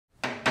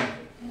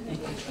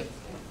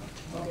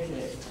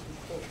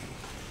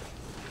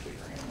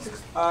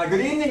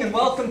Good evening and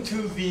welcome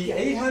to the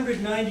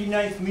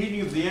 899th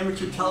meeting of the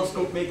Amateur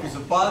Telescope Makers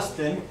of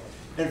Boston.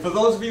 And for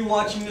those of you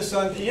watching this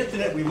on the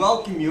internet, we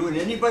welcome you. And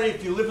anybody,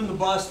 if you live in the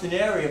Boston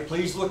area,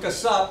 please look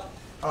us up.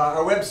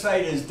 Our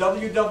website is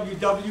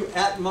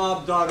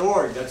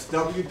www.atmob.org. That's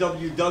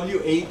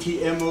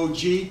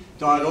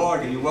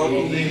www.atmog.org. And you're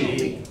welcome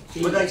to.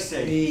 What did I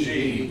say?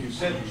 G. You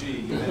said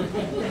G.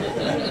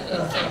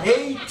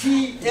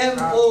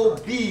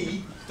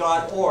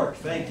 ATMoB.org.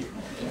 Thank you.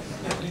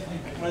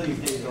 One of these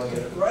days I'll get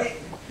it right.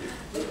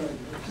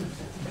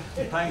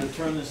 Time to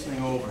turn this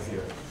thing over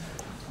here.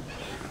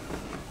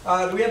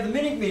 We have the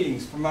minute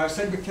meetings from our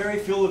secretary,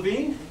 Phil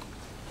Levine.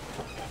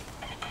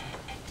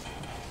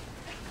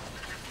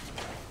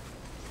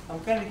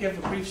 I'm going to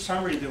give a brief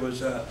summary. There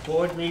was a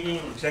board meeting,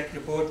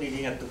 executive board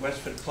meeting at the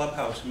Westford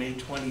Clubhouse, May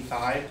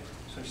 25.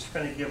 So I'm just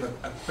going to give a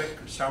quick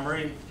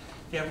summary.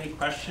 If you have any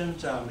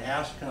questions,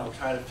 ask, and I'll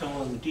try to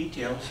fill in the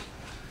details.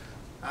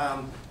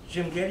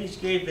 Jim Geddes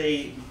gave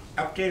an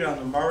update on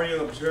the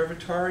Lowell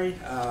Observatory,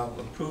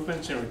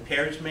 improvements and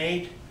repairs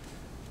made.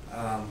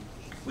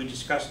 We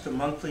discussed the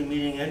monthly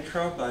meeting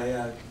intro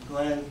by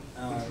Glenn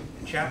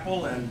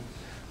Chappell, and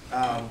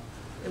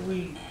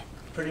we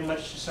pretty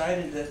much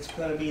decided that it's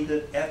going to be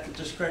at the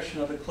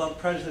discretion of the club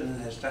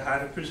president as to how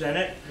to present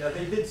it. Yeah,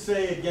 they did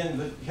say again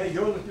that, hey,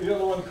 you're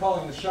the one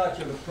calling the shots,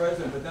 you're the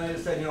president, but then they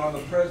said, you know, I'm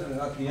the president,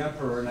 not the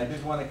emperor, and I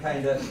did want to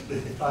kind of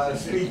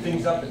speed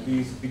things up at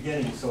the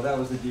beginning, so that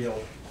was the deal.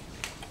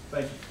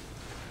 Thank you.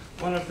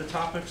 One of the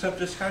topics of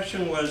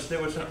discussion was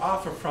there was an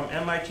offer from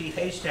MIT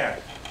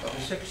Haystack of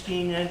a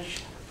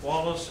 16-inch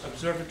Lowell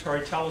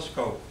Observatory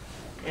telescope,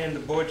 and the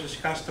board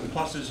discussed the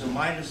pluses and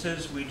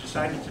minuses. We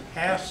decided to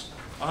pass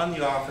on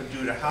the offer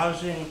due to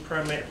housing,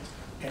 permit,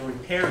 and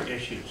repair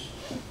issues.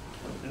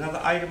 Another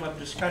item of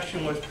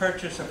discussion was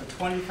purchase of a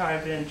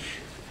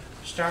 25-inch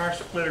Star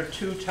Splitter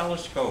 2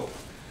 telescope,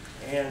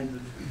 and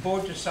the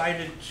board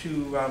decided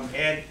to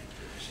add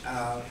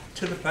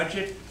to the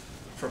budget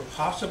for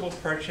possible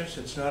purchase.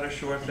 It's not a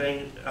sure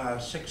thing,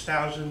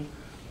 $6,000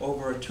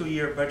 over a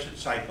 2-year budget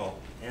cycle,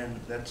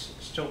 and that's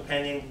still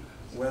pending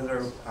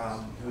whether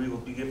we will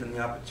be given the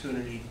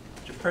opportunity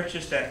to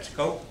purchase that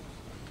scope.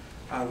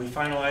 We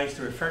finalized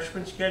the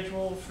refreshment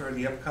schedule for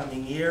the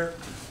upcoming year.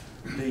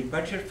 The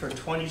budget for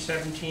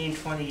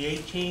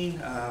 2017-2018,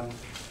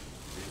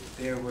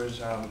 there was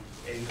a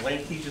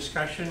lengthy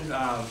discussion.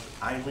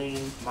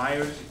 Eileen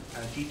Myers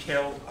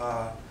detailed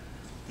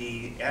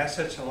the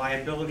assets and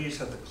liabilities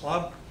of the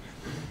club.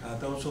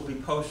 Those will be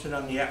posted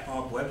on the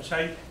ATMoB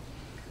website.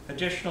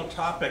 Additional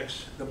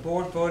topics. The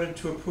board voted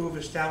to approve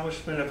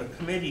establishment of a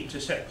committee to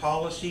set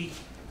policy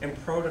and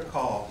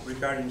protocol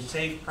regarding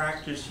safe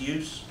practice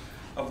use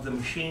of the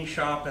machine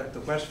shop at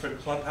the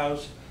Westford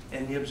Clubhouse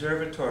and the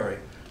observatory.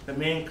 The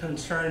main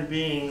concern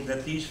being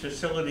that these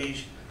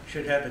facilities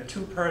should have a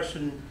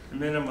 2-person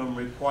minimum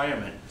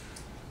requirement.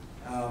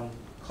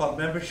 Club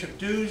membership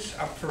dues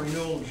up for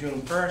renewal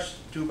June 1st,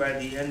 due by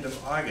the end of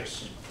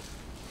August.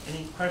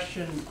 Any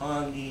question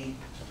on the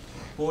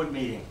board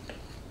meeting?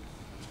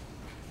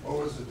 What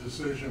was the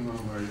decision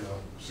on the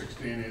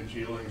 16-inch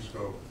Ealing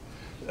scope?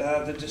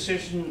 The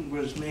decision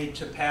was made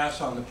to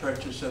pass on the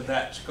purchase of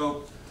that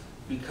scope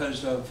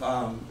because of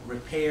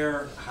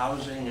repair,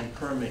 housing, and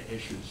permit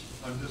issues.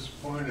 I'm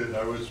disappointed.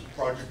 I was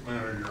project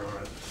manager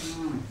on it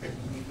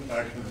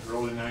back in the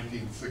early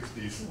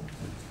 1960s.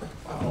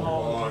 A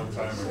long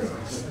time ago.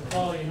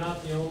 Paul, you're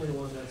not the only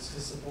one that's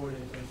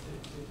disappointed, but it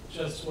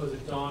just was a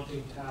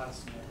daunting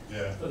task.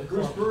 Yeah.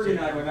 Bruce Berg and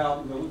I went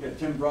out and looked at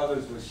Tim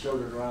Brothers was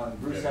showed it around.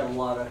 Bruce had a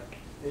lot of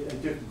a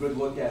good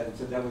look at it and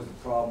said that was the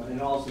problem,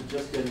 and also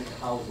just getting to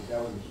house it,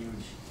 that was a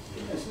huge.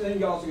 And so then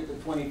you also get the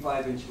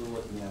 25-inch we're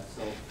looking at.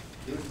 So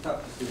it was a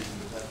tough decision,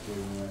 but that's where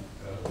we went.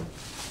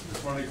 The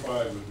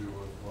 25 would be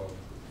worthwhile.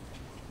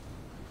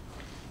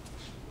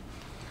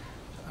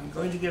 I'm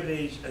going to give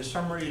a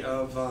summary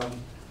of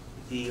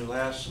the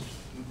last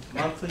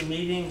monthly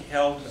meeting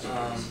held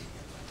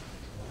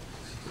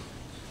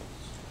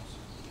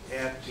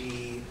at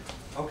the,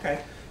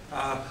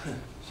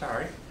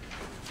 sorry,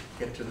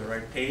 get to the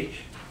right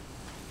page.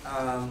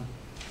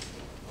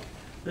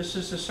 This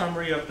is a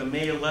summary of the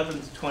May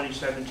 11th,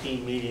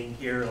 2017 meeting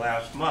here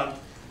last month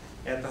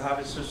at the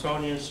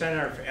Harvard-Smithsonian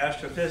Center for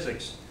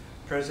Astrophysics.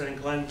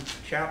 President Glenn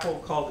Chappell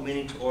called the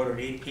meeting to order at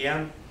 8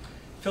 p.m.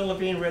 Phil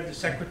Levine read the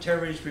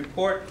secretary's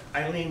report.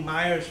 Eileen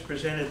Myers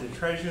presented the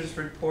treasurer's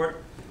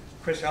report.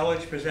 Chris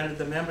Elledge presented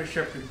the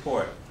membership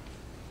report.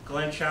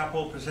 Glenn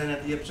Chappell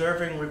presented the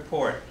observing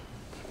report.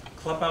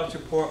 Clubhouse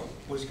report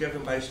was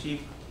given by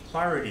Steve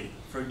Clarity.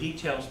 For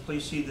details,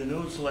 please see the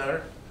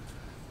newsletter.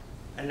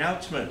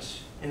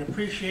 Announcements. In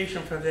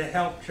appreciation for their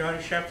help, John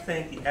Sheff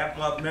thanked the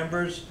ATMoB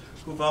members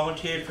who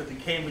volunteered for the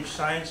Cambridge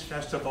Science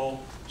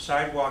Festival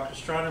Sidewalk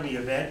Astronomy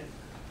event.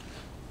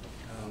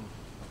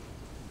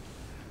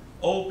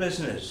 Old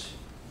business.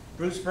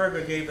 Bruce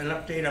Berger gave an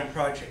update on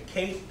Project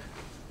Cape.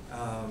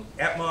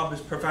 ATMoB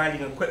is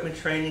providing equipment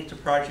training to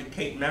Project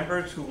Cape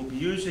members who will be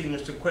using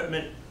this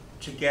equipment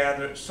to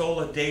gather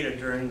solar data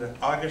during the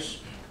August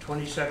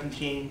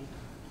 2017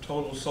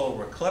 total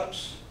solar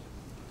eclipse.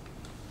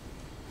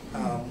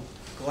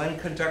 Glenn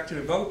conducted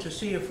a vote to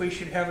see if we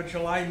should have a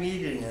July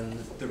meeting,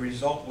 and the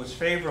result was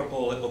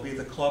favorable. It will be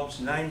the club's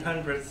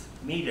 900th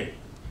meeting.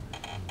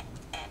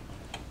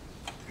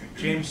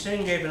 James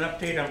Singh gave an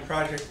update on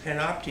Project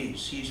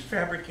Panoptes. He's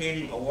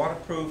fabricating a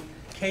waterproof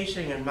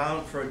casing and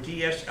mount for a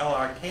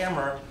DSLR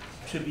camera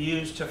to be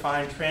used to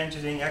find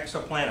transiting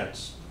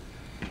exoplanets.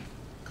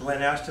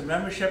 Glenn asked the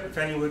membership if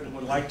anyone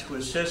would like to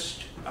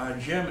assist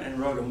Jim and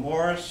Rhoda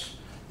Morris.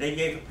 They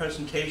gave a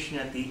presentation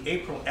at the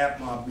April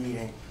ATMoB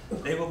meeting.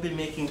 They will be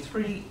making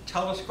 3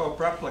 telescope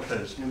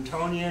replicas,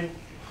 Newtonian,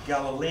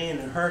 Galilean,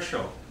 and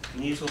Herschel.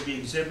 And these will be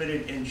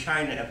exhibited in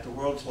China at the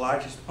world's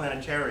largest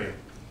planetarium.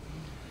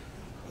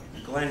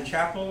 Glenn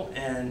Chappell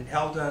and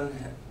Haldun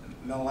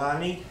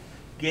Milani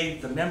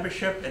gave the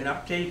membership an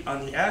update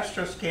on the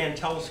Astroscan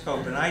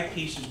telescope and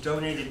eyepieces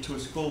donated to a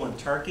school in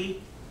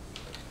Turkey.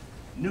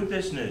 New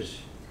business.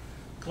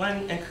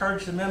 Glenn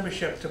encouraged the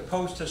membership to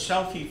post a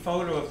selfie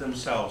photo of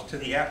themselves to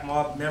the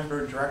ATMoB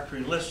member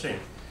directory listing.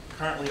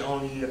 Currently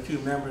only a few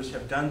members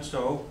have done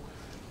so.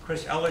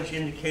 Chris Elledge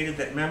indicated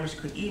that members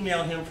could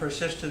email him for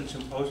assistance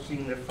in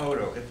posting their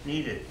photo if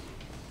needed.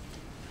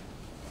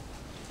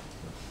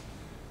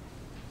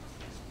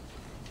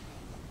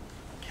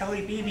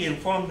 Kelly Beattie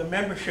informed the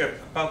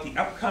membership about the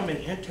upcoming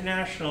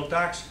International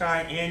Dark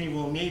Sky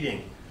Annual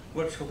Meeting,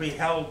 which will be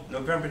held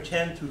November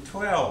 10 through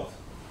 12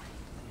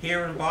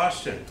 here in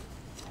Boston.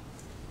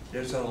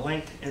 There's a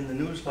link in the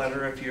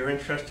newsletter if you're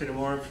interested in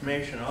more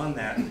information on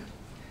that.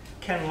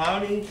 Ken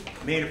Lowney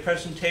made a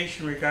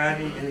presentation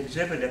regarding an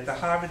exhibit at the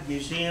Harvard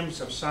Museums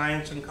of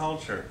Science and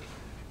Culture.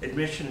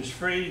 Admission is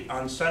free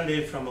on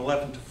Sunday from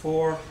 11 to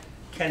 4.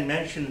 Ken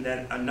mentioned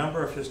that a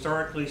number of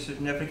historically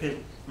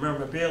significant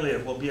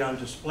memorabilia will be on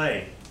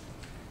display.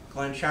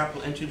 Glenn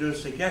Chappell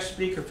introduced a guest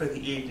speaker for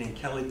the evening,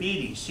 Kelly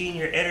Beattie,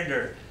 senior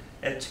editor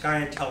at Sky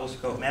and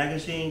Telescope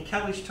magazine.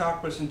 Kelly's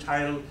talk was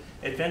entitled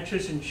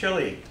Adventures in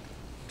Chile,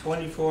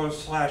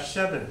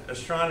 24/7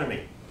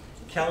 Astronomy.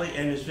 Kelly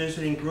and his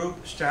visiting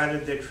group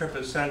started their trip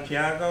at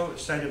Santiago,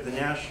 site of the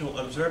National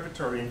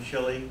Observatory in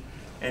Chile,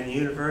 and the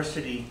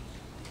University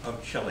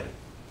of Chile.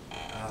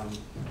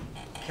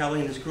 Kelly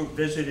and his group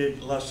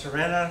visited La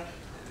Serena,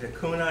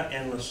 Vicuna,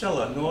 and La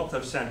Silla, north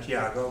of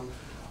Santiago,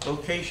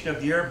 location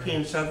of the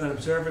European Southern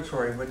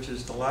Observatory, which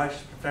is the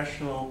largest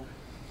professional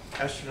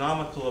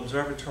astronomical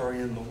observatory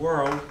in the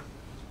world.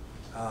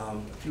 A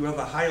few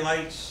other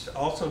highlights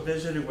also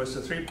visited was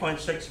the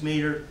 3.6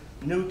 meter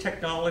new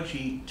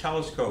technology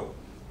telescope,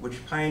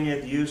 which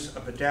pioneered the use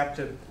of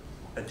adaptive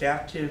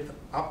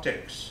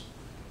optics.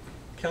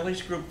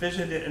 Kelly's group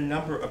visited a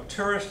number of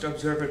tourist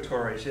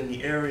observatories in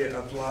the area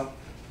of La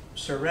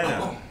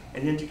Serena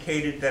and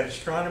indicated that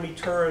astronomy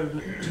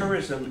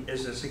tourism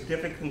is a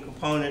significant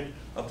component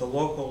of the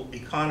local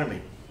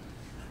economy.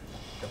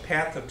 The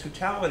path of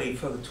totality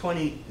for the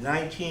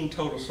 2019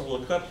 total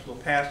solar eclipse will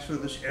pass through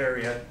this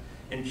area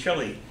in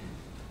Chile.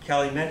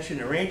 Kelly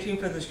mentioned arranging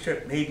for this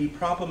trip may be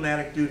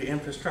problematic due to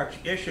infrastructure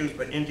issues,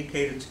 but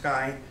indicated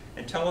Sky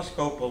and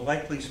Telescope will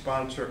likely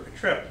sponsor a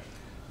trip.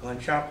 Glenn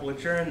Chappell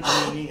adjourned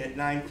the meeting at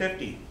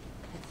 9:50.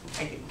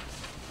 Thank you.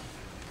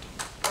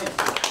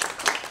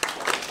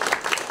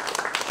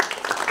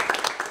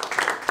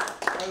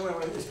 By the way,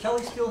 is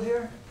Kelly still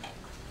here?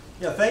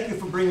 Yeah, thank you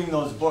for bringing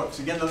those books.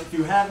 Again, if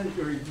you haven't,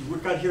 or you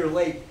got here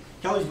late,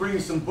 Kelly's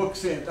bringing some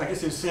books in. I guess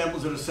there's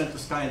samples that are sent to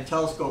Sky and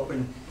Telescope,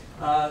 and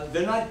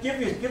they're not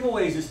giving us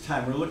giveaways this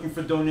time. We're looking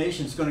for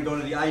donations. It's going to go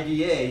to the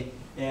IDA,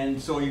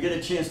 and so you get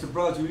a chance to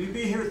browse. Will you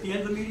be here at the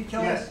end of the meeting,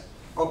 Kelly? Yes.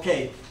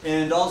 Okay,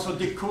 and also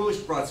Dick Coolish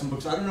brought some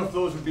books. I don't know if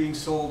those are being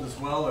sold as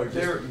well, or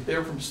just...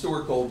 They're from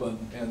Stuart Goldman,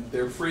 and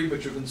they're free,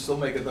 but you can still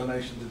make a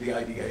donation to the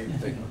IDA if you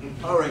take them.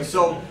 All right,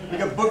 so we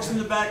got books in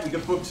the back, we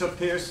got books up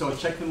here, so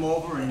check them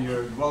over, and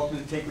you're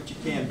welcome to take what you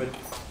can, but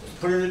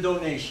put in a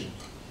donation.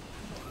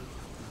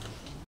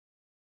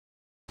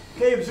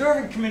 Okay,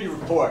 observing committee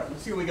report.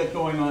 Let's see what we got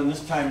going on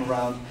this time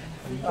around.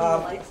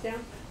 Lights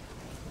down?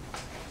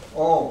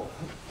 Oh,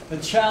 the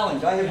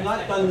challenge. I have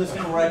not done this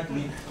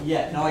correctly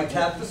yet. Now I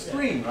tap the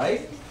screen,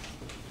 right?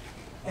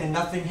 And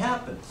nothing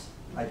happens.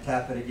 I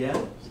tap it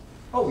again.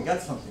 Oh, we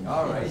got something.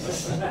 All right.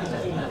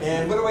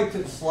 And what do I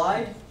do?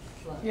 Slide?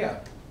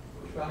 Yeah.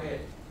 Try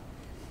it.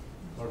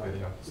 Or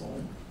video.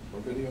 Or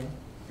video.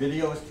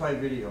 Video. Let's try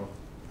video.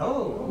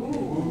 Oh.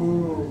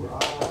 Ooh.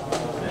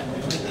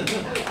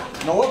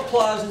 No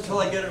applause until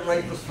I get it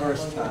right the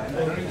first time.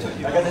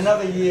 I got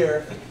another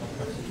year.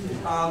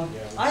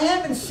 I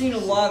haven't seen a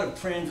lot of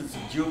transits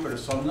of Jupiter,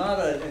 so I'm not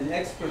an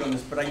expert on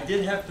this, but I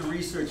did have to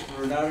research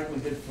for an article I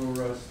did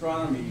for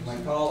Astronomy, my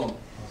column.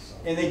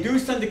 And they do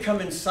tend to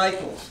come in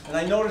cycles. And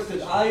I noticed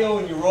that Io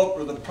and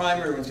Europa are the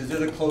primary ones because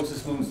they're the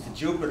closest moons to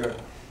Jupiter.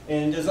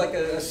 And there's like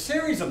a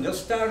series of them. They'll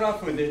start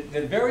off with it.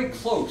 They're very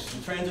close.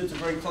 The transits are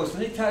very close.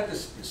 And they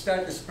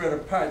start to spread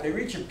apart. They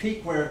reach a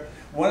peak where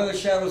one of the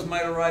shadows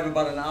might arrive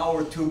about an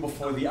hour or two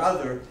before the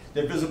other.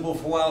 They're visible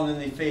for a while and then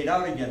they fade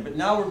out again. But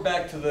now we're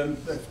back to them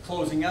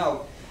closing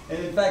out.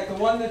 And in fact, the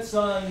one that's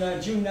on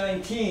June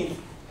 19th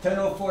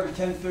 10:04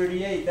 to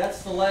 10:38,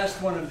 that's the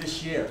last one of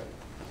this year.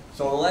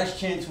 So the last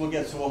chance we'll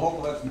get, so we'll hope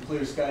we'll have some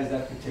clear skies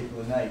that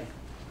particular night.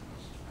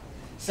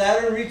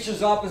 Saturn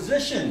reaches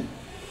opposition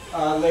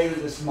later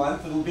this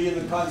month. It'll be in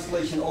the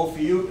constellation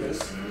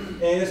Ophiuchus.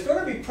 And it's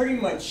going to be pretty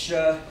much,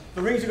 the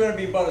rings are going to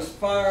be about as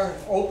far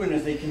open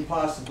as they can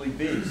possibly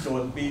be.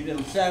 So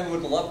Saturn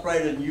look a lot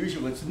brighter than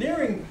usual. It's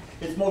nearing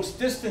its most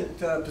distant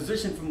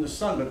position from the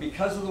sun, but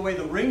because of the way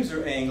the rings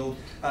are angled,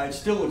 it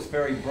still looks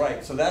very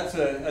bright. So that's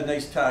a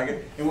nice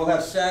target. And we'll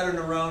have Saturn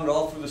around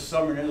all through the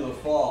summer and into the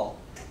fall.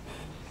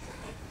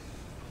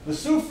 The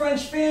Sioux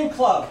French Fan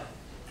Club.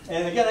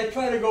 And again, I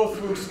try to go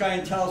through Sky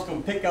and Telescope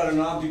and pick out an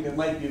object that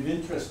might be of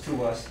interest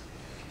to us.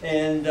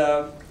 And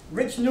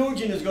Rich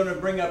Nugent is going to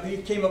bring up, he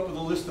came up with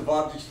a list of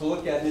objects to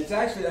look at, and it's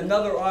actually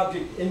another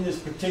object in this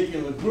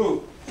particular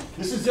group.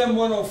 This is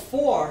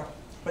M104,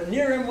 but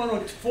near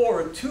M104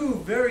 are two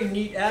very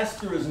neat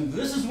asterisms.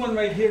 This is one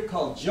right here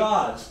called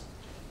JAWS.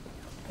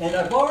 And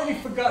I've already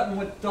forgotten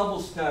what double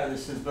star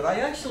this is, but I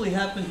actually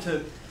happened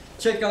to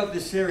check out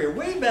this area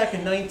way back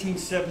in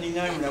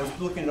 1979 when I was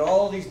looking at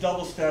all these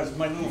double stars with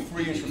my little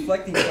 3-inch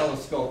reflecting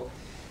telescope.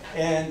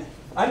 And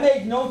I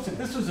made notes that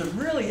this was a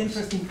really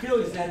interesting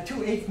field. It had two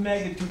 8th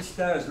magnitude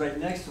stars right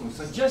next to them.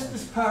 So just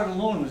this part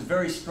alone was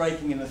very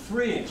striking in the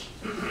 3-inch.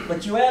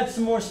 But you add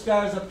some more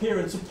stars up here,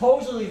 and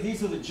supposedly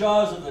these are the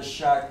jaws of the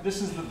shark.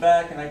 This is the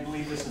back, and I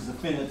believe this is the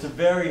fin. It's a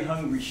very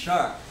hungry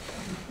shark.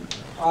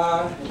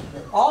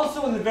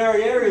 Also in the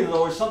very area,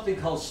 though, is something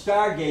called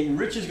Stargate, and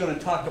Rich is going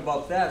to talk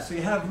about that. So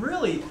you have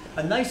really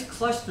a nice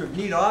cluster of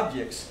neat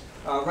objects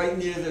right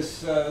near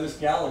this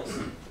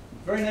galaxy.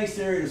 Very nice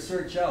area to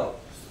search out.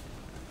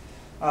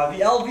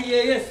 The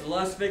LVAS, the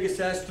Las Vegas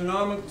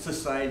Astronomical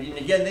Society, and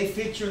again, they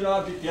feature an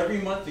object every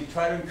month. They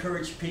try to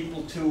encourage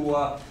people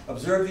to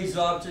observe these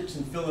objects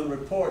and fill in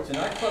reports. And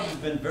our club has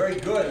been very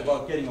good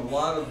about getting a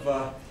lot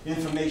of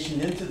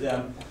information into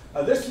them.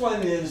 This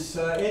one is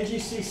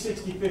NGC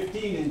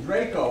 6015 in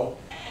Draco.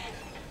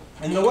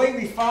 And the way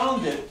we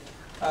found it,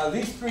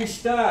 these three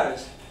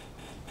stars,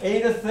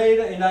 Eta,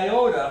 Theta, and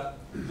Iota,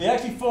 they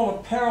actually form a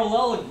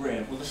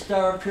parallelogram with a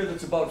star up here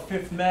that's about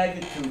 5th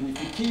magnitude. And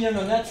if you key in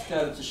on that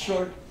star, it's a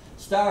short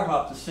star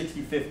hop to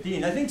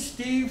 6015. I think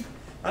Steve,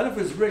 I don't know if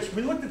it was Rich,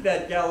 we looked at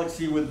that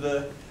galaxy with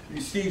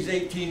Steve's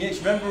 18-inch.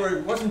 Remember,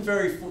 it wasn't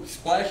very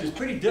splashy. It was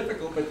pretty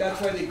difficult, but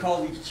that's why they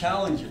call these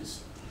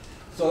challenges.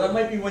 So that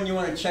might be one you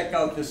want to check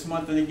out this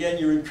month. And again,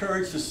 you're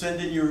encouraged to send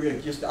in your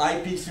just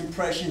eyepiece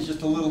impressions,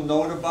 just a little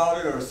note about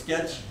it or a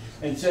sketch,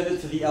 and send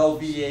it to the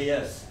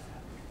LVAS.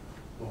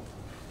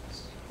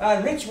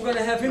 Rich, we're going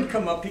to have him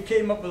come up. He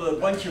came up with a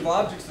bunch of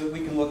objects that we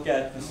can look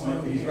at this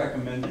month that he's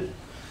recommended.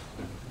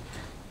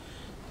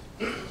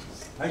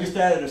 I just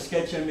added a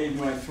sketch I made with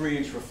my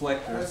 3-inch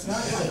reflector. That's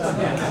nice.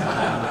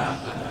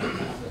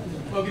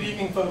 Well, good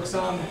evening, folks.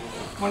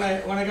 When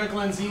I got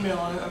Glenn's email,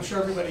 I'm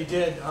sure everybody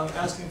did,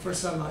 asking for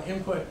some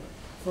input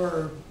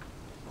for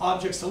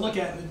objects to look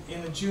at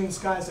in the June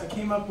skies, I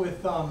came up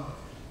with a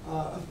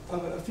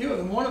few of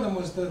them. One of them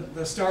was the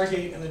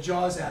Stargate and the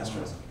JAWS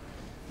asterism.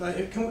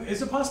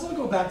 Is it possible to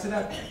go back to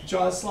that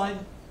JAWS slide?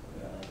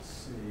 Let's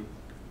see.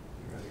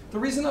 The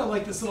reason I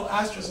like this little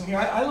asterism here,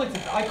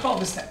 I call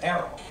this the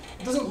arrow.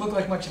 It doesn't look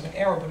like much of an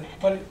arrow,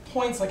 but it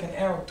points like an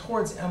arrow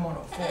towards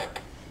M104.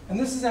 And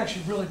this is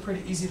actually really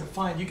pretty easy to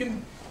find. You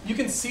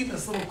can see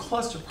this little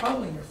cluster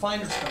probably in your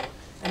finder scope.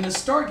 And the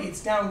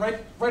Stargate's down right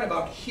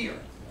about here.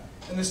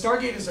 And the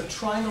Stargate is a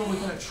triangle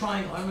within a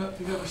triangle. I don't know if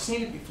you've ever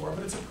seen it before,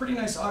 but it's a pretty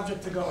nice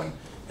object to go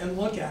and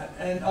look at.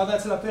 And oh,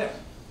 that's it up there.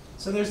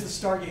 So there's the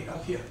Stargate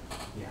up here.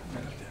 Yeah,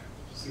 right up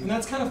there. And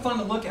that's kind of fun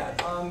to look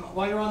at.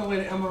 While you're on the way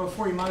to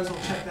M104, you might as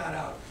well check that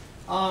out.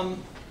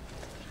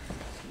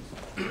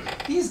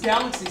 These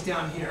galaxies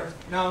down here,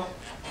 now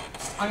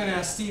I'm going to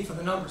ask Steve for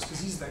the numbers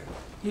because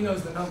he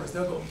knows the numbers.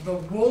 They'll go the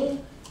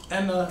wool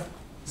and the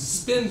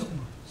spindle.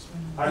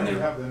 I don't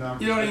have the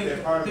numbers, you know, but they're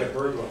part of the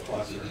Virgo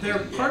cluster. They're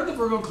part of the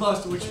Virgo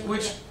cluster,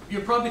 which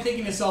you're probably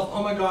thinking to yourself,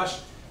 oh my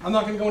gosh, I'm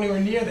not going to go anywhere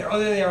near there. Oh,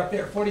 there they are up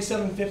there,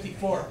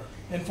 4754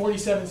 and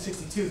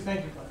 4762.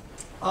 Thank you,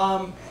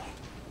 brother.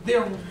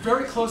 They're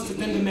very close to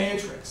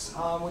Vendimatrix,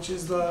 which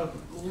is the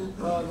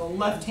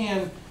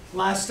left-hand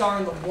last star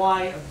in the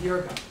Y of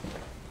Virgo.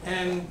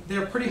 And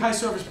they're pretty high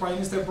surface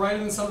brightness. They're brighter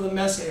than some of the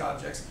Messier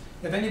objects.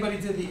 If anybody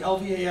did the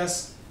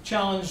LVAS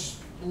challenge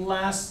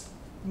last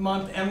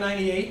month,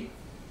 M98,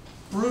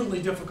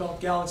 brutally difficult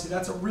galaxy.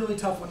 That's a really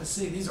tough one to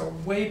see. These are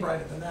way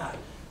brighter than that.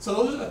 So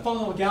those are the fun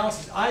little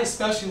galaxies. I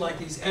especially like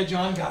these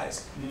edge-on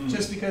guys,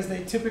 just because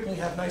they typically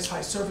have nice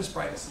high surface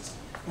brightnesses,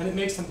 and it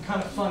makes them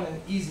kind of fun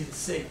and easy to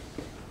see.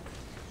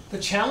 The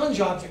challenge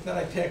object that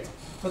I picked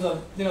for the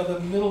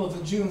middle of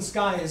the June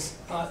sky is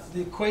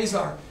the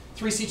quasar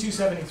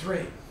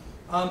 3C273.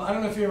 I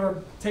don't know if you've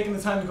ever taken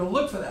the time to go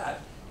look for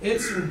that.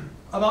 It's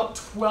about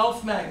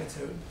 12th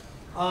magnitude.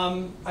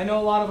 I know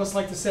a lot of us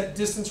like to set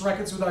distance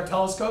records with our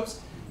telescopes,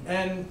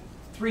 and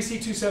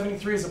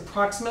 3C273 is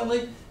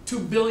approximately 2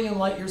 billion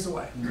light years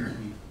away.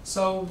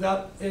 So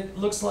that it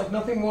looks like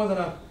nothing more than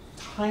a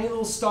tiny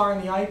little star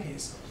in the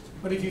eyepiece.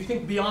 But if you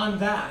think beyond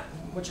that,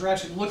 what you're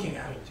actually looking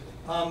at,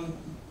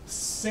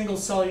 single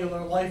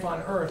cellular life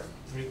on Earth,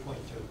 3.2.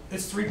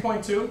 it's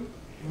 3.2?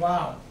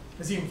 Wow,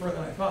 that's even further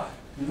than I thought.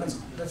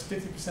 That's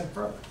 50%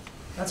 further.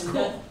 That's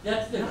cool.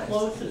 That's the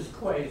closest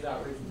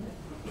quasar, isn't it?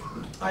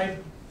 I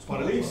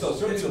believe so,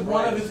 certainly it's the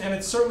one of brightest. the, and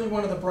it's certainly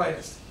one of the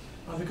brightest,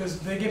 because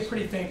they get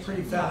pretty faint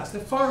pretty fast.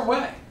 They're far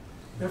away.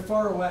 They're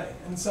far away.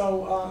 And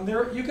so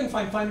you can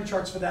find finder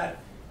charts for that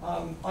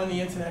on the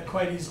internet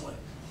quite easily.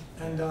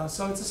 And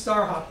so it's a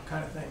star hop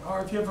kind of thing.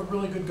 Or if you have a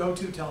really good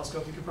go-to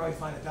telescope, you could probably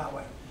find it that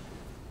way.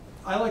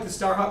 I like the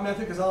star hop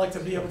method because I like to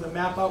be able to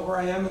map out where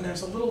I am, and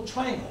there's a little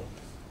triangle.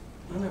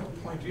 I don't have a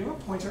pointer. Do you have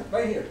a pointer?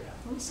 Right here.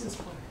 Let me see this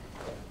pointer.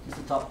 It's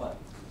the top button.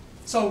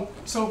 So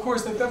of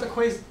course they've got the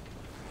quasar.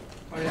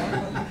 Oh yeah.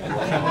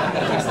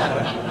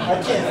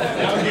 I can't.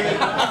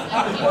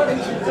 What did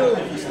you do?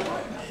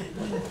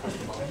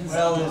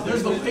 Well,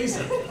 There's the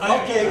laser.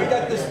 okay, we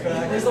got this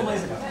back. Where's the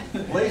laser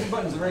button? Laser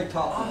button's right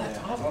top.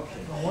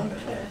 Okay. No wonder.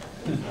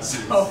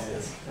 So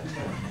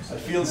I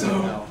feel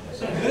so now.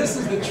 this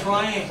is the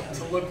triangle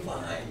to look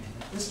for.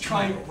 This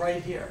triangle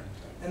right here,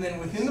 and then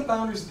within the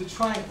boundaries of the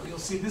triangle, you'll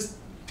see this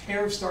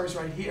pair of stars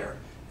right here,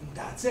 and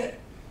that's it.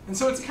 And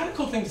so it's a kind of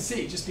cool thing to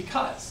see, just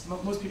because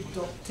most people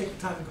don't take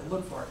the time to go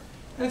look for it.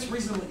 And it's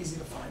reasonably easy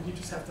to find. You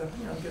just have to,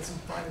 get some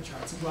finder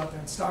charts and go out there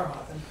and star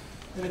hop,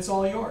 and it's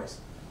all yours.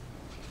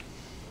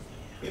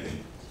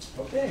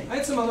 Okay. I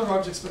had some other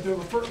objects, but they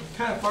were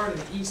kind of far to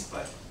the east.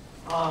 But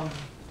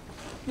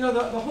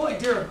the whole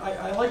idea of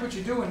I like what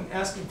you're doing,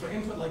 asking for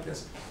input like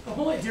this. The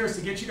whole idea is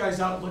to get you guys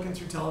out looking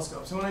through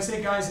telescopes. And when I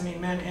say guys, I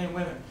mean men and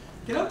women.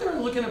 Get out there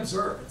and look and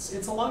observe.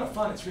 It's a lot of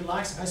fun. It's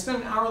relaxing. I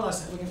spent an hour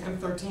last night looking at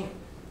M13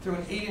 through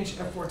an 8-inch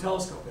f4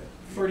 telescope at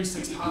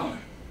 36 power.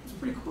 It's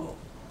pretty cool.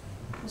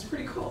 It's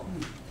pretty cool.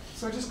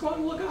 So just go out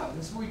and look up.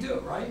 That's what we do,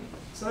 right?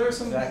 So there are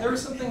some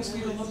things for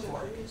you to look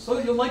for. So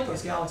you'll like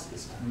those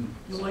galaxies.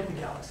 You'll like the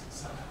galaxies.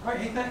 So, all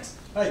right, hey, thanks.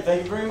 All right,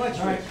 thank you very much.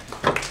 All right.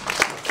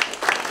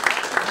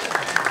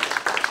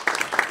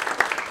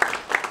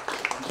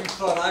 You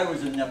thought I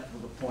was inept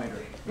with a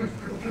pointer.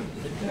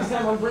 Next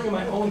time I'm bringing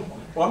my own pointer.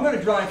 Well, I'm going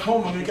to drive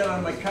home. I'm going to get out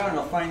of my car and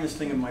I'll find this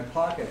thing in my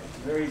pocket.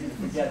 Very easy to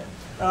forget.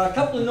 A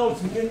couple of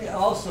notes.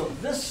 Also,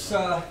 this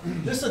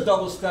is a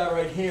double star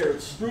right here.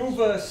 It's Struve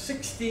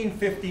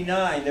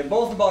 1659. They're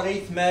both about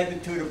 8th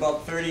magnitude,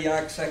 about 30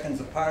 arc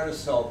seconds apart or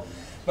so.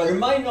 But in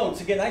my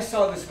notes, again, I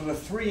saw this with a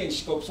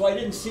 3-inch scope, so I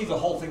didn't see the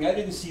whole thing. I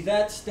didn't see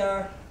that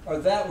star or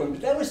that one,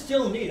 but that was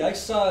still neat. I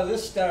saw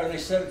this star and I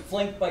saw it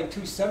flanked by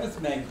 2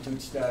 7th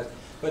magnitude stars.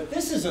 But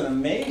this is an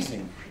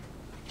amazing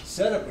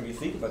setup when you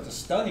think about it. It's a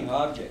stunning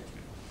object.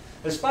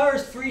 As far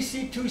as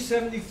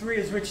 3C273,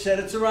 as Rich said,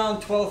 it's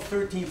around 12th,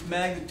 13th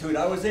magnitude.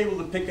 I was able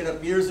to pick it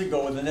up years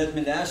ago with an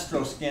Edmund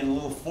Astroscan, a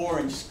little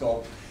 4-inch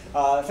scope.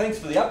 Thanks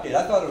for the update.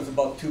 I thought it was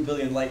about 2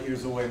 billion light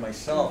years away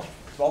myself.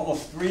 It's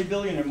almost 3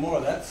 billion or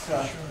more. That's,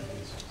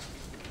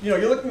 you're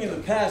looking in the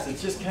past.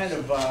 It's just kind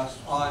of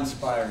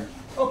awe-inspiring.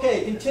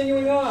 Okay,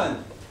 continuing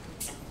on.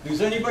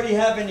 Does anybody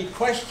have any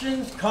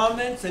questions,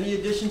 comments, any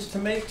additions to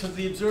make to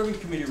the Observing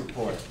Committee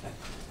report?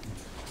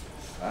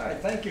 All right,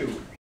 thank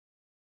you.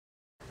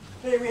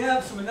 Hey, we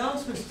have some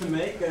announcements to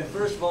make.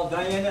 First of all,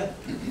 Diana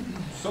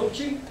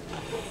Sochi,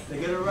 did I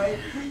get it right?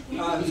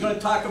 Who's going to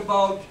talk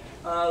about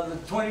the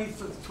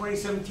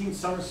 2017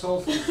 Summer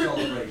Solstice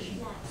celebration.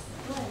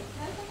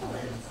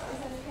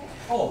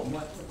 Oh,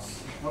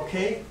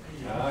 okay.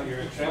 Yeah, you're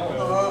a champion.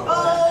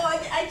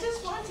 I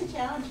just want to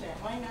challenge him.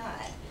 Why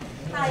not?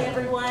 Hi,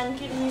 everyone.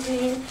 Good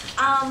evening.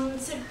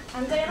 So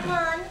I'm Diana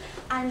Hearn.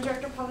 I'm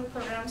Director of Public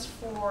Programs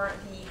for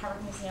the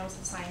Harvard Museums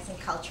of Science and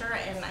Culture,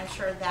 and I'm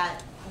sure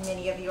that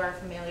many of you are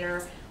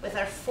familiar with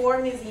our 4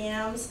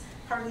 museums: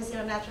 Harvard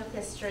Museum of Natural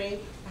History,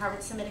 the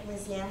Harvard Semitic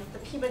Museum, the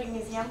Peabody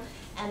Museum,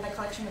 and the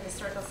Collection of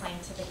Historical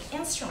Scientific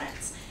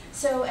Instruments.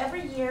 So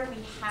every year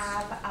we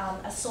have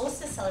a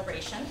solstice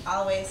celebration,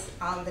 always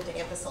on the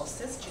day of the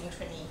solstice, June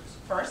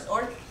 21st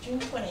or June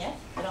 20th,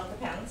 it all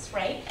depends,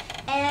 right?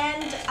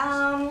 And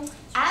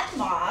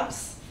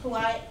ATMoBs, who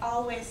I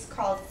always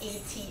called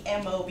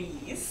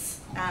ATMoBs,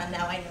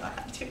 now I know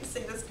how to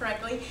say this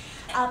correctly,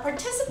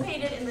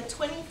 participated in the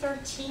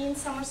 2013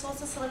 Summer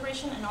Solstice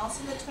celebration and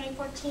also the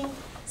 2014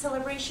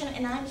 celebration,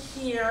 and I'm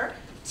here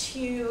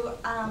to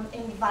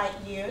invite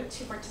you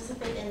to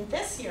participate in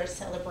this year's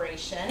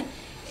celebration.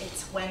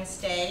 It's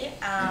Wednesday,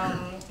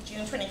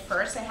 June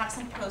 21st. I have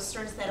some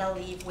posters that I'll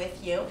leave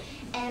with you.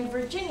 And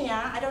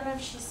Virginia, I don't know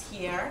if she's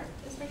here.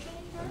 Is Virginia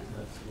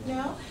here?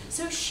 No?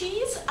 So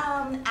she's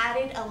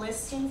added a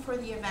listing for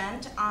the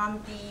event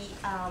on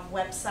the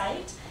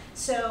website.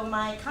 So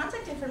my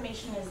contact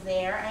information is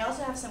there. I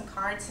also have some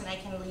cards and I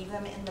can leave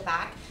them in the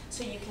back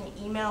so you can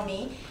email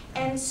me.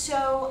 And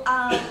so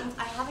I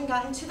haven't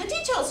gotten to the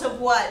details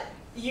of what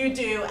you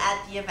do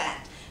at the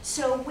event.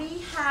 So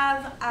we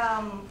have,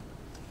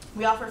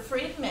 we offer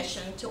free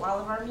admission to all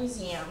of our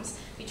museums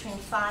between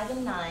 5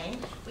 and 9.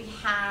 We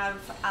have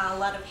a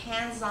lot of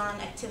hands-on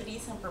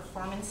activities and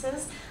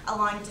performances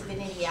along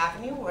Divinity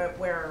Avenue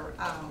where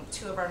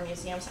 2 of our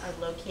museums are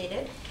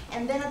located.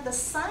 And then at the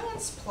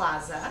Science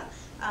Plaza,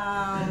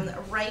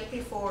 right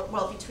before,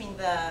 well, between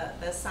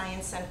the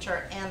Science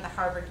Center and the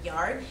Harvard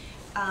Yard.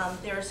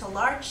 There's a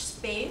large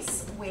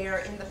space where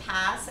in the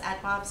past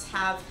ATMoBs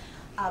have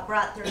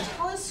brought their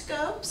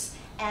telescopes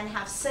and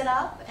have set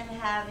up and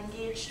have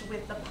engaged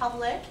with the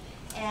public.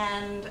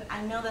 And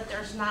I know that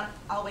there's not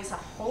always a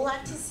whole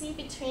lot to see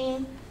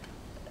between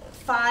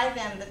 5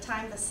 and the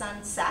time the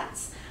sun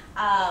sets.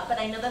 But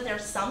I know that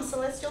there's some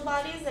celestial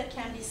bodies that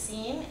can be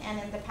seen,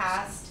 and in the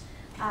past,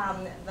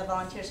 the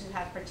volunteers who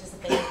have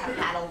participated have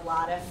had a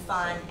lot of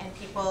fun, and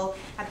people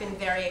have been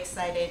very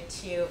excited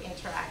to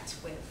interact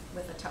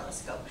with the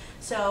telescope.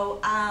 So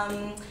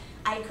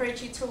I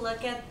encourage you to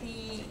look at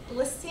the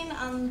listing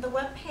on the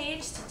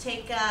webpage to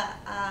take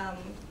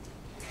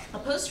a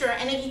poster,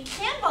 and if you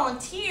can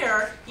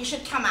volunteer, you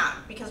should come out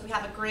because we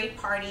have a great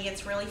party.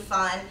 It's really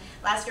fun.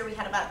 Last year we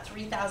had about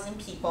 3,000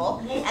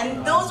 people,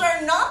 and those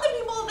are not the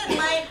people that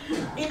might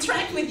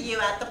interact with you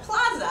at the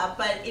plaza,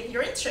 but if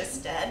you're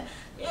interested,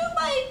 you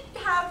might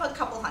have a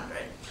couple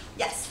hundred.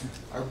 Yes?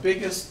 Our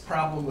biggest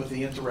problem with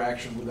the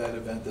interaction with that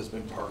event has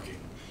been parking.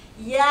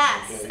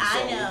 Yes, Okay,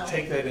 I so know.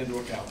 take that into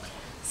account.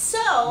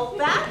 So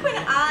back when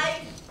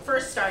I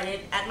first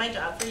started at my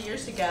job 3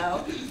 years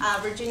ago,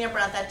 Virginia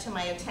brought that to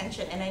my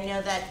attention, and I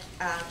know that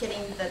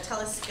getting the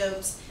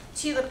telescopes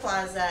to the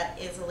plaza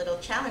is a little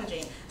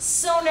challenging.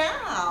 So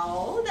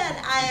now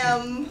that I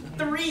am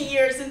 3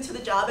 years into the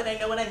job and I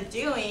know what I'm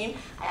doing,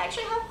 I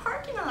actually have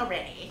parking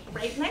already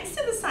right next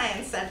to the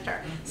Science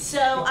Center.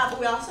 So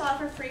we also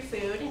offer free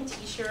food and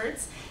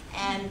t-shirts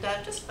and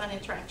just fun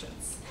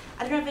interactions.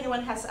 I don't know if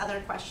anyone has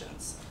other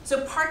questions.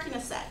 So parking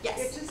is set, yes.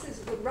 It just is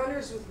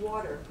runners with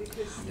water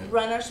because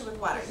Runners with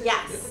water,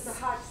 yes. it's a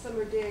hot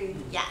summer day.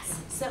 Yes,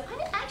 so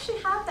I actually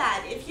have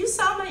that. If you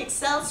saw my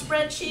Excel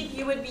spreadsheet,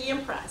 you would be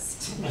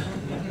impressed.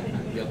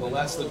 Yeah, the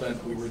last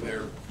event we were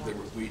there,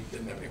 we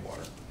didn't have any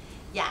water.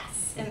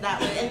 Yes, and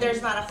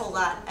there's not a whole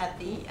lot at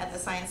the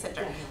Science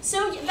Center.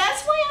 So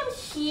that's why I'm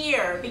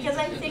here, because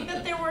I think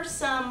that there were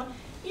some,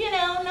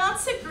 not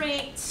so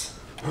great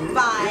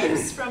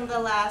vibes from the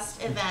last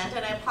event,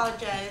 and I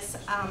apologize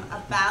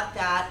about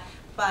that.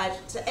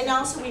 And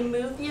also we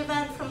moved the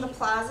event from the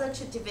plaza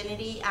to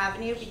Divinity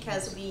Avenue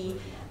because we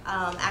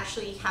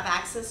actually have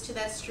access to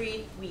that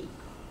street. We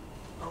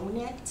own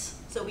it,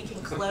 so we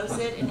can close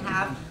it and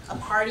have a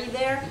party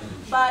there.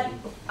 But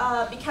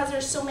because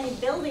there's so many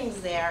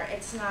buildings there,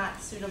 it's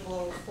not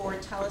suitable for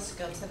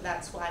telescopes, and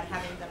that's why I'm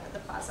having them at the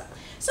plaza.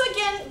 So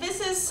again,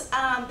 this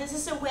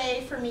is a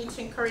way for me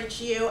to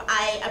encourage you.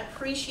 I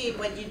appreciate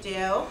what you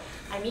do.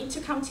 I need to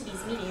come to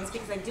these meetings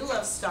because I do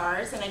love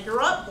stars, and I grew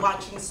up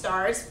watching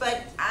stars,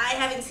 but I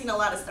haven't seen a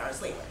lot of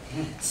stars lately.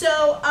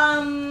 So,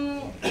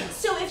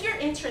 so if you're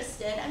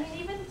interested, I mean,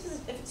 even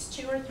if it's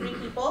 2 or 3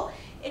 people,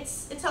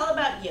 it's all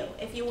about you.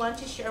 If you want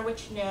to share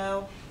what you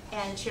know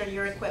and share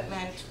your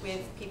equipment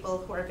with people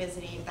who are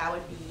visiting, that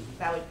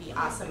would be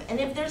awesome. And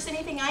if there's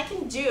anything I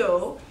can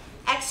do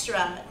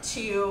extra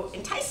to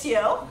entice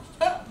you,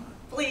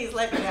 please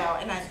let me know,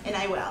 and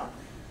I will.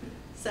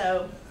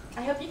 So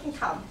I hope you can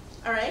come.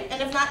 All right,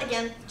 and if not,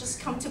 again,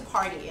 just come to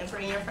party and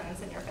bring your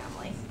friends and your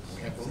family.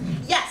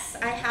 Yes,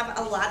 I have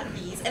a lot of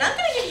these, and I'm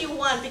going to give you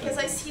one because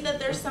I see that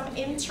there's some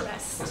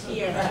interest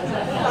here.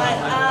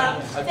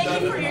 But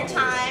thank you for your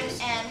time,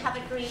 and have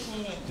a great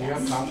meeting. Do you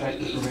have contact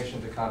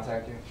information to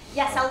contact you?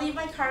 Yes, I'll leave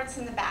my cards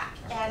in the back.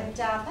 And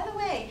by the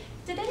way,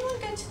 did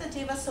anyone go to the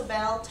Deva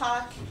Sobel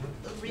talk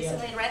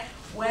recently, right?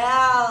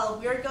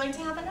 Well, we're going to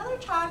have another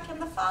talk in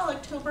the fall,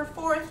 October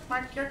 4th.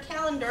 Mark your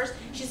calendars.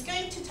 She's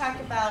going to talk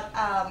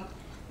about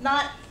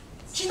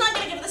she's not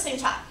going to give the same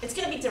talk. It's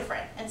going to be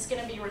different, and it's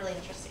going to be really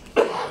interesting.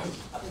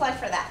 A plug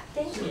for that.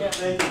 Thank you.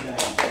 Thank you,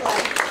 guys.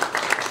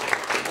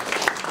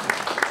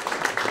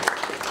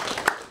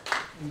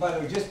 And by the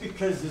way, just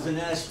because there's an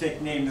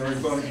Aztec name, there are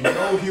going to be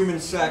no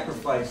human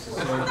sacrifices.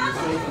 So Are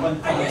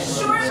you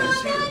sure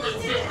about that?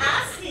 You didn't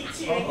ask me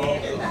to.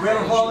 We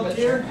have a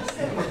volunteer?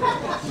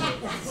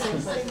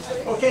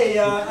 Okay,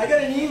 I got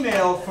an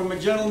email from a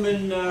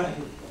gentleman,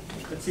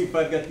 let's see if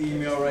I've got the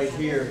email right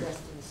here.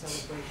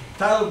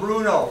 Tyler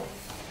Bruno,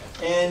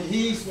 and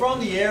he's from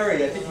the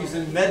area. I think he's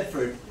in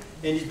Medford,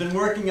 and he's been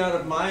working out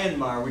of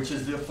Myanmar, which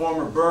is the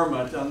former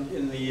Burma,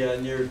 in the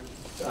near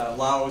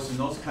Laos and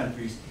those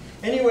countries.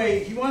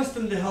 Anyway, he wants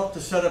them to help to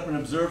set up an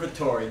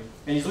observatory,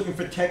 and he's looking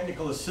for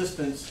technical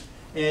assistance.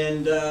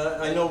 And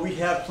I know we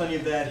have plenty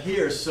of that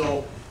here,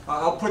 so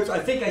I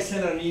think I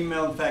sent out an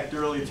email, in fact,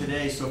 earlier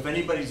today. So if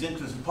anybody's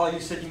interested, Paul,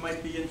 you said you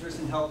might be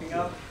interested in helping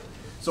out.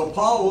 So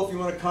Paul, well, if you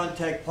want to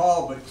contact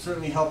Paul, but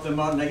certainly help them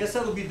out. And I guess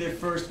that'll be their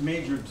first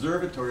major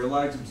observatory, a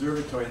large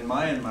observatory in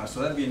Myanmar. So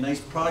that'd be a nice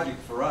project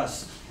for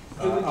us.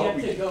 Do we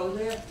get to go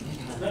there?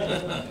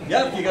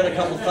 Yeah, if you got a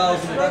couple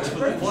 $1,000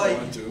 for the flight.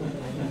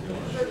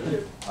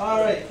 All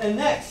right, and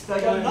next,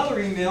 I got another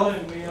email.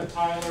 And we have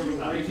Tyler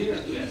right here.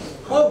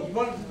 Oh,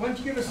 why don't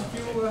you give us a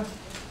few,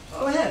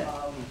 go ahead.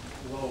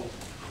 Well,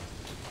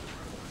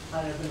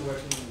 I've been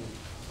working,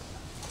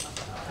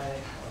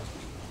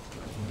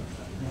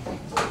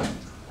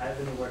 I've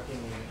been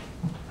working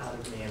out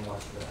of Myanmar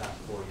for the past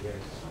 4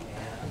 years,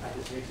 and I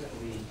just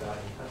recently got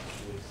in touch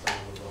with some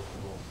of the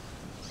local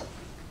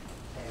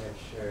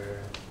amateur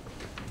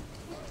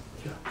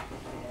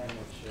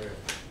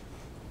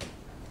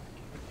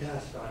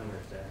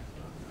astronomers there,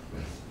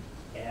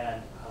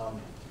 and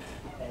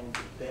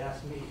they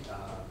asked me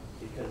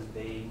because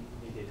they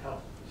needed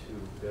help to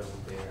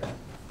build their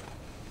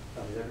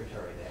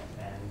observatory there,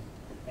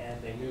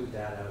 and they knew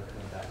that I was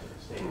coming back to the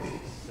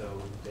States,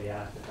 so they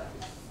asked if I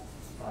could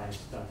find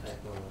some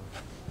type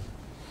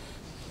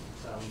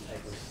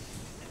of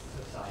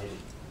society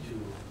to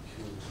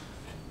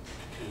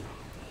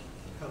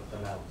help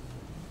them out.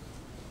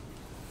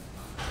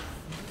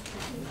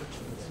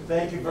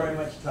 Thank you very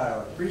much,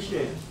 Tyler.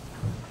 Appreciate it.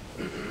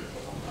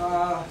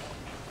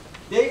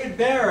 David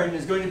Barron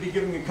is going to be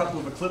giving a couple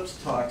of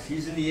eclipse talks.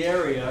 He's in the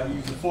area.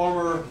 He's a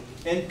former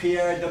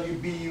NPR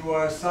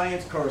WBUR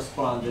science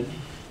correspondent,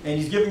 and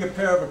he's giving a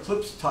pair of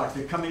eclipse talks.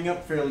 They're coming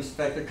up fairly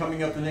spec. They're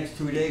coming up the next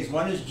 2 days.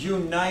 One is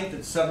June 9th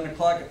at 7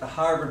 o'clock at the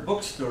Harvard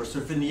Bookstore. So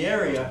if in the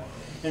area,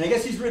 and I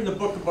guess he's written a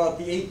book about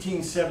the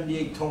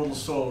 1878 total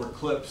solar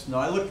eclipse. Now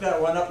I looked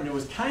that one up, and it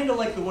was kind of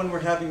like the one we're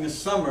having this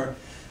summer.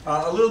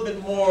 A little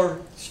bit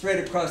more straight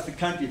across the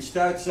country. It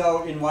starts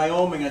out in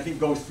Wyoming, I think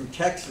goes through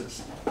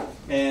Texas.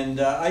 And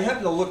I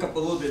happened to look up a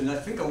little bit, and I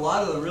think a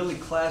lot of the really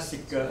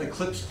classic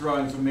eclipse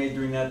drawings were made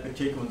during that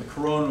particular one. The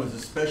corona was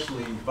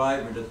especially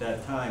vibrant at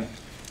that time.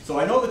 So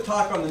I know the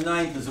talk on the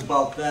 9th is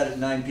about that at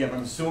 9 p.m.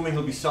 I'm assuming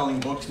he'll be selling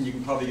books, and you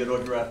can probably get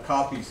autographed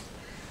copies.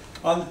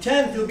 On the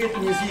 10th, he'll be at the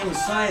Museum of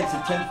Science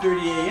at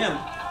 10:30 a.m.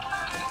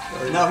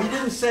 Now, he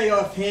didn't say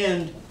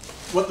offhand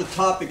what the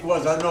topic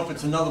was. I don't know if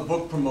it's another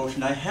book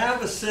promotion. I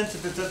have a sense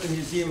if it's at the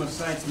Museum of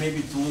Science, maybe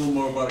it's a little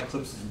more about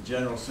eclipses in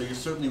general, so you're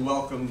certainly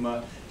welcome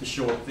to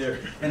show up there.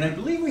 And I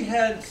believe we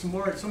had some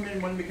more, somebody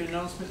want to make an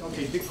announcement?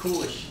 Okay, Dick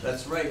Coolish,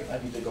 that's right. I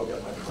need to go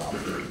get my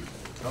problem.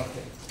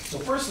 Okay. So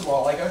first of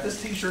all, I got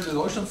this t-shirt at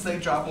Ocean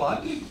State Job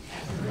Lot. It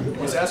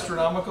was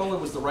astronomical, it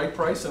was the right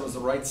price, it was the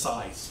right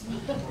size.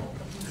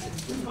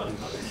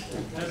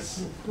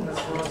 That's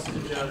for us to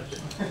judge.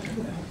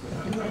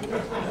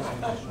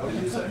 What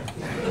did you say?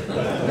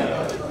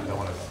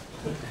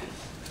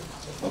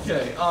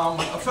 Okay,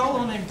 a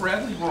fellow named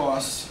Bradley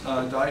Ross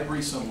died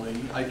recently.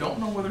 I don't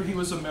know whether he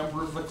was a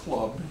member of the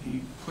club.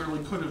 He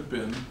clearly could have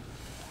been.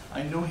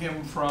 I knew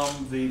him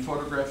from the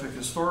Photographic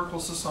Historical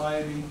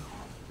Society,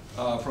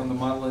 from the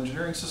Model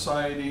Engineering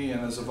Society,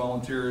 and as a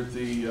volunteer at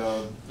the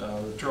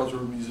Charles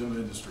River Museum of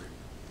Industry.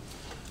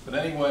 But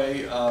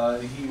anyway,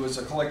 he was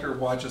a collector of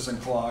watches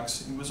and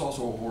clocks. He was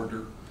also a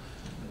hoarder.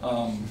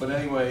 But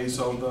anyway,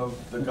 so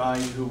the guy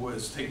who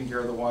was taking care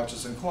of the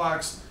watches and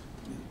clocks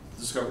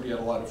discovered he had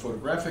a lot of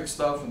photographic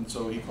stuff, and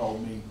so he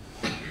called me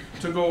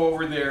to go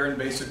over there and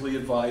basically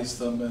advise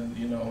them, and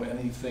you know,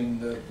 anything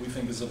that we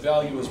think is of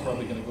value is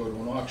probably going to go to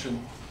an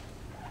auction.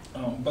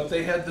 But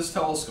they had this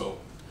telescope,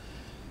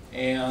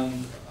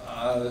 and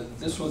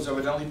this was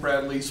evidently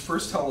Bradley's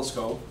first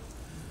telescope.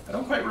 I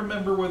don't quite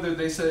remember whether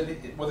they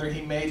said whether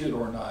he made it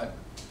or not.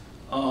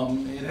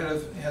 It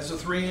has a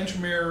 3-inch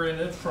mirror in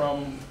it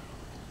from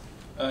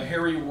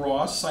Harry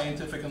Ross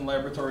Scientific and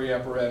Laboratory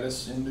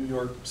Apparatus in New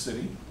York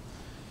City.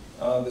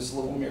 This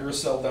little mirror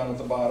cell down at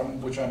the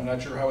bottom, which I'm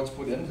not sure how it's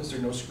put in because there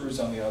are no screws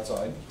on the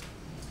outside.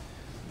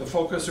 The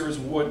focuser is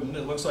wooden.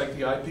 It looks like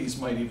the eyepiece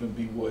might even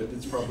be wood.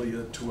 It's probably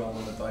a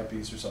 2-element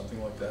eyepiece or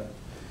something like that,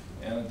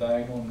 and a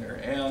diagonal in there.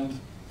 And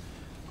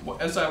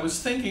as I was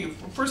thinking,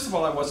 first of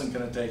all, I wasn't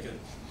going to take it,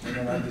 and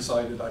then I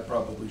decided I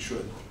probably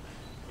should.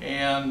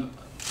 And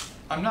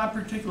I'm not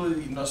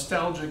particularly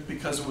nostalgic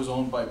because it was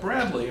owned by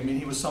Bradley. I mean,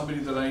 he was somebody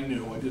that I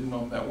knew. I didn't know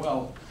him that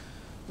well.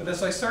 But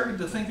as I started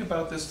to think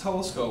about this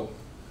telescope,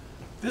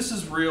 this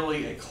is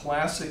really a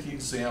classic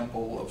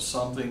example of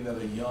something that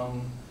a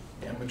young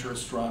amateur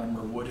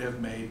astronomer would have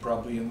made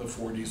probably in the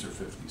 40s or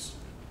 50s.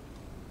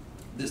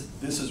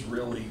 This is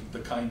really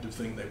the kind of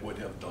thing they would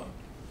have done.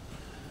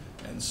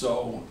 And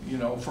so, you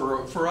know,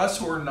 for us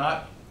who are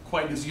not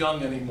quite as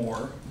young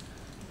anymore,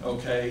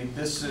 okay,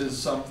 this is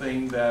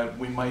something that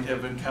we might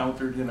have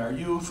encountered in our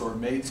youth, or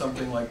made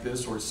something like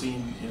this, or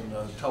seen in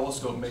a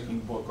telescope making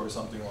book or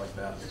something like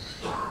that.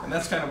 And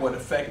that's kind of what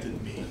affected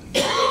me.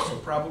 So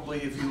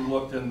probably if you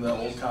looked in the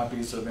old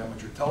copies of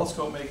Amateur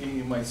Telescope Making,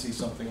 you might see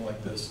something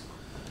like this.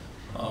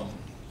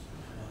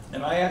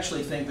 And I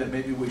actually think that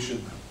maybe we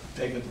should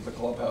take it to the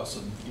clubhouse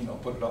and, you know,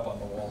 put it up on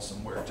the wall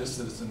somewhere, just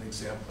as an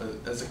example,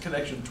 as a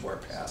connection to our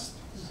past,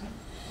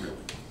 really.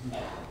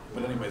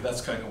 But anyway, that's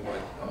kind of what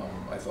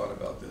I thought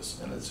about this.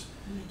 And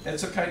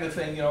it's a kind of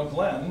thing, you know,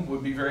 Glenn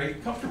would be very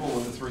comfortable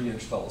with a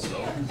 3-inch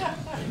telescope.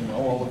 You know,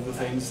 all of the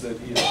things that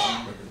he had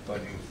done with it.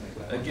 But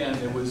again,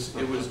 it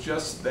was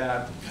just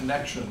that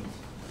connection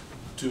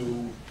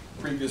to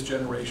previous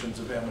generations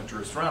of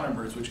amateur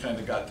astronomers, which kind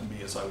of got to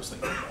me as I was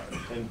thinking about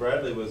it. And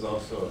Bradley was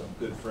also a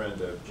good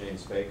friend of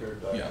James Baker,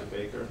 Dr.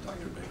 Baker.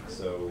 Dr. Baker.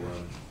 So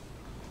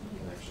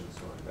connections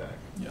going back.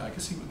 Yeah, I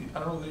guess I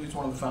don't know that he was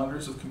one of the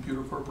founders of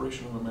Computer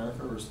Corporation of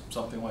America or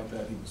something like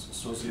that. He was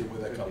associated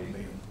with that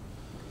company.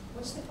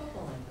 What's the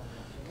focal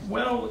length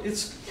Well,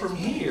 it's from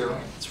here,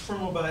 it's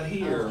from about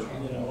here,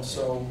 you know,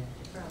 so,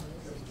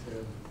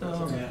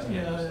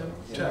 yeah,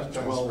 10,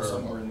 12,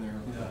 somewhere in there.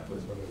 But,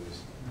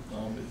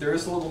 there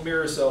is a little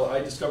mirror cell. I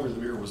discovered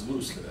the mirror was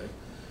loose today.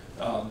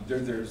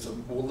 There's a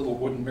little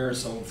wooden mirror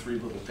cell with 3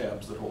 little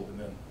tabs that hold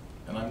it in.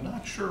 And I'm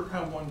not sure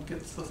how one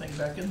gets the thing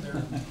back in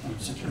there.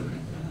 Security.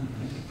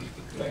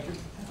 Thank you.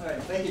 All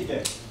right, thank you,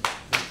 Dick.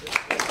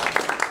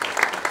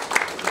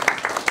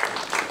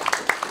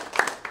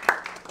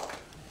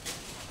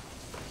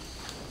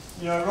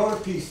 You know, I wrote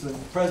a piece, the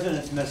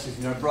President's Message,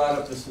 and I brought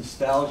up this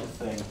nostalgia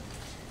thing.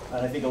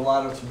 And I think a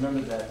lot of us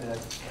remember that. And I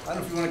don't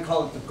know if you want to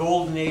call it the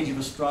golden age of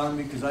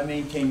astronomy, because I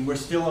maintain we're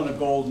still in a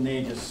golden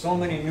age. There's so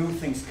many new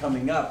things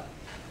coming up.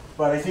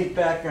 But I think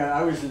back,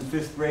 I was in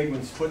 5th grade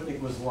when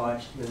Sputnik was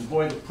launched, and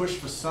boy, the push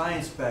for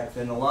science back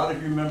then. A lot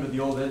of you remember the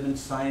old Edmund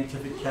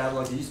Scientific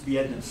Catalog. It used to be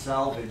Edmund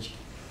Salvage.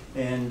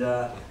 And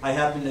I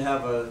happened to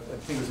have I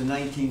think it was a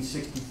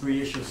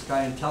 1963 issue of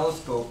Sky and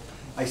Telescope.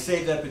 I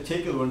saved that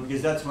particular one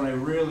because that's when I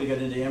really got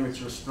into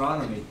amateur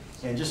astronomy.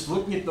 And just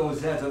looking at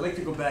those ads, I'd like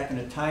to go back in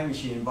a time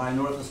machine and buy an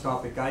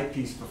orthoscopic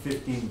eyepiece for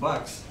 15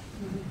 bucks.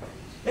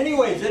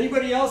 Anyways,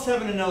 anybody else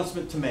have an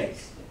announcement to make?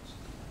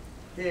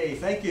 Okay,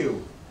 thank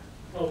you.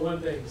 Oh, one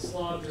thing,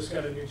 Slob just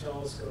got a new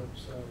telescope,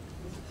 so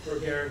we're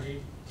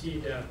guaranteed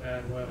to have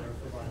bad weather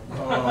for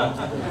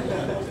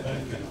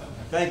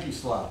Thank you,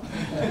 Slob. Do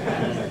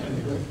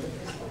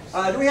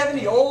we have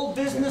any old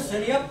business,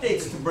 any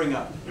updates to bring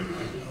up?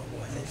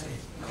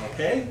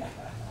 Okay.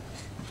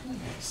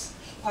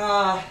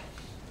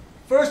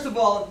 First of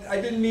all,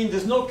 I didn't mean,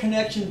 there's no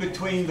connection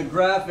between the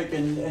graphic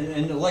and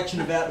election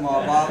of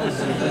ATMoB officers.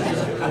 That's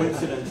just a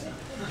coincidence.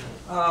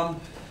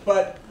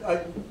 But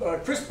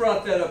Chris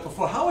brought that up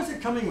before. How is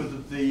it coming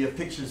with the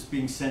pictures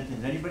being sent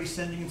in? Anybody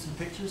sending in some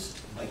pictures?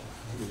 Like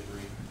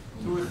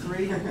 2 or 3. 2 or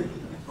 3?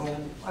 Oh,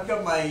 I've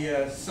got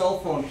my cell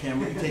phone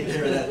camera. We can take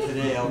care of that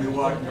today. I'll be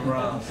walking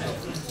around.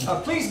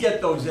 Please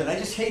get those in. I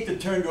just hate to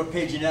turn to a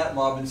page in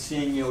ATMoB and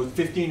seeing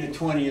 15 or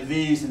 20 of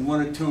these and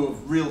 1 or 2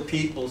 of real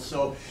people.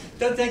 So it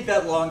doesn't take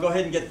that long. Go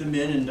ahead and get them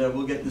in, and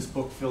we'll get this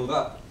book filled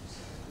up.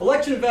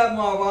 Election of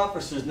ATMoB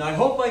officers. Now I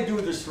hope I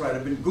do this right.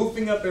 I've been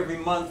goofing up every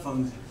month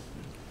on.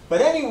 But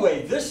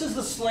anyway, this is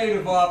the slate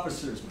of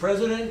officers.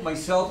 President,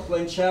 myself,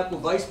 Glenn Chappell,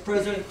 Vice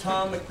President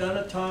Tom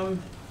McDonough.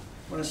 Tom,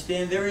 want to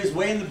stand there? He is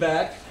way in the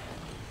back.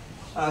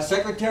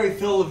 Secretary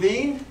Phil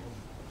Levine.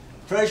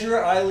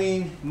 Treasurer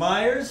Eileen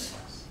Myers.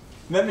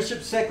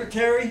 Membership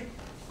Secretary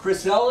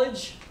Chris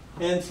Elledge.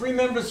 And 3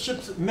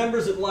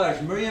 members at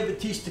large. Maria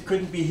Batista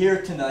couldn't be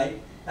here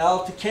tonight.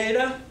 Al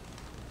Takeda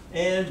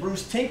and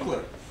Bruce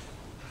Tinkler.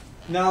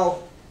 Now,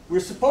 we're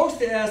supposed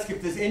to ask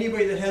if there's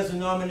anybody that has a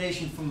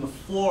nomination from the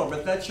floor,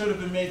 but that should have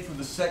been made through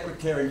the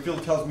secretary. Phil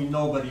tells me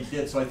nobody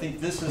did, so I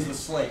think this is the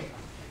slate.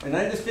 And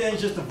I understand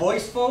it's just a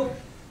voice vote.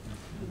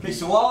 Okay,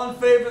 so all in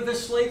favor of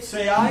this slate,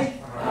 say aye.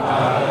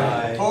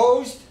 Aye.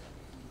 Opposed?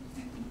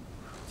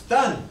 It's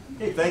done.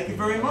 Okay, thank you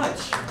very much.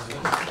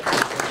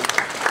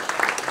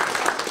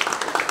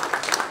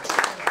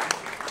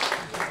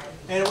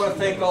 And I want to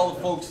thank all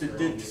the folks that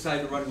did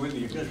decide to run with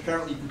me, because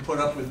apparently you can put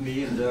up with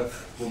me, and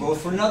we'll go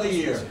for another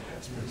year.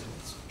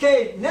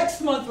 Okay,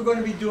 next month we're going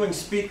to be doing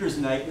Speakers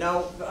Night.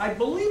 Now, I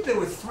believe there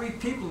were 3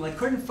 people, and I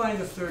couldn't find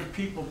the 3rd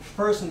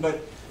person,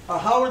 but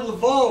Howard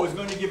Laveau is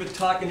going to give a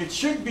talk, and it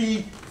should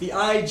be the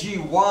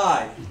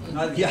IGY,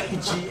 not the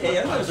IGA.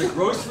 I thought it was a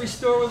grocery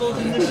store with those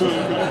initials.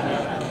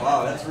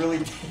 Wow, that's really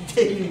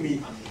dating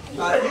me.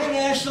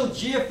 International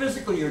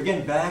Geophysical Year,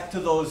 again, back to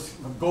those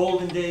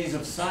golden days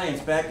of science,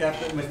 back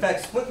after, in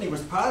fact, Sputnik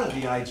was part of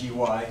the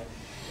IGY.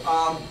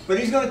 But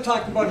he's going to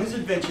talk about his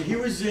adventure. He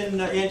was in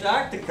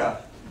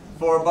Antarctica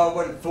for about,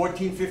 what,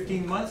 14,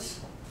 15 months?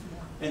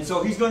 And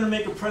so he's going to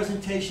make a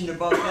presentation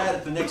about that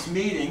at the next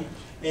meeting.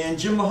 And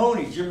Jim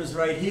Mahoney, Jim is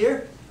right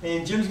here,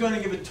 and Jim's going to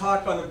give a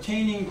talk on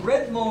obtaining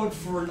red mode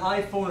for an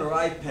iPhone or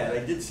iPad.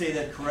 I did say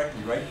that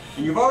correctly, right?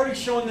 And you've already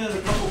shown that to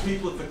a couple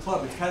people at the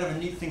club. It's kind of a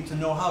neat thing to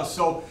know how.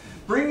 So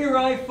bring your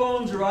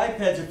iPhones or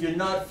iPads if you're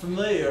not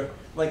familiar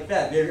like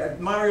that.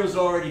 Mario's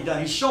already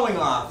done. He's showing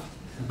off.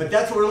 But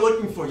that's what we're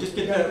looking for. Just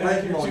get that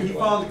red mode. He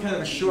found kind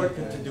of a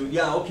shortcut to do.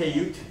 Yeah,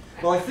 okay,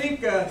 well, I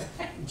think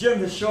Jim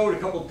has showed a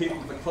couple of people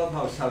at the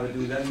clubhouse how to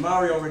do that.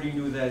 Mario already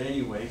knew that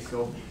anyway.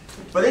 So,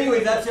 but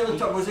anyway, that's the other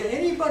talk. Was there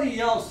anybody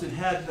else that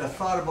had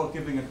thought about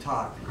giving a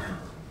talk?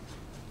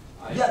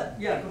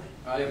 Yeah.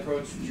 I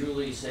approached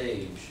Julie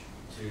Sage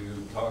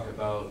to talk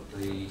about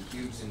the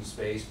Cubes in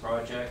Space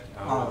project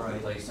out of the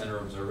Clay Center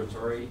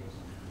Observatory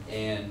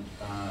and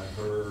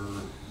her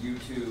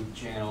YouTube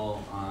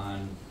channel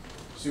on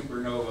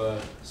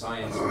supernova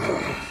science.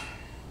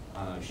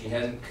 She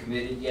hasn't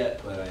committed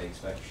yet, but I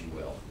expect she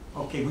will.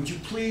 Okay, would you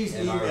please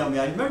email me?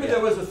 I remember there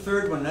was a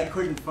 3rd one, and I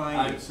couldn't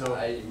find it. So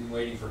I'm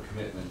waiting for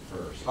commitment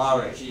first. All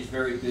right. She's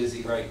very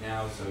busy right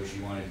now, so she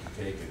wanted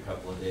to take a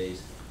couple of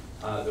days.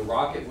 The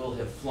rocket will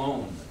have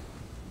flown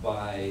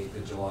by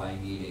the July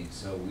meeting,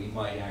 so we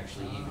might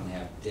actually even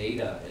have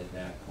data at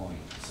that point.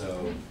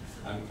 So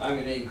I'm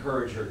going to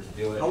encourage her to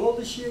do it. How old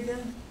is she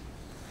again?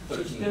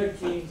 13.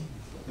 13.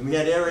 And we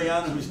had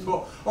Ariana who's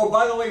 12. Oh,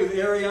 by the way, with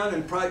Ariana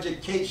and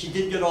Project Kate, she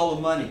did get all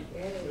the money.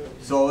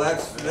 So that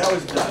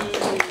was done.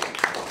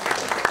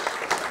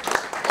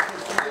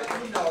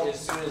 As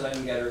soon as I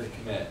can get her to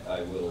commit,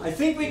 I will. I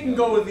think we can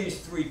go with these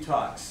 3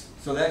 talks.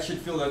 So that should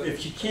fill up. If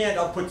she can't,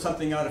 I'll put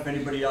something out if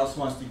anybody else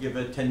wants to give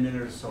a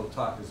 10-minute or so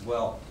talk as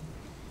well.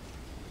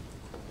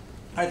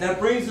 All right, that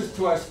brings us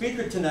to our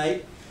speaker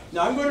tonight.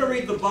 Now I'm going to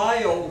read the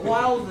bio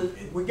while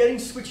we're getting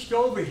switched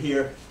over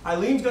here.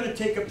 Eileen's going to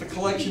take up the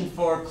collection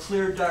for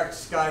Clear Dark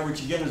Sky,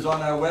 which again is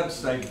on our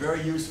website,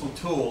 very useful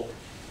tool.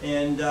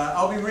 And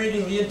I'll be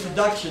reading the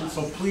introduction,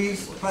 so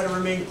please try to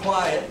remain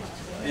quiet,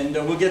 and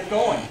we'll get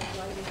going.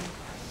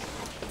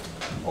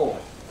 Oh.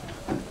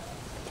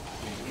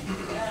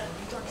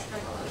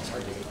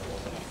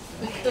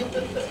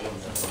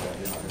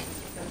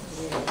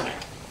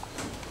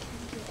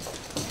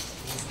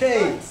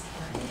 Okay.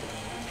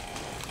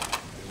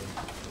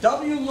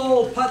 W.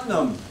 Lowell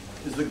Putnam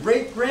is the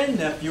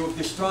great-grandnephew of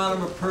the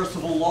astronomer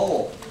Percival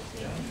Lowell.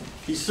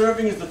 He's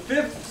serving as the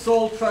 5th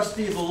sole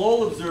trustee of the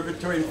Lowell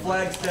Observatory in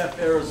Flagstaff,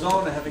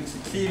 Arizona, having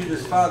succeeded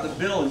his father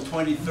Bill in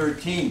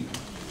 2013.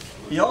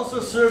 He also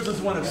serves as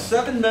one of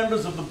 7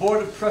 members of the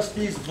Board of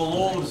Trustees of the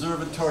Lowell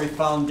Observatory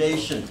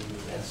Foundation.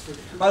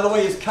 By the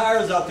way, his car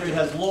is out there. It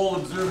has Lowell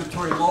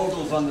Observatory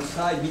logos on the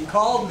side. He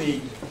called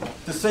me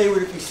to say,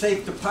 would it be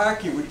safe to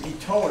park here? Would it be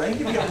towed? I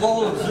think if you get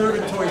Lowell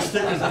Observatory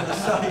stickers on the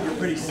side, you're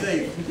pretty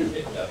safe.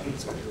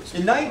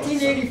 In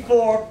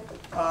 1984,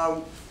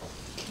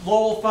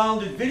 Lowell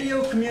founded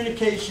Video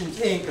Communications,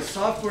 Inc., a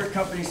software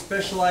company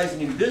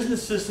specializing in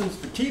business systems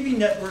for TV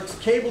networks,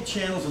 cable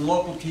channels, and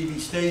local TV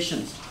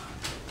stations.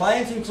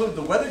 Clients include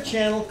the Weather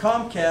Channel,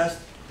 Comcast,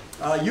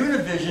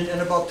 Univision, and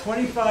about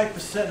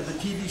 25% of the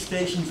TV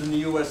stations in the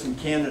U.S. and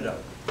Canada.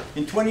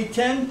 In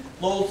 2010,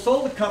 Lowell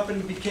sold the company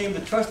and became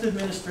the trust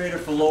administrator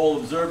for Lowell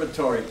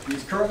Observatory. He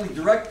is currently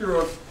director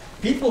of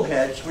People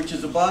Hedge, which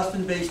is a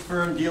Boston-based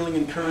firm dealing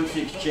in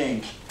currency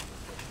exchange.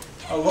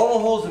 Lowell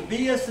holds a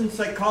BS in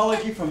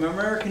psychology from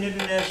American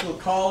International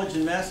College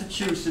in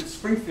Massachusetts,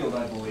 Springfield,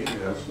 I believe.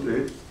 Yes,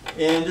 indeed.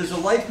 And is a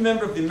life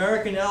member of the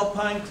American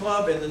Alpine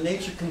Club and the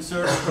Nature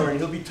Conservatory. And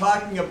he'll be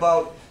talking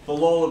about the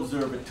Lowell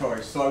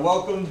Observatory. So I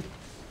welcome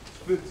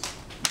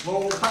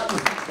Lowell Putnam.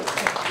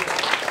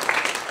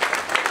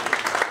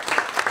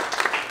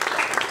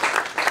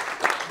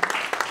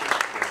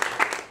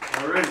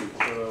 Alrighty,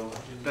 so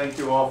thank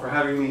you all for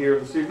having me here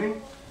this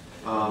evening.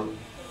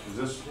 Is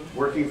this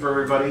working for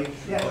everybody?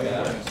 Yeah.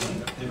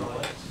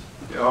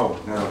 Oh,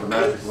 now the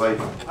magic light.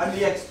 I'm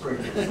the expert.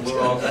 We're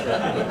all set.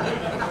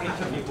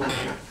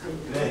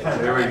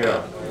 There we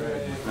go.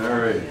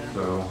 Alright,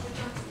 so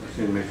I just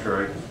need to make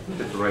sure I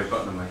hit the right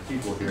button on my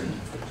keyboard here.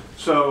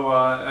 So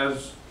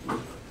as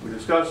we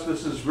discussed,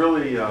 this is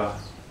really a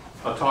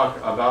talk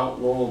about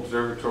Lowell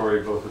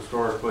Observatory, both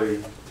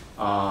historically,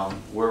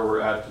 where we're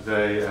at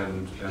today,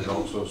 and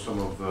also some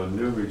of the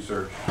new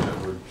research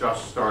that we're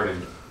just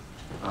starting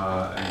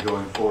and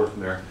going forward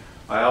from there.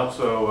 I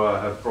also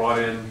have brought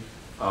in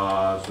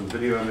some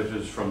video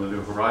images from the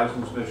New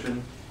Horizons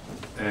mission,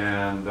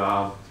 and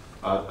a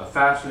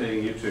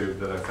fascinating YouTube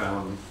that I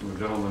found from a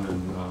gentleman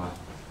in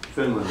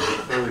Finland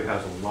who clearly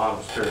has a lot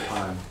of spare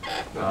time,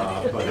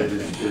 but it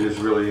is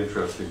really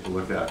interesting to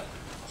look at.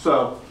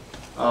 So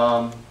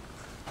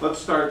let's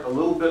start a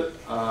little bit.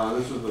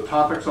 This is the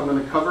topics I'm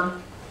going to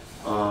cover.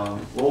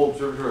 Lowell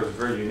Observatory has a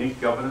very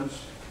unique governance.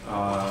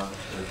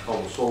 It's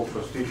called the sole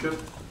trusteeship,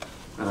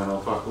 and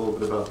I'll talk a little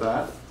bit about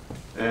that.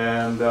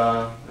 And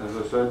as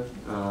I said,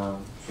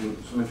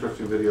 some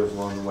interesting videos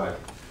along the way.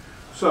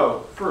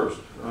 So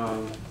first,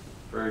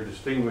 very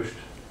distinguished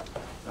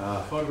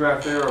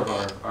photograph there of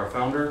our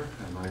founder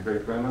and my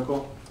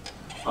great-granduncle.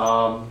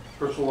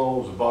 Percival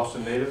Lowell was a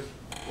Boston native.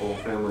 Lowell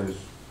family is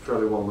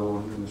fairly well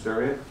known in this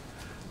area.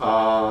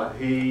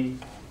 He,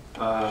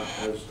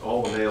 as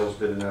all the males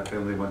did in that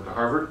family, went to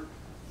Harvard.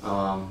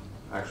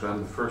 Actually,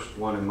 I'm the first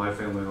one in my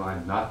family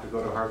line not to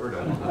go to Harvard.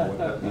 I don't know what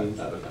that means,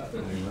 but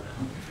anyway.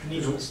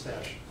 Needs a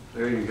mustache.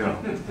 There you go.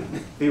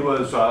 He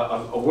was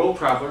a world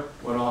traveler,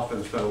 went off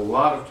and spent a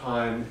lot of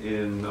time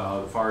in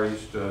the Far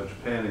East,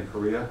 Japan and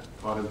Korea,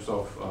 taught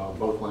himself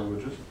both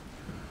languages.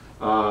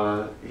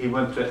 He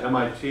went to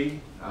MIT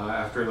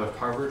after he left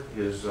Harvard.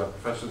 His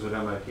professors at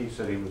MIT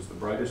said he was the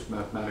brightest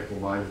mathematical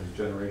mind of his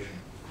generation.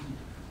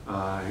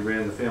 He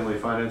ran the family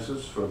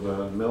finances for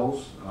the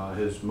mills.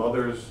 His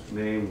mother's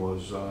name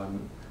was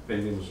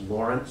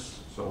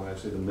Lawrence, so when I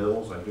say the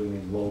mills, I do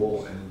mean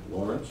Lowell and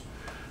Lawrence,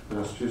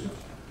 Massachusetts.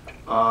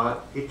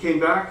 He came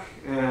back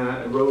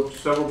and wrote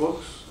several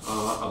books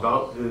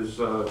about his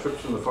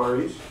trips in the Far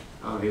East.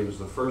 He was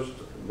the first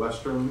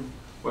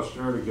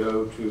Westerner to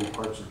go to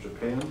parts of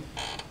Japan,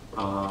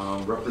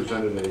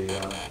 represented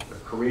a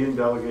Korean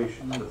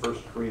delegation, the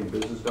first Korean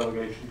business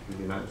delegation to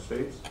the United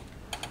States.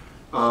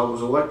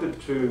 Was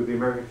elected to the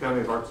American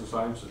Academy of Arts and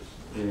Sciences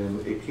in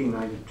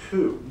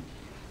 1892,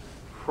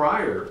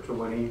 prior to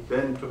when he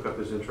then took up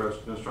his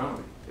interest in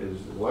astronomy. His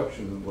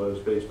election was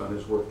based on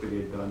his work that he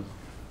had done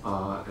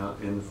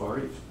in the Far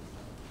East.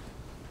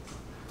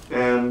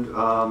 And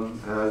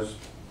as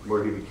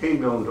where he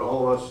became known to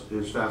all of us,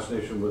 his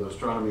fascination with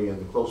astronomy and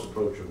the close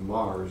approach of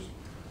Mars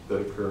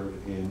that occurred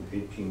in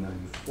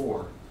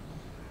 1894.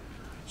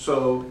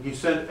 So he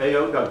sent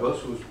A.O.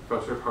 Douglas, who was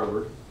professor at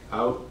Harvard,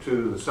 out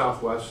to the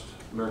Southwest,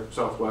 American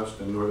Southwest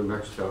and northern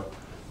Mexico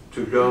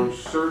to go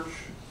search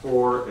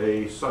for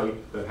a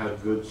site that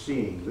had good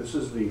seeing. This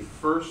is the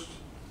first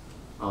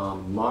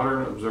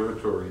modern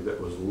observatory that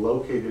was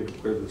located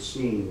where the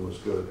seeing was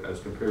good as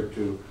compared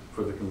to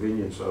for the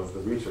convenience of the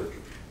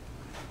researchers.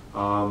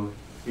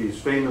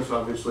 He's famous,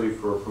 obviously,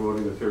 for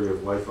promoting the theory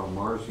of life on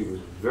Mars. He was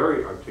a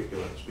very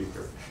articulate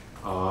speaker.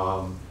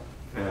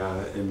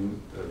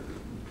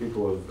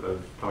 People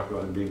have talked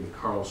about him being the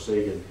Carl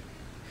Sagan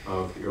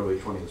of the early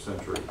 20th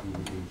century.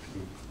 He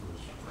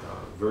was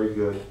very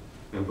good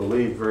and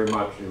believed very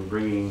much in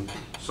bringing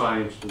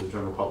science to the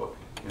general public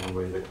in a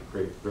way that could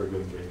create very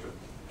good engagement.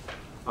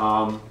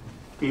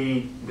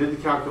 He did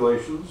the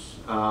calculations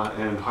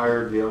and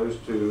hired the others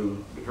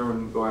to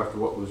go after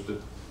what was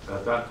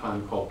at that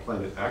time called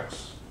Planet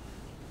X,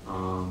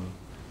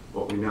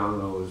 what we now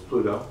know as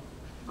Pluto.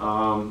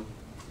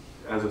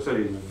 As I said,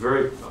 he's a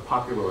very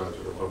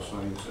popularizer of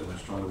science and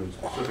astronomy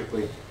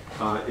specifically.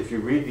 If you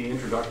read the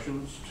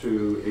introductions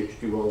to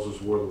H.G.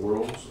 Wells' War of the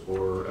Worlds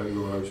or Edgar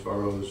Rice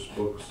Burroughs'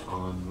 books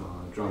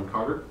on John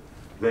Carter,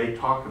 they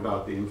talk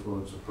about the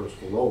influence of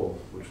Percival Lowell,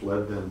 which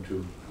led them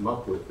to come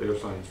up with their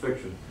science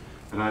fiction.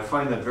 And I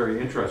find that very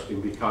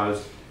interesting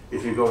because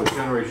if you go a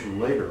generation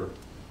later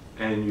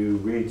and you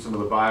read some of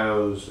the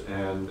bios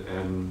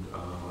and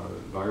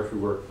biography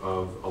work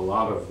of a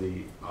lot of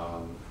the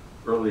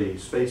early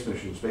space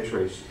missions, space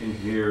race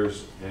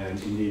engineers, and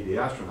indeed the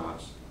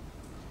astronauts,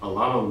 a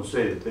lot of them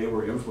say that they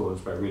were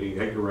influenced by reading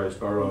Edgar Rice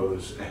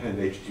Burroughs and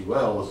H.G.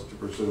 Wells to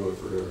pursue a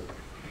career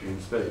in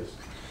space.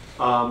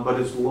 But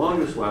his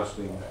longest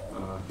lasting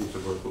piece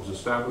of work was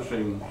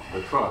establishing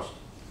the trust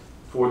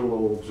for the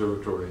Lowell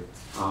Observatory,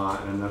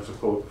 and that's a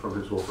quote from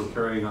his book, for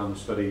carrying on the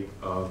study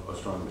of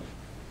astronomy.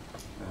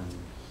 And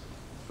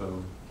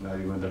so now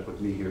you end up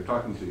with me here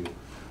talking to you.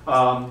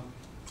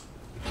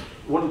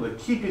 One of the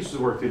key pieces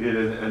of work they did,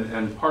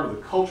 and part of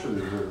the culture of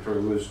the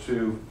observatory, was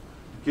to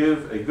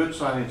give a good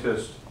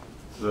scientist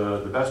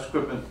the best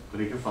equipment that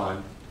he could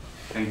find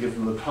and give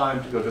them the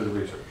time to go do the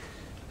research.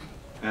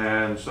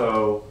 And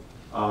so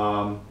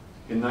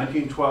in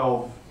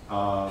 1912,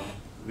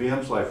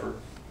 V.M. Slifer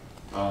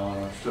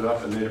stood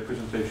up and made a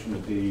presentation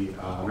at the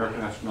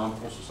American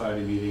Astronomical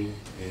Society meeting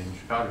in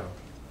Chicago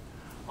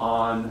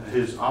on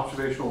his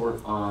observational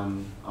work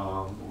on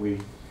what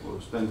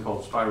was then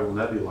called spiral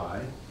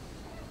nebulae.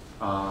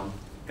 And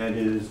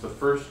it is the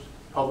first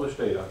published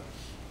data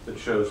that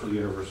shows that the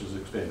universe is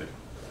expanding.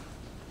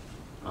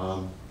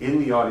 In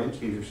the audience,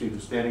 he received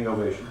a standing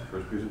ovation for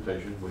his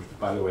presentation, which,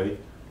 by the way,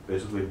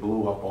 basically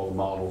blew up all the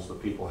models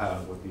that people had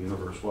of what the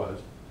universe was.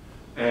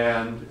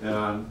 And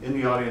in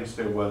the audience,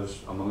 there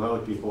was, among other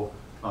people,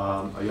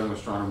 a young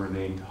astronomer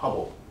named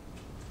Hubble.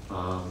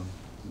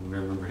 You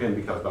remember him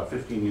because about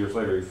 15 years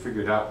later, he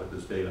figured out what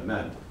this data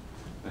meant.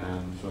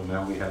 And so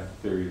now we have the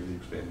theory of the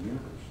expanding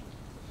universe.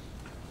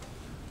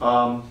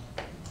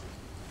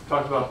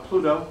 Talked about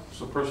Pluto.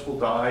 So Percival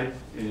died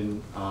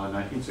in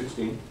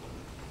 1916.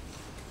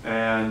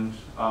 And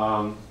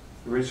the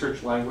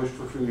research languished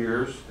for a few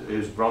years.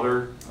 His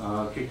brother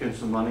kicked in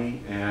some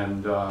money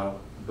and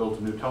built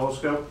a new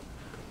telescope.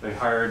 They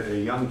hired a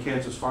young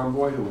Kansas farm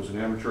boy who was an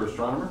amateur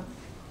astronomer.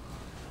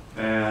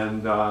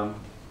 And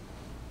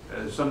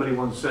as somebody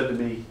once said to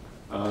me,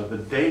 the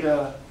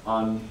data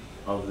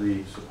of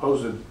the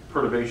supposed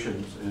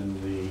perturbations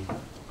in the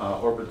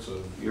orbits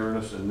of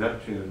Uranus and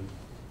Neptune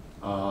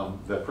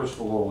that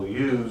Percival Lowell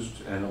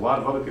used, and a lot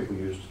of other people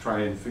used to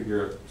try and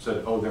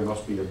said, oh, there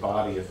must be a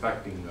body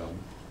affecting them.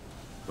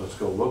 Let's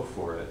go look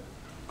for it.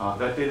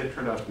 That data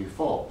turned out to be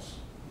false.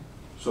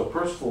 So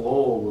Percival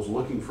Lowell was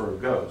looking for a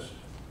ghost.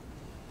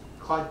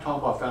 Clyde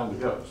Tombaugh found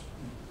the ghost.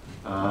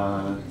 It's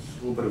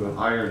a little bit of an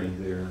irony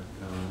there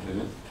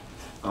in it.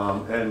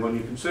 And when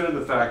you consider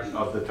the fact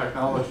of the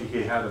technology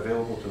he had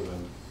available to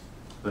them,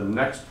 the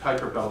next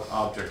Kuiper Belt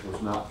object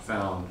was not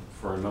found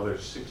for another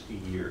 60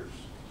 years.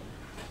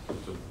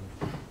 It's a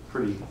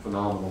pretty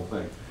phenomenal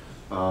thing.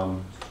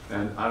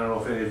 And I don't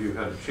know if any of you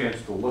had a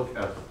chance to look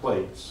at the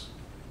plates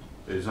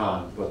is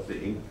on, but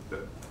the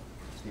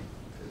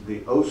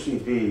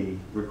OCD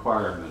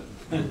requirement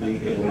of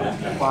being able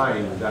to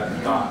find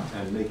that dot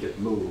and make it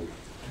move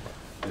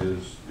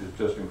is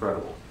just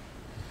incredible.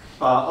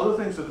 Other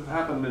things that have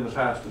happened in the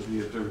past with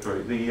the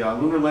observatory, the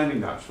lunar landing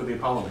maps for the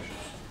Apollo missions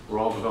were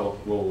all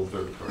developed at Lowell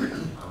Observatory,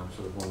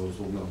 sort of one of those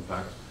little known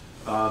facts.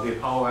 The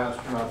Apollo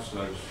astronauts,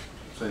 I was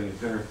saying at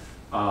dinner,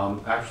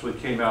 actually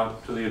came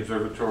out to the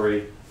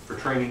observatory for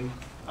training,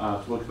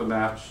 to look at the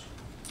maps,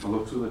 and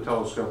look through the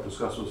telescope,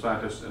 discuss with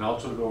scientists, and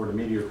also to go over to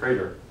Meteor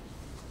Crater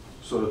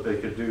so that they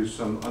could do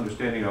some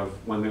understanding of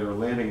when they were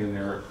landing in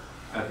there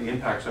at the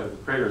impact side of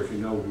the crater. If you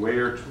know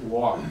where to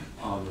walk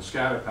on the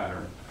scatter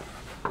pattern,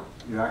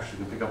 you actually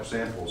can pick up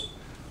samples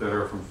that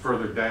are from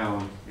further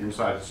down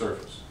inside the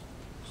surface.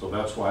 So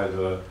that's why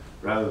the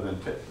rather than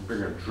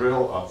bring a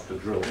drill up to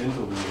drill into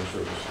the lunar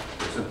surface,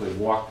 they simply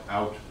walked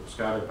out the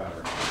scatter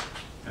pattern.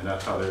 And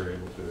that's how they were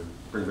able to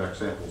bring back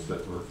samples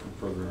that were from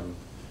further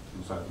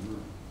inside the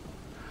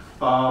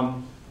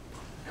moon.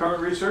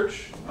 Current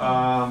research,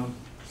 a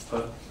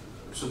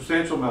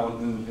substantial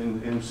amount,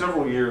 in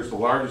several years, the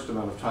largest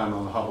amount of time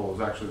on the Hubble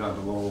has actually gone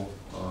to Lowell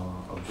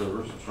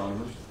observers,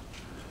 astronomers.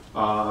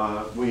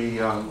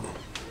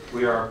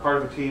 We are part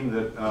of a team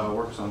that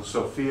works on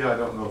SOFIA. I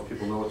don't know if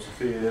people know what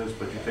SOFIA is,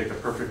 but you take a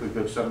perfectly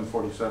good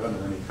 747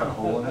 and then you cut a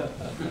hole in it.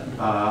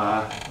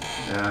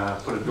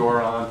 Put a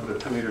door on, put a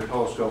 2-meter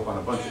telescope on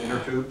a bunch of inner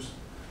tubes,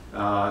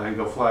 and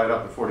go fly it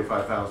up at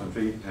 45,000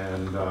 feet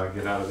and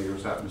get out of the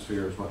Earth's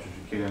atmosphere as much as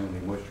you can, any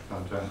moisture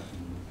content,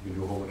 and you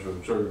do a whole bunch of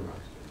observing.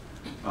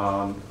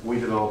 We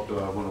developed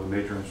one of the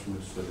major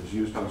instruments that is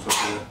used on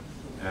SOFIA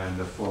and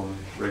have flown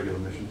regular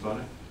missions on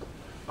it.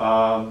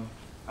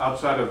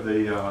 Outside of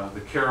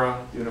the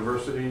Kara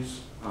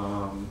universities,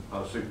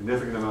 a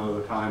significant amount of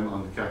the time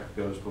on the Keck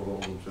goes to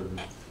Lowell observers.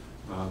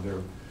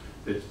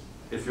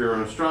 If you're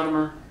an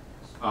astronomer,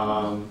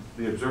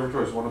 the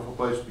observatory is a wonderful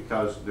place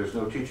because there's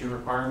no teaching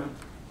requirement.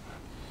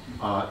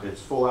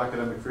 It's full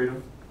academic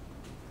freedom.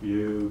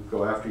 You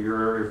go after your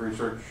area of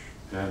research,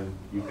 and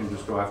you can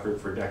just go after it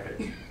for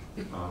decades.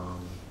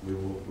 We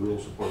will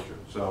support you.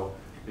 So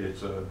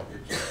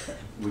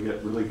we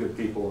get really good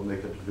people, and they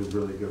get to do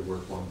really good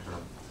work long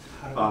term.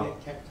 How do we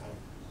get Keck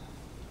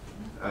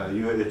time?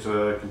 It's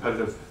a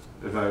competitive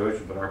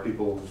evaluation, but our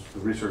people, the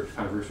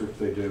kind of research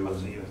they do,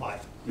 So you apply.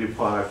 You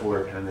apply for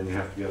it, and then you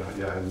have to get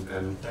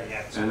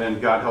and then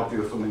God help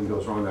you if something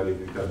goes wrong that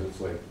evening, because it's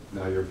like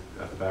now you're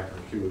at the back of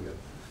the queue again.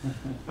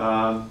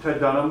 Ted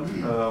Dunham,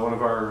 one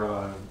of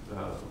our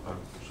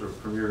sort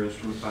of premier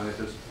instrument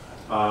scientists,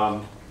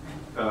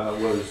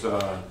 was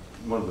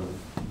one of the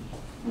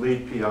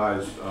lead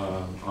PIs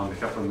on the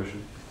Kepler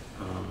mission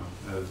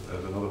as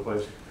another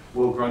place.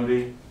 Will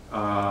Grundy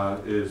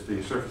is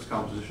the surface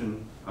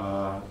composition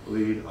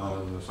lead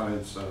on the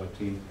science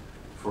team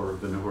for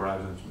the New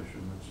Horizons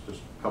mission. It's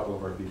just a couple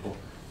of our people.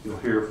 You'll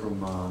hear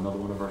from another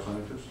one of our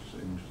scientists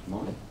in just a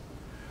moment.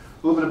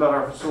 A little bit about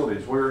our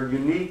facilities. We're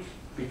unique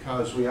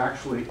because we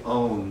actually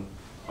own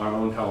our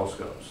own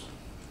telescopes.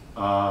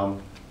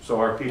 So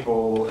our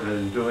people,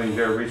 in doing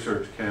their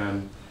research,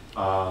 can,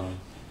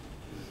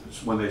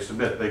 when they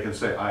submit, they can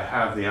say, I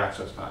have the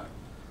access time.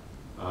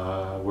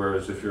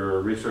 Whereas if you're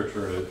a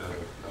researcher at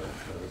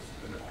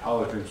a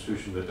college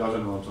institution that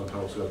doesn't own its own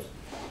telescopes,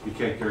 you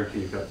can't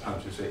guarantee you've got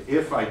time to say,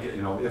 if I get,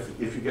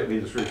 if you get me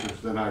this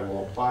research, then I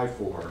will apply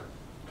for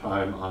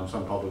time on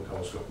some public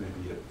telescope,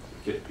 maybe at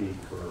Get Peak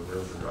or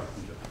wherever I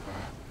can get the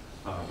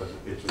time. But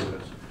it's what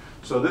it is.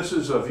 So this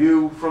is a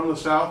view from the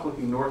south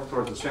looking north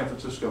toward the San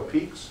Francisco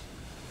peaks.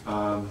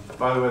 By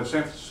the way, the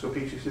San Francisco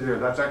peaks you see there,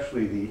 that's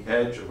actually the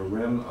edge of a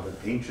rim of an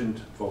ancient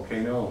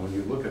volcano. And when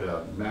you look at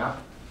a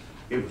map,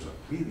 it was a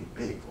really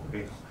big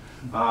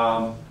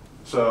volcano.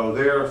 So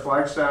there,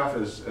 Flagstaff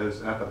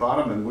is at the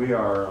bottom, and we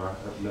are,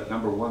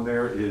 number one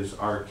there is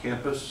our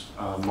campus,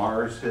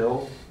 Mars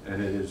Hill,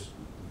 and it is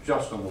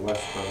just on the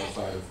west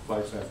side of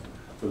Flagstaff,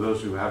 for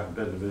those who haven't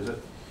been to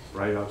visit,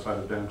 right outside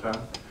of downtown.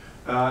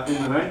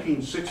 In the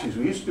 1960s,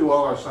 we used to do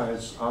all our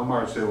science on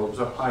Mars Hill. It was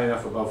up high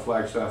enough above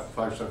Flagstaff.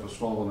 Flagstaff was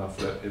small enough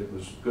that it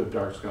was good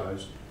dark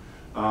skies.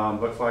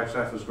 But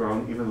Flagstaff has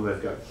grown, even though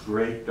they've got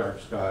great dark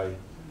sky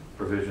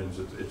provisions.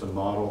 It's a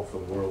model for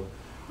the world.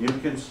 You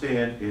can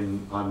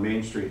stand on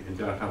Main Street in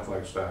downtown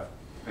Flagstaff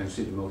and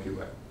see the Milky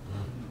Way.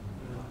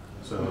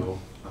 So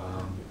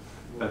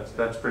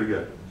that's pretty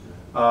good.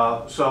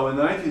 So in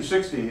the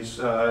 1960s,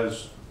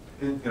 as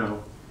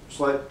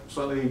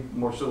slightly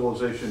more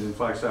civilization in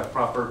Flagstaff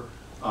proper,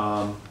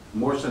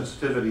 more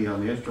sensitivity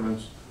on the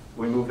instruments,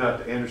 we moved out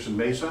to Anderson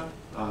Mesa.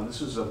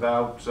 This is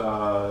about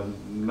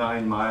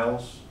 9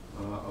 miles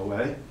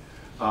away.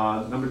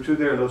 Number two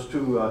there, those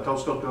two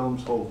telescope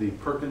domes hold the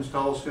Perkins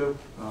telescope.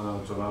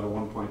 It's about a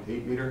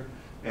 1.8 meter,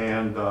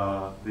 and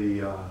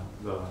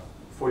the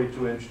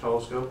 42-inch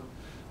telescope.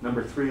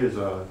 Number three is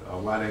a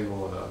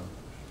wide-angle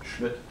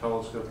Schmidt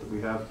telescope that we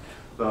have.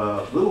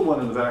 The little one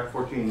in the back,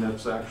 14,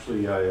 that's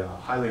actually a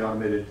highly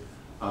automated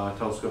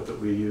telescope that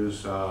we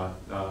use.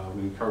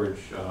 We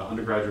encourage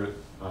undergraduate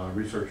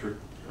researcher,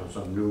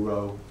 some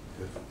neuro,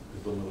 if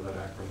people know that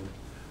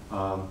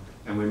acronym.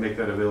 And we make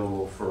that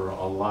available for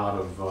a lot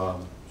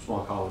of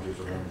small colleges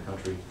around the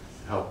country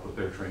to help with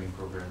their training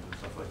programs and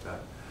stuff like that.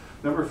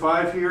 Number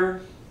 5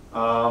 here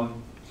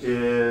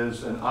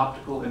is an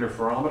optical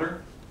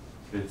interferometer.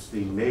 It's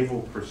the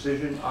Naval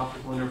Precision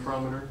Optical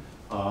Interferometer,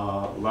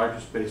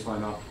 largest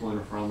baseline optical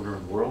interferometer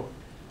in the world.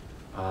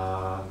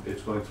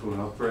 It's going through an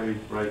upgrade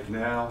right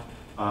now.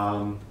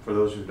 For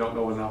those who don't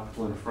know what an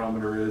optical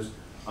interferometer is,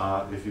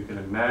 if you can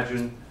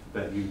imagine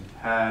that you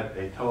had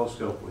a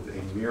telescope with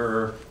a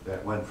mirror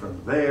that went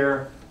from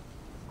there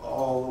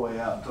all the way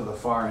out to the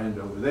far end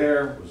over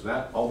there, was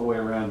that all the way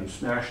around, you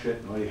smashed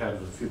it, and all you had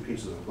was a few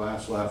pieces of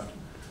glass left.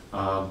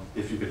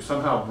 If you could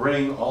somehow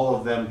bring all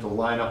of them to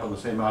line up on the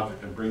same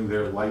object and bring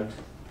their light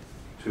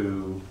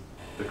to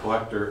the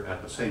collector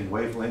at the same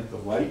wavelength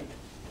of light,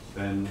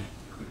 then you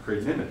could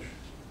create an image.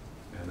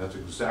 And that's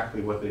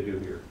exactly what they do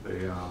here.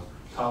 They,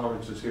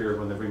 tolerances here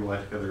when they bring the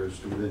light together is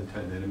to within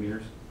 10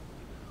 nanometers.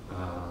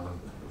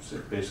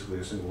 Basically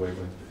a single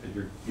wavelength.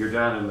 You're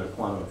down in the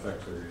quantum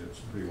effects area. It's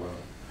pretty wild.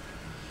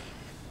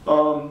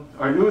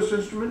 Our newest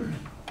instrument,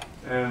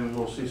 and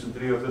we'll see some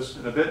video of this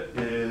in a bit,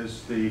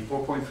 is the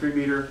 4.3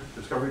 meter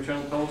Discovery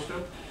Channel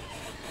telescope.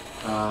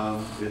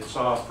 It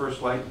saw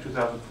first light in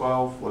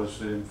 2012,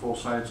 was in full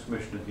science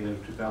commission at the end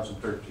of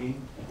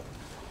 2013.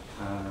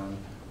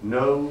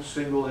 No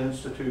single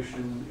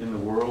institution in the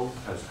world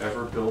has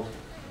ever built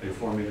a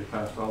 4 meter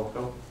class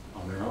telescope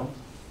on their own.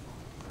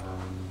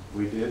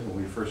 We did when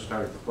we first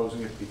started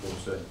proposing it. People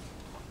said,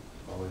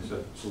 always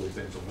said silly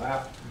things and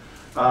laughed.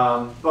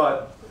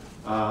 But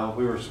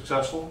we were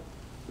successful,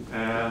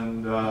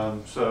 and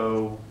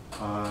so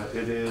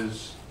it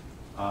is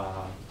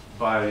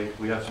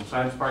we have some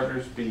science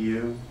partners.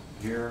 BU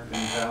here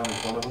in town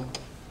is one of them,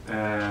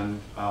 and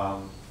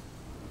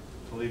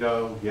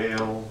Toledo,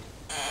 Yale,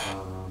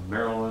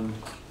 Maryland.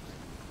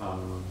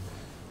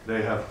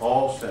 They have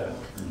all said,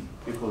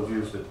 people have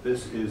used it,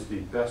 this is the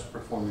best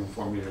performing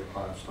 4 meter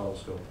class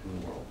telescope in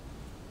the world.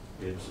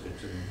 It's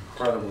an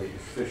incredibly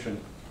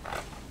efficient,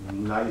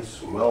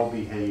 nice,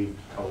 well-behaved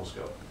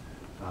telescope.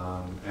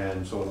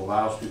 And so it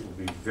allows people to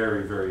be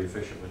very, very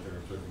efficient with their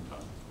observing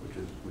time, which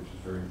is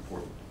very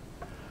important.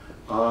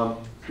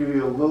 Give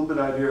you a little bit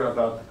idea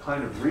about the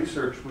kind of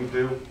research we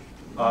do.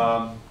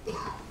 As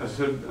I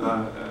said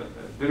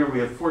at dinner, we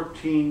have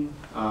 14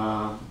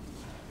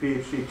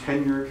 PhD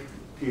tenured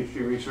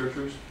PhD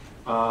researchers,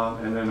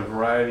 and then a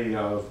variety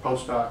of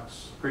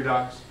postdocs,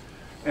 pre-docs.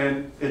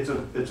 And it's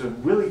a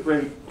really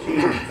great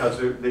team because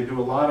they do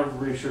a lot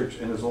of research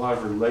and there's a lot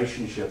of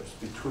relationships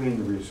between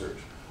the research.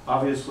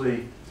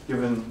 Obviously,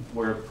 given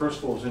where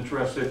Percival is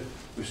interested,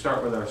 we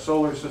start with our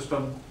solar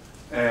system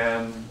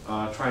and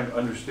trying to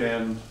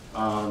understand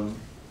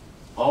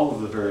all of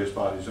the various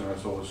bodies in our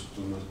solar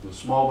system. The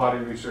small body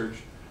research,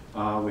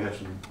 we have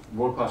some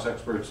world-class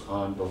experts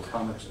on both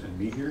comets and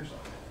meteors.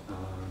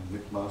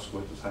 Nick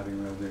Moskowitz is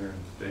hiding around there,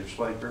 and Dave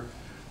Schleicher.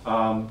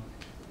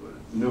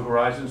 New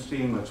Horizons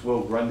team, that's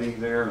Will Grundy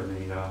there,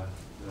 and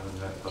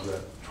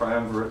that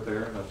triumvirate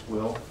there, that's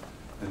Will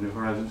and New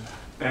Horizons.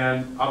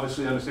 And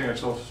obviously understanding our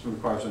solar system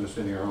requires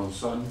understanding our own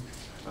sun.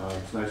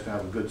 It's nice to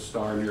have a good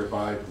star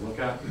nearby to look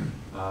at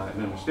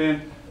and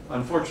understand.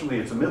 Unfortunately,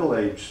 it's a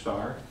middle-aged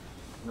star.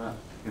 Not,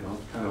 you know,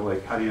 kind of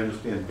like how do you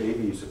understand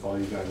babies if all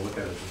you got to look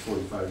at is a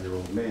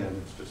 45-year-old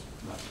man? It's just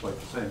not quite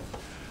the same.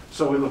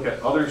 So we look at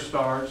other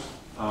stars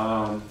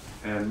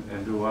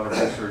and do a lot of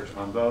research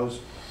on those.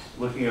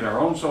 Looking at our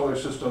own solar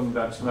system,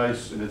 that's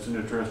nice and it's an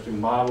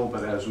interesting model,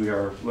 but as we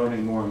are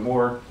learning more and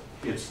more,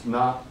 it's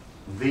not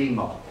the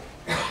model.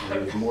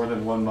 There's more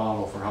than one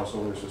model for how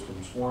solar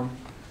systems form,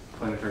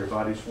 planetary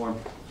bodies form.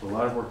 So a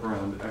lot of work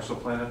around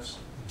exoplanets,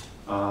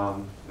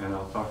 and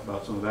I'll talk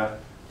about some of that.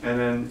 And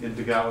then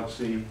into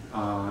galaxy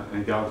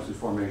and galaxy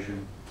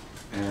formation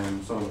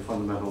and some of the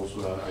fundamentals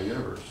of our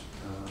universe,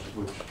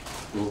 which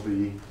will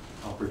be,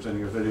 I'll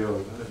presenting a video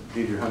of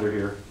Deidre Hunter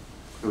here,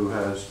 who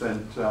has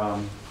spent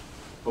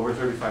over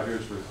 35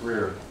 years of her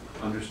career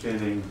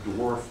understanding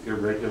dwarf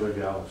irregular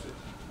galaxies.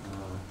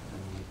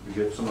 And we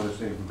get some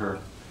understanding from her.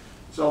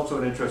 It's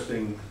also an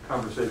interesting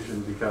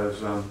conversation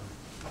because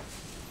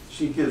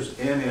she gives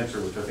an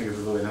answer, which I think is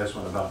a really nice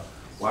one, about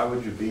why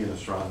would you be an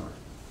astronomer?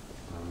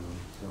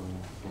 So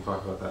we'll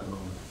talk about that in a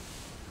moment.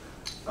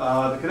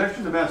 The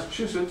connection to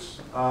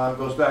Massachusetts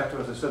goes back to,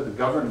 as I said, the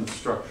governance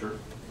structure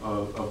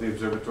of the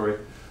observatory.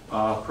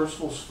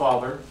 Percival's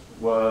father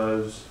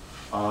was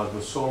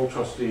the sole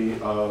trustee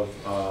of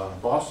a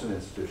Boston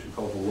institution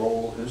called the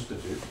Lowell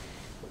Institute.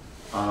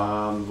 The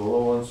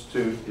Lowell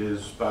Institute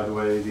is, by the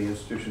way, the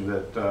institution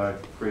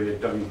that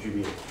created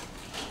WGBH.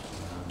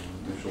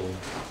 Initial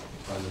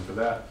funding for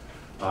that.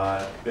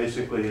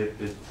 Basically,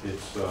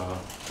 its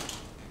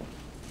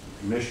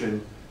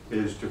mission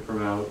is to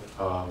promote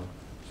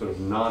sort of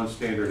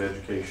non-standard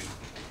education.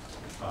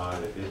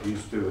 It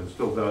used to and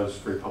still does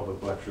free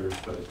public lectures,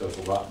 but it does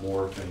a lot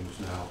more things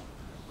now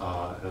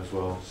as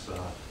well.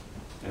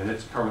 And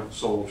its current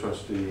sole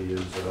trustee is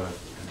an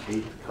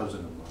 8th cousin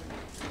of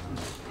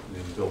mine,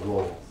 named Bill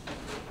Lowell.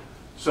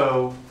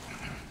 So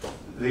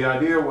the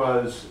idea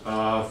was,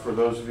 for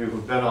those of you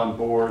who've been on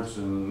boards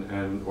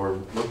or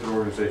looked at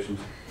organizations,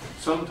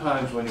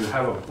 sometimes when you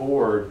have a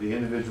board, the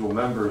individual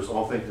members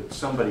all think that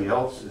somebody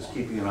else is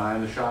keeping an eye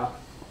on the shop,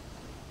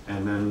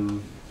 and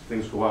then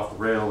things go off the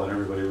rail and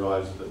everybody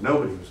realizes that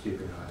nobody was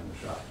keeping an eye on the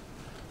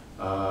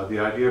shop. The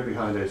idea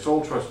behind a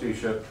sole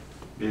trusteeship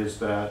is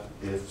that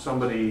if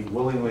somebody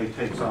willingly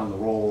takes on the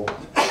role,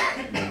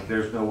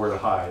 there's nowhere to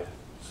hide.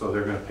 So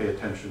they're going to pay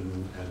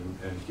attention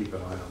and keep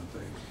an eye on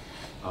things.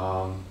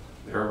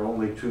 There are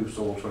only 2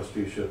 sole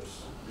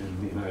trusteeships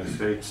in the United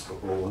States, the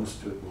Lowell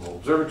Institute and Lowell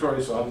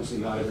Observatory, so obviously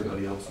not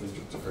everybody else thinks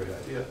it's a great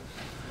idea.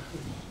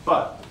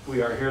 But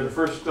we are here. The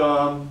first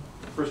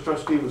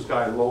trustee was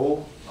Guy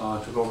Lowell,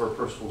 took over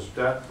Percival's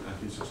debt in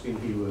 1916.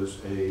 He was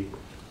a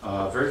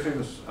very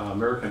famous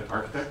American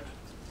architect.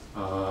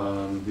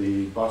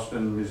 The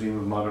Boston Museum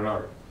of Modern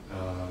Art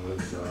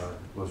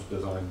was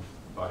designed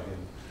by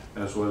him,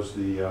 as was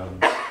the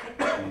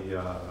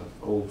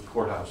old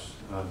courthouse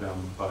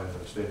down by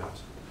the State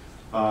House.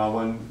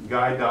 When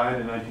Guy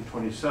died in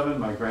 1927,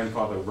 my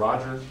grandfather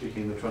Roger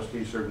became the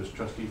trustee, served as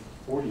trustee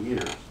for 40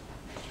 years.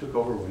 Took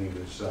over when he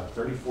was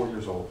 34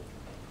 years old.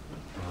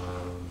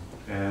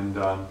 And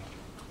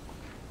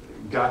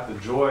got the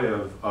joy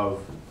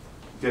of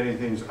getting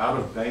things out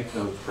of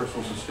banknotes,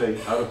 personal estate,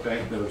 out of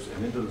banknotes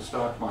and into the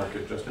stock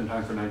market just in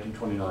time for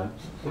 1929.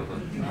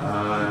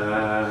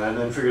 And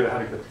then figured out how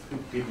to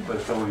keep the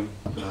place going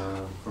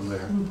from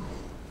there.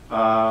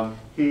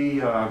 He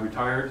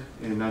retired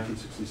in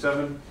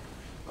 1967.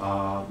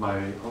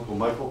 My uncle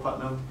Michael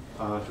Putnam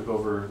took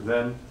over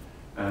then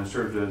and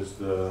served as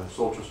the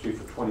sole trustee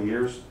for 20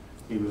 years.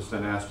 He was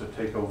then asked to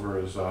take over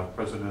as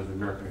president of the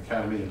American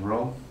Academy in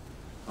Rome.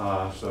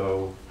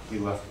 So he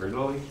left very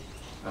early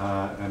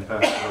and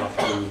passed it off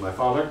to my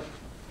father,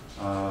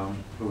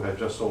 who had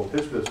just sold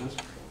his business.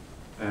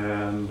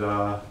 And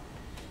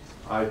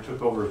I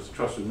took over as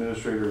trust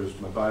administrator, as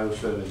my bio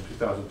said, in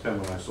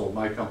 2010 when I sold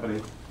my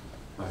company.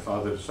 My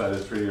father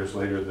decided 3 years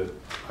later that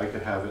I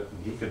could have it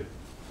and he could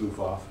goof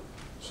off.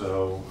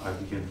 So I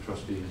became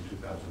trustee in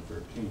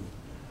 2013.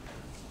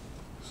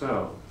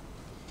 So,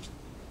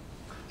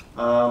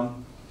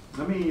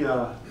 let me,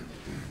 I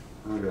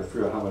gotta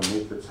figure out how to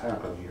make this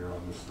happen here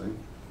on this thing.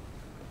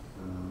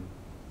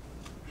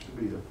 Should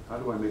be how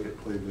do I make it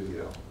play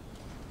video?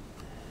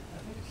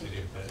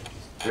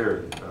 There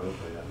it is. Oh,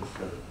 okay, I just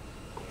got it.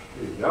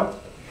 There you go.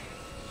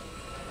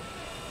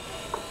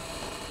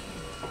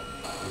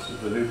 This is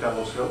the new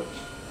telescope.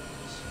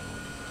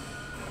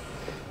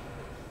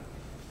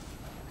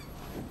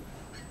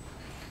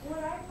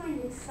 What I find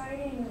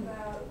exciting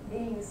about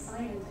being a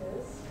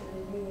scientist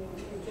and being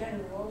in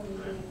general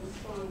and being an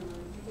astronomer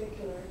in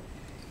particular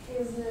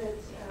is that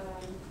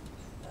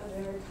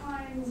there are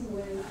times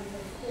when I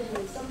have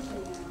figured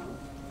something out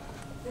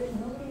that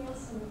nobody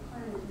else on the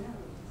planet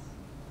knows.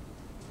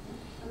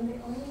 I'm the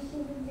only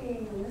human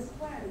being on this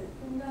planet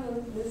who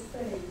knows this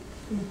thing.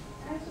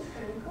 That's just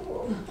kind of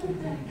cool.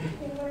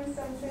 You learn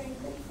something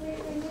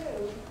completely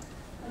new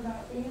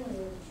about the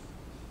universe.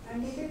 I'm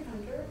Deidre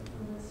Hunter.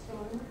 I'm an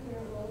astronomer here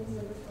at Lowell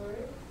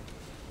Observatory.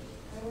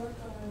 I work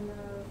on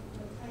the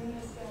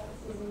tiniest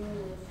galaxies in the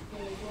universe,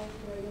 the dwarf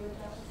irregular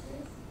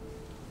galaxies.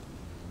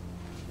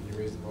 Can you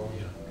raise the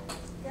volume?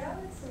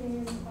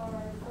 Galaxies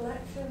are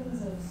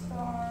collections of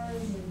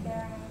stars and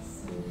gas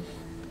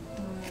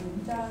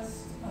and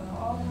dust,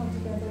 all held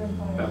together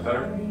by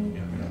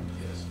gravity.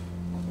 Yes.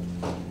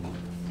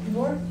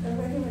 Dwarf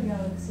irregular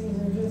galaxies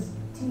are just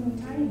teeny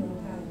tiny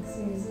little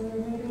galaxies. There are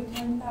maybe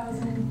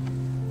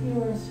 10,000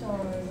 fewer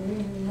stars or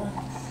even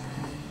less.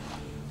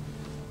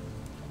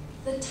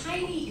 The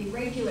tiny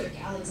irregular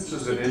galaxies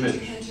This is an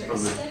image from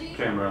the study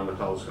camera on the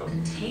telescope.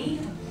 contain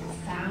a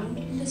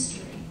profound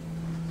mystery.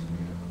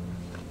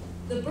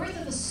 The birth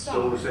of a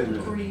Still the star, same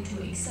according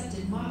to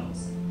accepted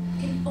models,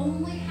 can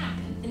only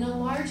happen in a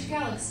large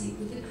galaxy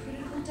with a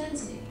critical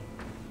density.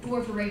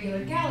 Dwarf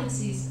irregular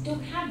galaxies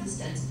don't have this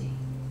density,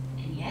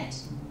 and yet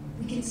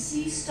we can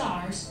see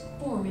stars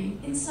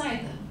forming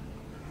inside them.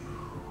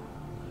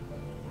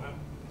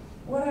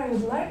 What I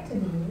would like to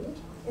do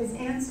is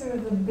answer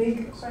the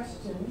big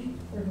question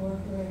for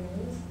dwarf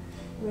irregulars,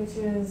 which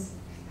is,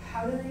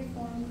 how do they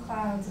form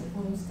clouds that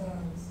form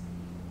stars?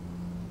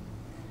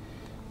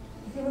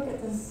 If you look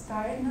at the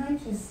sky at night,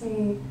 you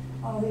see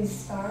all these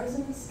stars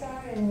in the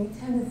sky, and we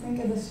tend to think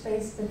of the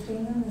space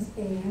between them as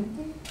being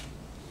empty.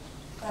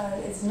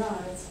 It's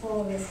not. It's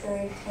full of this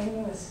very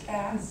tenuous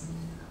gas.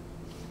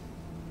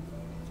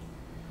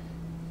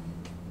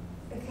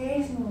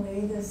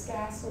 Occasionally, this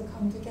gas will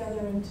come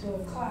together into a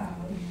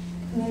cloud,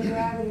 and then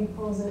gravity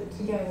pulls it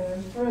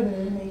together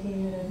further,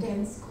 making it a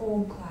dense,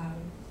 cold cloud.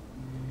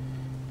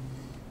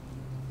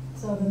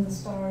 So then the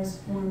stars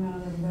form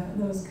out of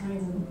those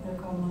kinds of, they're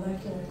called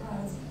molecular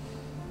clouds.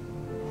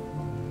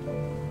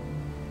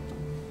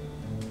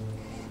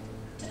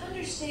 To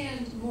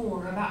understand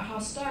more about how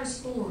stars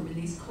form in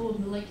these cold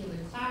molecular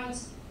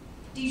clouds,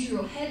 Deidre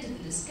will head to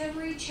the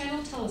Discovery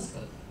Channel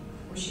telescope,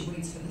 where she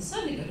waits for the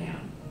sun to go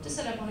down to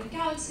set up on a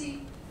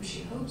galaxy where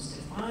she hopes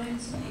to find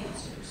some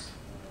answers.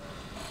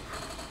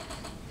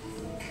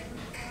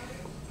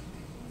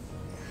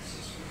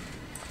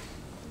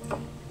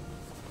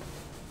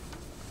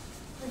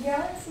 The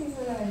galaxies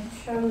that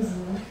I've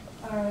chosen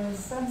are a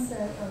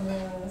subset of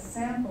a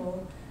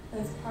sample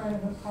that's part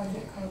of a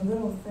project called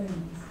Little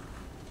Things.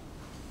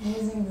 I'm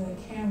using the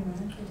camera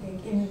to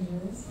take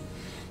images,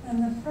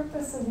 and the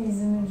purpose of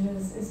these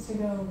images is to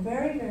go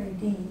very, very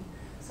deep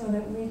so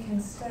that we can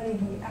study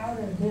the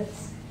outer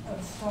bits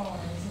of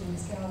stars in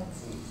these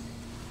galaxies.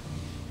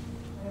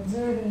 I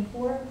observe in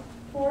through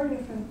four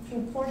different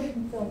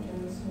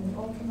filters, with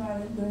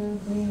ultraviolet, blue,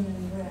 green,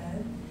 and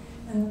red.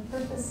 And the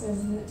purpose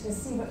is to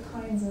see what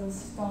kinds of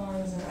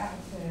stars are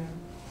out there.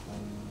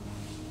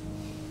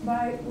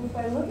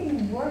 By looking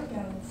at dwarf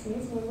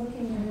galaxies, we're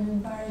looking at an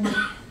environment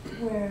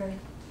where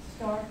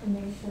star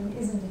formation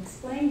isn't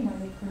explained by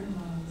the current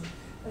models.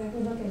 But if if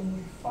we look at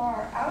these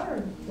far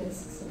outer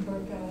disks of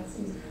dwarf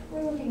galaxies,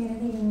 we're looking at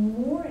an even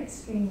more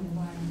extreme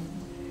environment.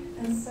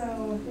 And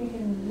so if we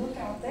can look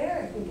out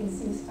there, if we can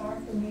see star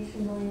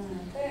formation going on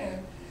out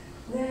there,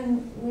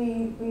 then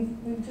we've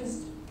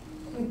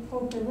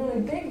poked a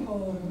really big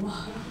hole in the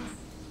lines.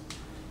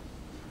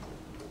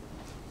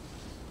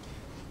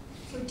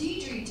 For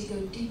Deidre to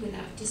go deep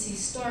enough to see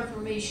star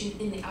formation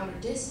in the outer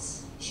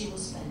disks, she will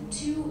spend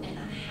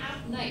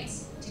 2.5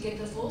 nights to get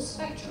the full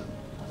spectrum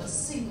of a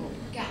single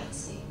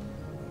galaxy.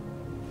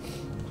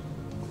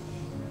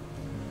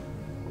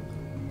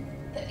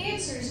 The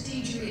answers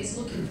Deidre is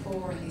looking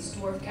for in these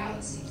dwarf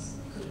galaxies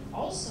could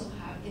also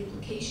have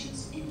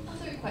implications in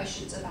other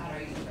questions about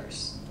our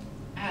universe,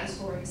 as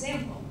for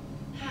example,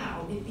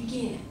 how it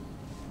began.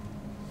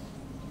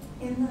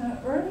 In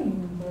the early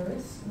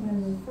universe,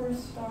 when the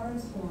first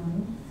stars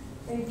formed,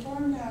 they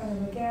formed out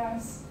of a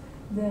gas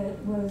that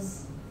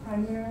was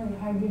primarily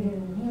hydrogen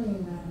and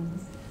helium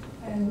atoms,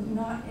 and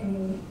not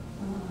any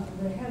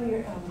of the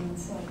heavier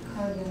elements like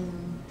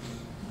carbon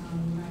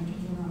and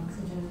nitrogen,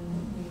 oxygen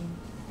that we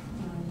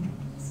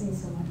see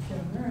so much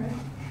on Earth.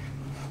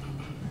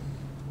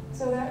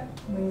 So that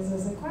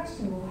raises a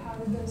question, well, how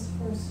did those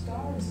first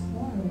stars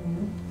form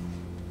then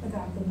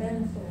without the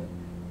benefit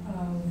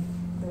of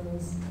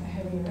those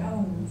heavier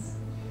elements?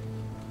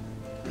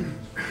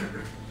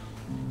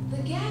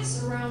 The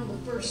gas around the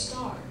first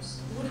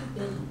stars would have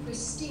been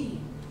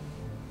pristine.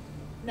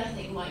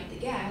 Nothing like the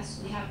gas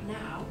we have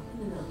now in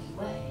the Milky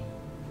Way.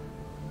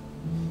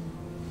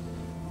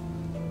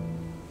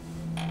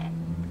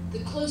 The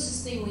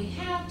closest thing we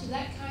have to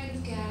that kind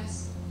of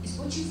gas is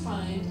what you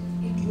find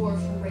in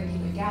dwarf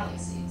irregular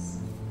galaxies.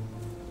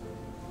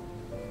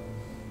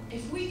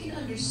 If we can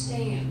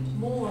understand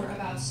more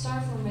about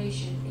star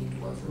formation in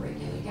dwarf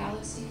irregular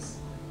galaxies,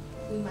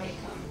 we might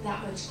come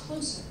that much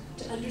closer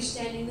to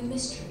understanding the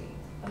mystery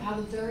of how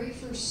the very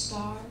first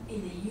star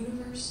in the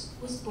universe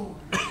was born.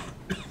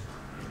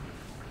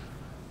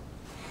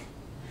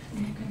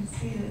 You can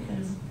see that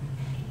there's,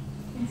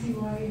 you can see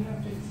why you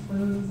have to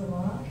expose a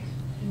lot.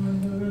 You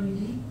want to go really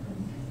deep in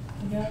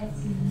the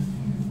galaxy.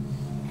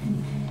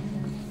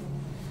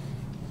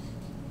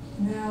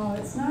 Now,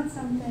 it's not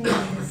something to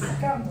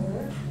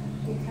discover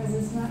because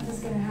it's not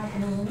just going to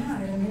happen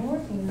overnight. I've been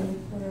working on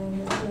it for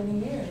over 30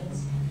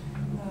 years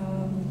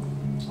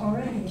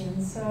already,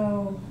 and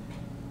so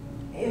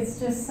it's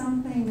just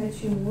something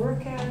that you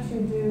work at.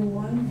 You do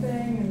one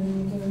thing, and then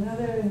you do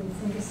another, and you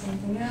think of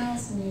something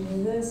else, and you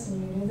do this,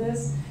 and you do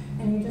this,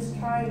 and you just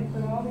try to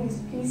put all these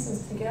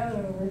pieces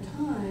together over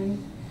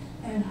time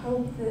and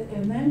hope that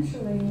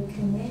eventually you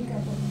can make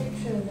up a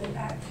picture that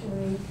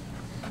actually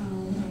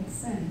makes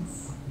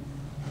sense.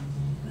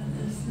 But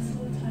there's this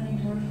little tiny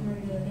dwarf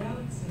irregular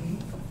galaxy,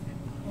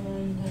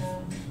 and it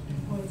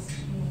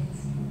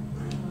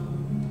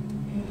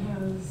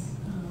has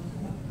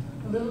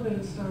a little bit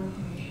of star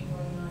formation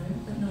going on it,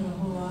 but not a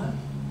whole lot.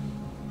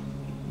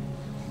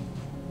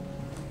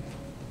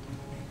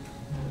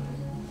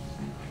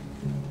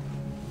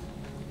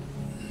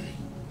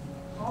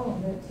 All of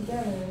it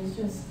together is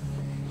just,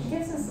 it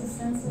gives us a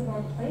sense of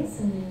our place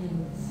in the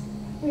universe.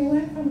 We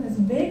went from this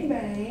big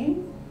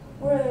bang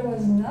where there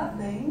was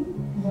nothing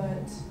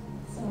but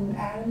some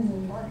atoms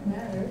and dark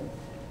matter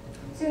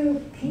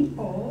to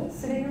people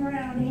sitting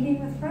around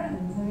eating with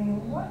friends. I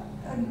mean, what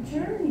a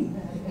journey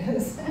that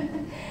is.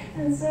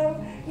 And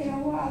so, you know,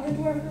 while the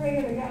dwarf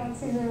irregular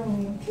galaxies are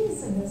only a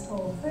piece of this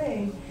whole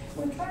thing,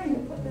 we're trying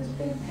to put this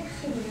big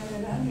picture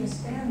together to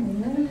understand the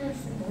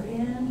universe that we're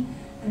in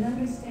and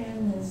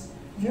understand this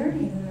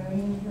journey that our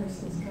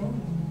universe is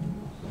going.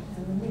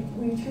 And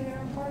we truly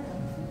are a part of it.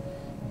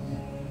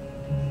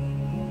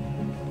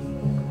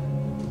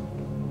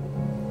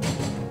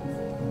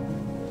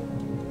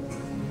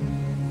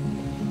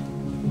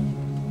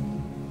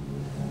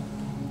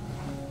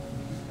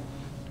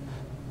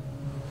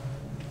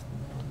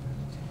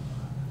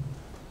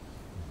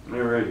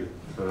 Alrighty,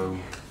 so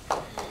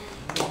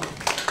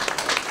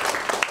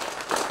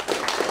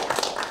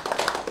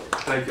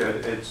thank you.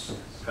 It's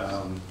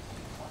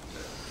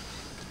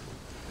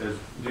as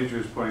Deidre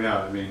was pointing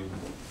out, I mean,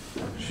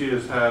 she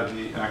has had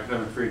the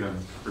academic freedom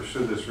to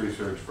pursue this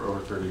research for over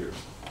 30 years.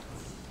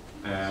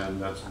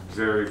 And that's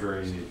very,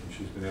 very unique, and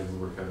she's been able to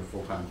work at it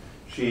full time.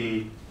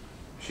 She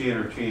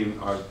and her team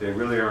they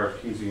really are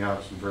teasing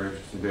out some very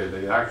interesting data.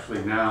 They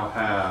actually now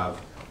have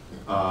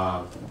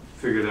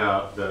figured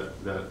out that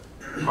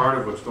part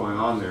of what's going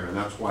on there, and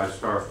that's why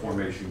star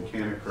formation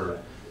can occur,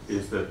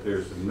 is that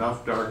there's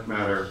enough dark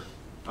matter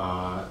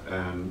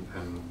and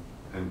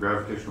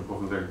gravitational pull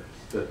from there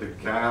that the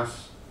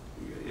gas,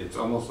 it's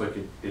almost like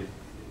it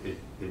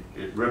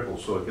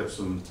ripples, so it gets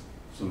some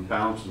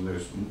bounce, and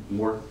there's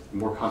more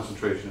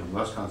concentration and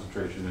less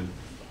concentration, and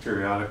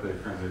periodically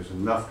apparently there's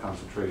enough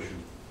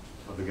concentration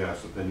of the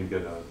gas that then you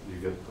get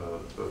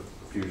the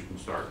fusion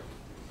started.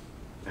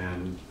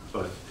 And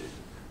but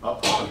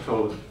up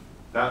until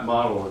that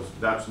model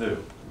that's new.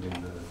 I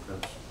mean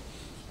that's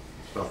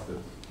stuff that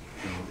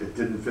it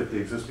didn't fit the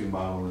existing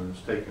model, and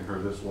it's taken her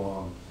this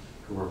long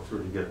to work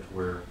through to get to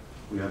where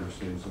we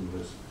understand some of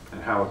this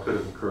and how it could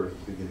have occurred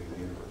at the beginning of the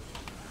universe.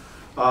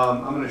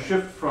 I'm going to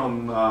shift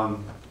from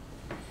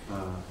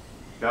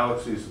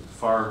galaxies at the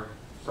far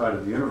side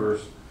of the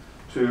universe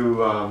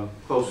to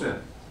close in.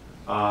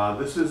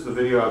 This is the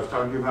video I was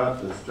talking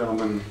about. This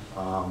gentleman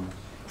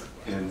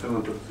in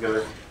Finland put it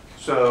together.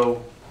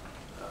 So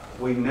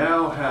we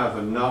now have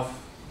enough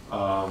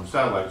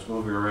satellites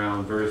moving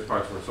around various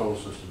parts of our solar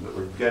system that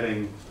we're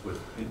getting, with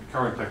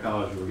current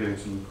technology, we're getting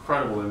some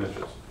incredible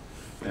images.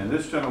 And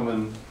this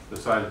gentleman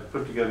decided to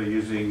put together,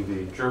 using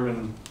the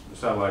German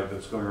satellite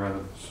that's going around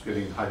and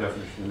getting high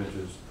definition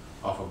images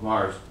off of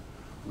Mars,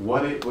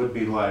 what it would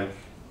be like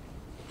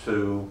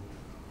to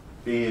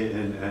be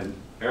in an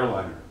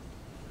airliner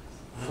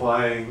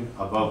flying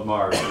above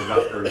Mars at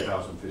about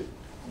 30,000 feet.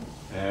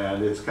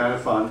 And it's kind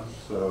of fun,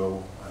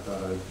 so I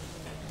thought I'd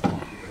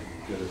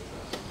get it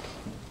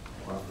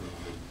properly.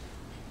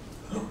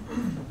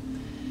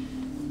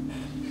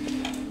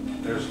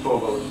 There's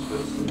Phobos,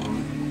 that's the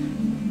moon.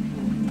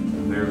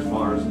 And there's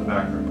Mars in the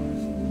background.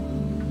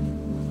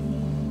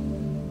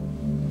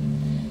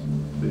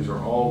 These are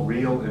all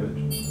real images.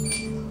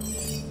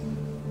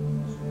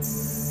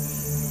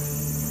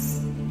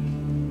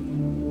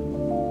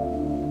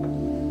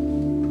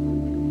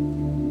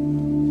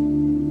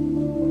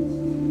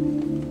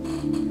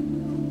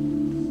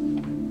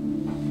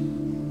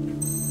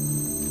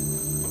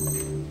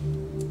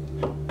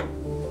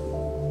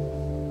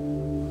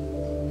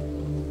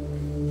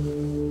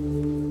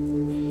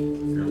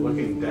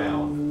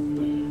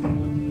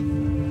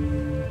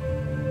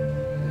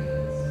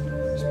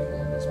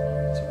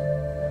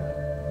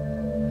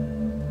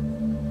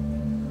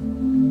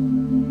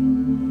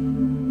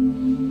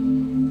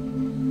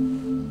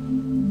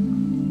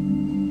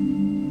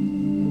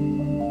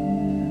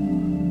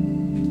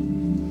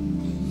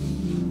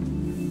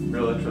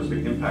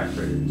 Impact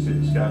rate, you can see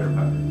the scatter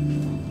pattern.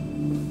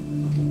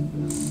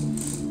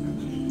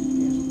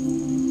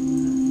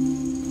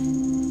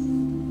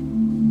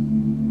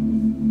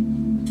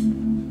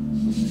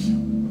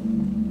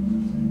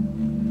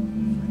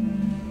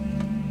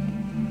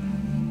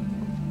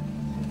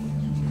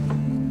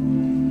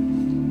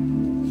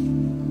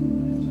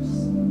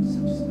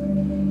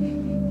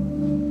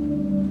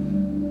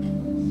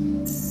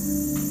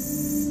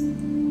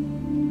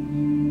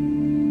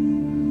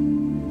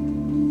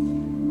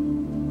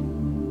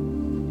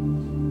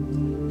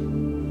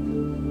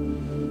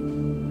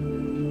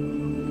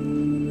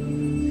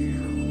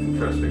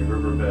 Interesting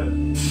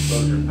riverbed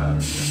exposure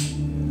pattern here.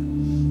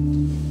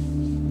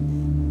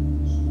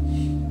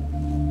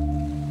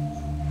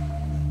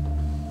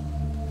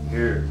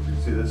 Here, you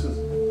see this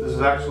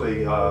is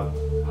actually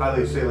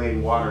highly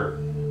saline water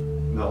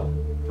melt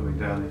coming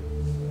down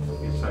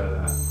the inside of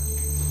that.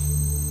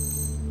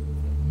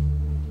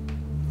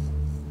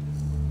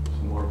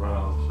 Some more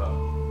brown stuff.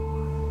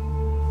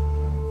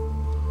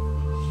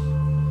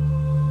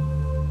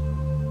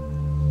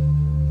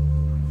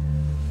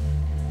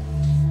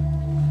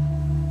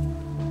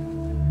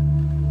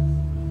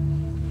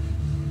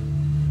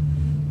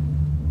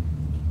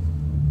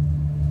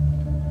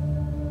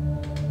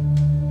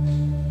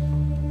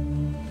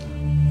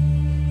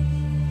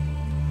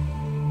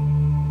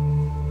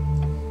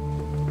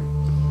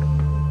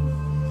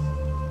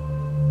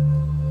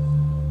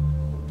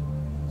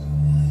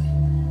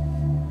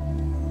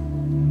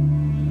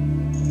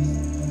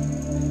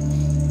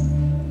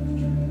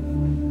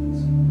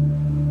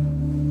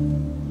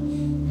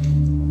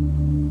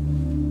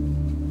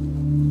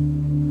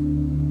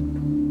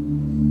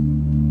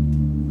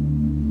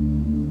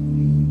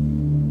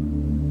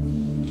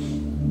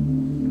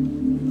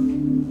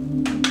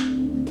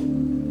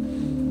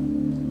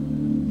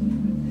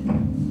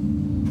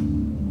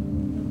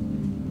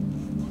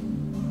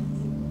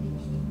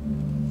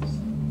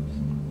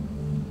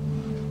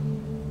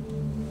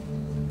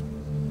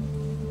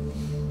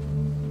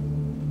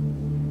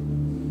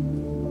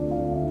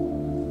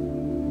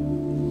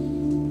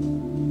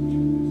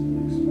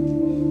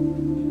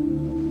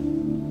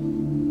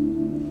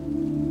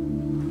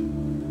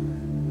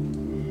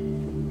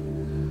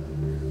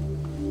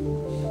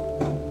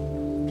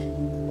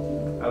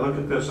 Look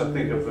at this, I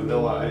think of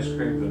vanilla ice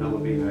cream, vanilla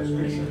bean ice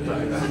cream. I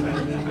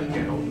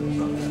can't hold this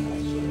up.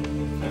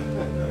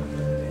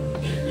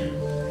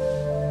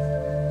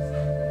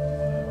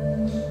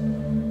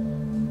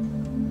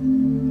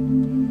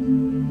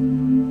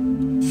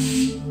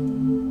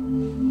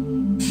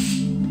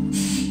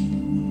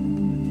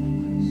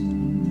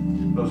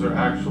 Those are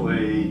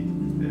actually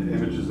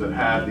images that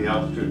had the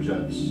altitude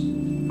jets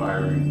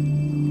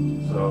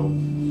firing. So,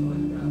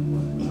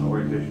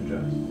 orientation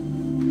jets.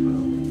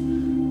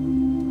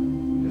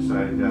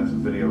 Decided to add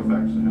some video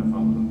effects and have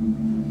fun with them.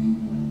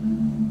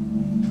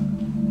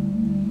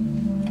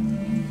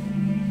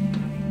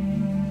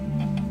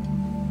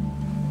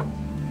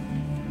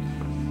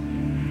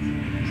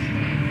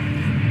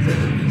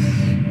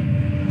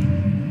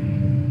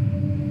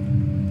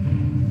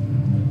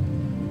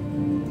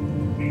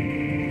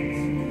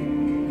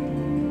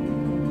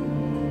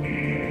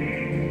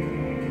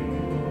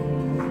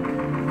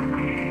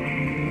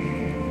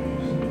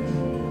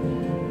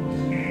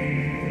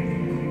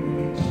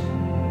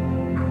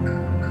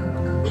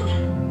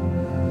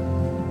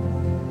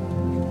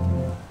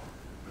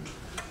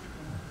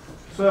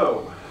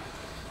 So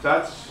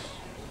that's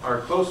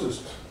our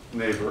closest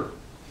neighbor,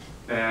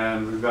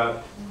 and we've got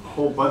a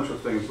whole bunch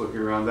of things looking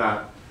around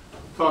that.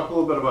 Talk a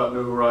little bit about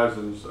New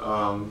Horizons.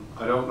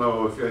 I don't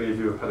know if any of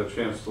you have had a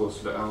chance to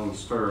listen to Alan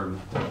Stern,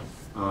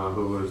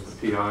 who was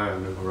the PI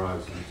on New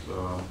Horizons.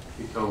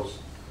 He tells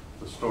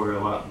the story a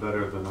lot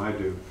better than I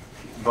do.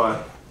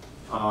 But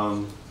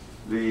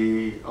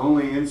the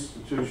only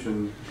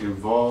institution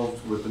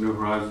involved with the New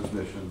Horizons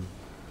mission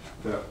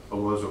that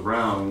was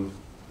around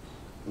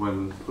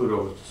when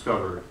Pluto was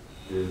discovered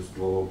is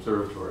Lowell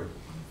Observatory.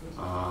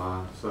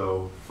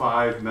 So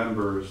 5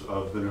 members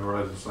of the New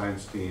Horizons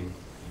science team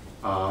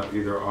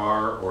either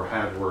are or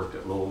had worked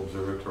at Lowell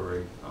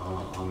Observatory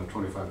on a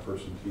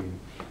 25-person team.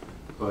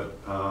 But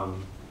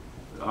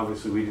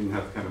obviously we didn't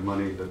have the kind of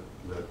money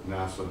that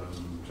NASA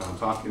and Johns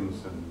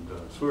Hopkins and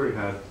Swery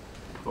had,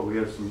 but we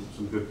had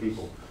some good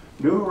people.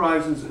 New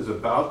Horizons is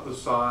about the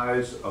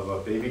size of a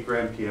baby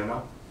grand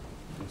piano.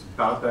 It's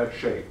about that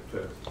shape,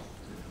 too.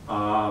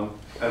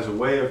 As a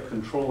way of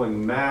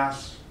controlling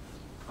mass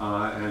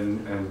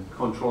and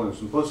controlling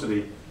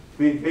simplicity,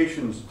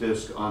 communications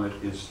disk on it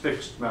is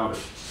fixed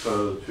mounted.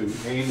 So to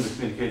aim the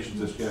communications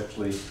disk, you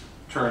actually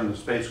turn the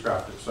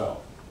spacecraft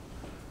itself.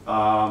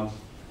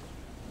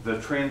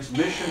 The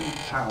transmission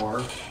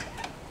power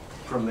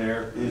from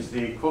there is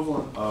the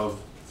equivalent of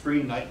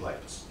 3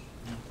 nightlights,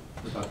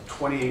 about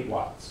 28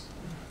 watts.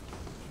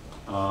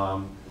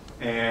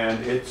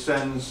 And it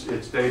sends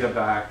its data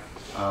back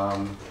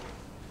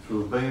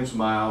through billions of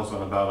miles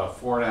on about a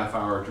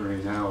 4.5-hour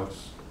journey. Now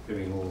it's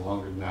getting a little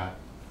longer than that,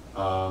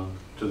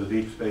 to the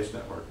Deep Space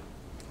Network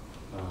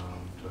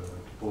to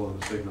pull in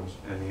the signals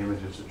and the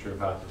images that you're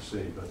about to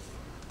see.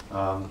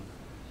 But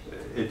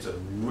it's a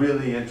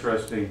really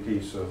interesting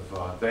piece of,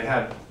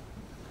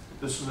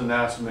 this is a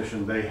NASA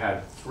mission. They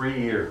had 3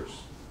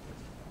 years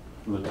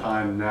from the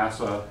time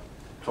NASA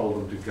told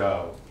them to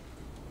go,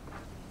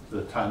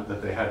 the time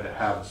that they had to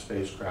have a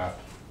spacecraft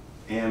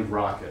and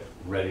rocket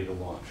ready to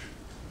launch.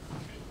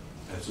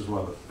 This is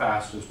one of the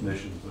fastest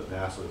missions that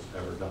NASA has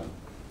ever done.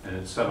 And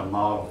it set a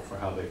model for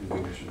how they can do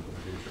missions in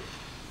the future.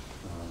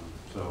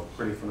 So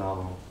pretty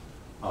phenomenal.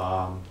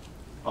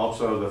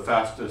 Also the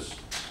fastest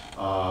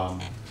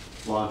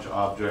launch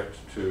object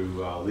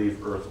to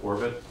leave Earth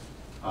orbit.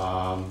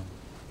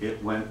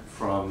 It went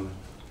from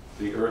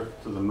the Earth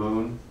to the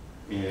Moon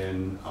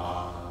in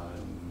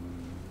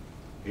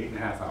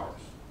 8.5 hours.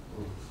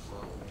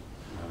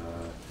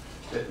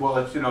 Well,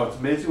 it's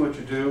amazing what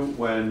you do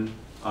when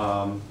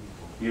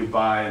you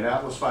buy an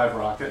Atlas V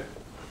rocket,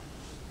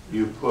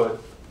 you put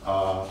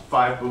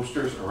 5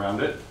 boosters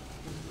around it.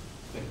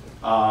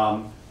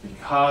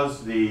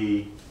 Because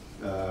the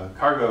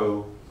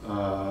cargo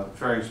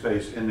ferrying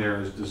space in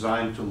there is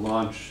designed to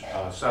launch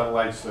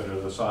satellites that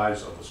are the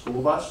size of a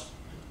school bus,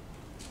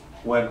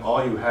 when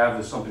all you have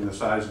is something the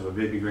size of a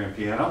baby grand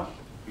piano,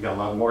 you got a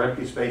lot more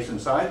empty space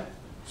inside.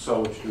 So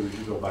what you do is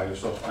you go buy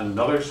yourself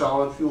another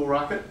solid fuel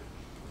rocket,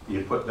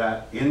 you put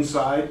that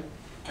inside,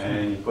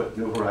 and you put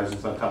New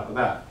Horizons on top of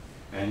that,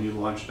 and you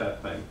launch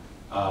that thing.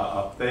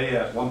 They,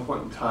 at one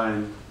point in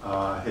time,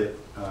 hit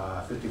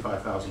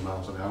 55,000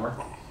 miles an hour.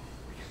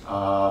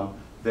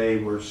 They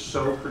were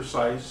so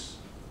precise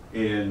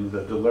in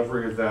the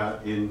delivery of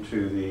that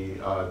into the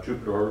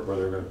Jupiter orbit, where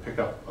they were going to pick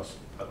up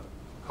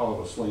call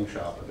it a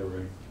slingshot, but they were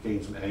going to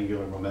gain some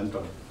angular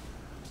momentum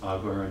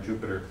going around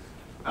Jupiter.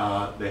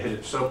 They hit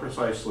it so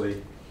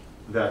precisely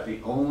that the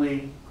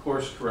only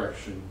course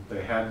correction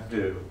they had to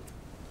do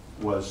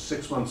was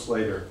 6 months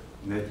later,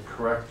 and they had to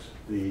correct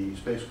the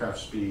spacecraft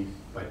speed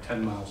by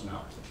 10 miles an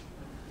hour.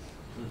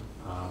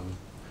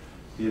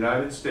 The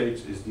United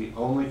States is the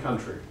only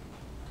country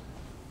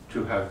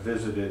to have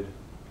visited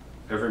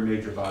every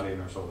major body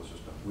in our solar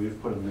system. We've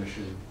put a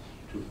mission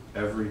to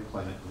every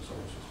planet in the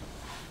solar system.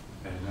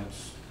 And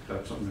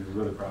that's something to be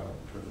really proud of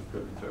in terms of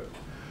commitment to it.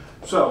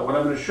 So what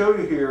I'm going to show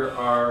you here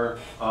are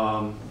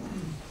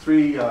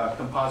 3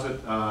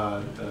 composite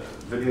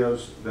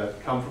videos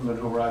that come from the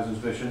New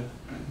Horizons mission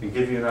and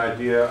give you an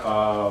idea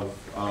of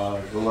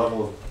the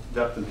level of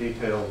depth and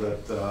detail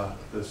that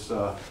this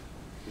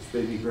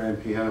baby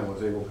grand piano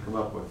was able to come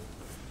up with.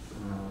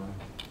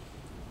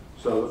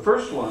 So the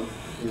first one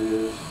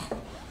is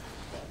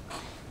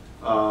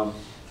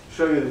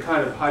show you the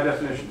kind of high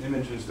definition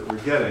images that we're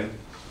getting.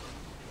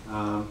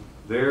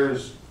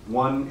 There's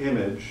one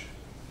image,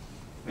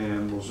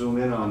 and we'll zoom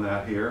in on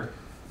that here.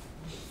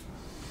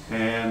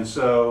 And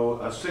so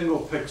a single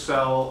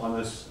pixel on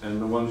this,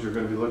 and the ones you're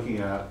going to be looking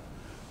at,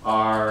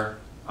 are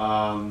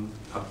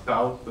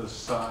about the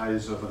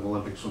size of an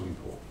Olympic swimming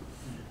pool.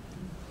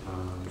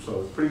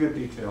 So it's pretty good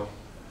detail,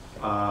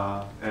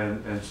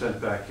 and sent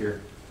back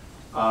here.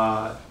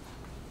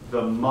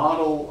 The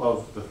model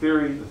of the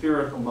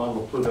theoretical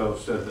model of Pluto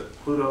said that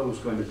Pluto was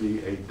going to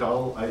be a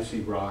dull, icy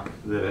rock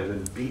that had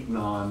been beaten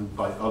on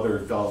by other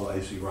dull,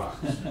 icy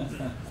rocks.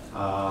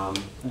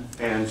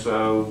 And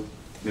so,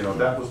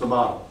 that was the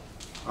model.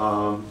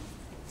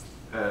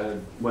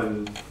 And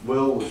when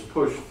Will was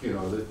pushed,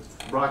 the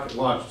rocket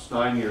launched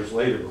 9 years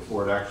later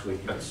before it actually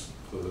gets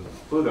to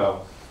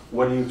Pluto.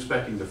 what are you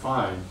expecting to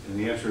find? And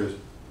the answer is,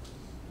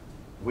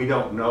 we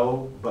don't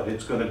know, but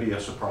it's going to be a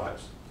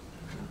surprise.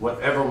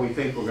 Whatever we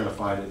think we're going to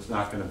find, it's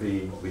not going to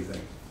be what we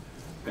think.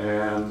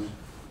 And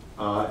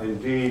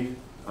indeed,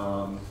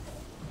 to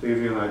give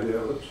you an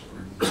idea, oops,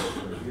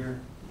 right here.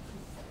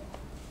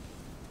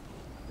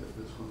 Get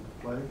this one to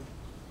play.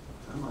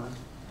 Come on,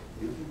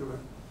 you think of it.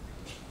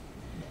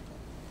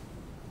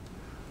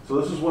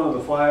 So this is one of the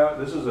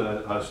this is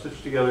a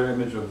stitched together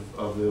image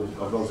of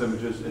those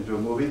images into a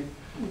movie.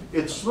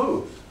 It's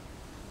smooth.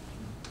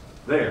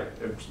 There,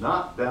 it's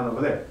not down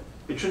over there.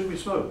 It shouldn't be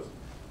smooth.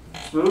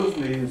 Smooth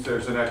means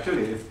there's an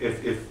activity.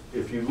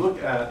 If you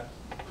look at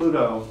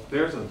Pluto,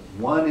 there's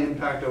one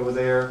impact over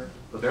there,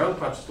 but there are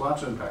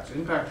lots of impacts.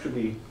 Impact should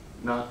be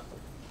not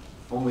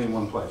only in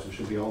one place. It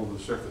should be all over the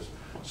surface.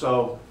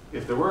 So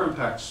if there were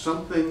impacts,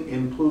 something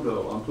in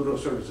Pluto, on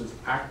Pluto's surface, is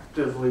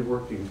actively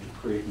working to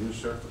create new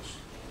surface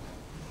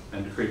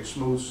and to create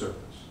smooth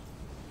surface.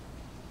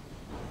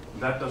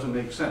 That doesn't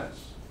make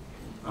sense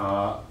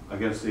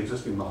against the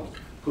existing model.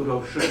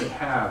 Pluto shouldn't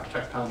have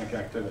tectonic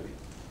activity,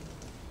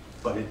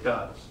 but it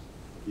does.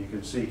 You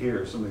can see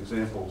here some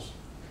examples,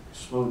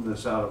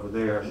 smoothness out over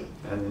there, and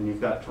then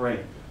you've got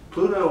terrain.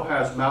 Pluto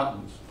has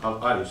mountains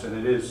of ice, and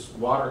it is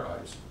water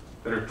ice,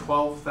 that are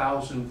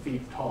 12,000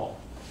 feet tall.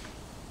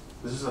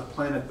 This is a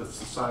planet that's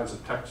the size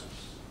of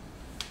Texas.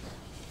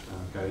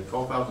 Okay,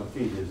 12,000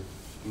 feet is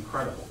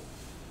incredible.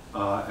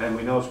 And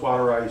we know it's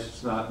water ice,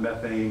 it's not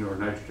methane or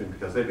nitrogen,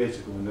 because they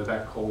basically, when they're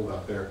that cold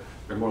out there,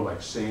 they're more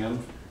like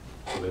sand,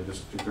 so they're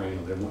just too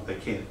granular. They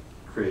can't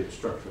create a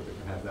structure that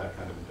can have that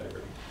kind of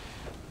integrity.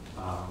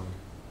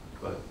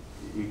 But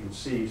you can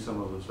see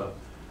some of the stuff.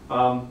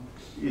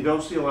 You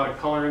don't see a lot of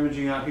color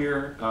imaging out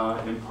here,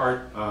 in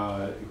part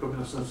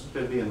equipment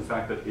sensitivity and the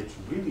fact that it's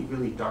really,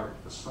 really dark.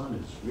 The sun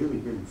is really,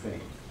 really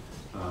faint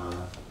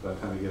by the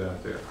time you get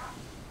out there.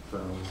 So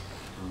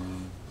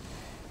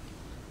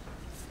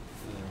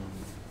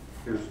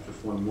here's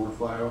just one more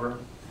flyover.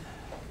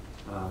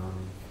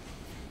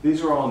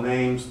 These are all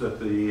names that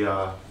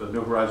the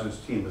New Horizons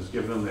team has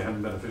given them. They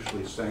haven't been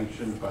officially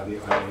sanctioned by the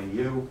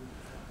IAU.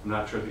 I'm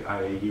not sure the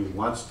IAU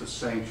wants to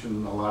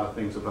sanction a lot of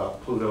things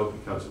about Pluto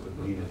because it would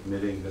mean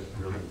admitting that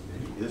really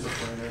maybe is a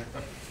planet.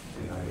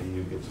 The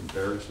IAU gets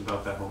embarrassed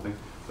about that whole thing.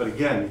 But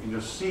again, you can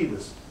just see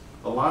this,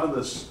 a lot of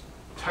this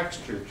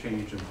texture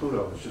change in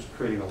Pluto is just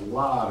creating a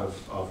lot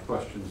of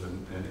questions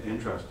and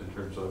interest in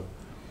terms of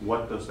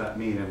what does that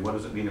mean and what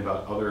does it mean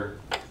about other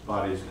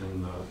bodies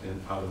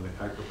out in the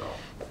Kuiper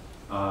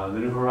Belt. The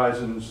New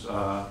Horizons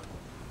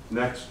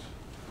next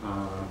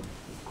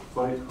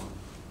flight, I'll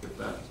get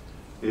that,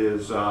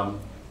 is the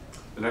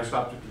next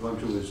object we're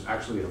going to is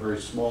actually a very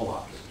small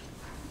object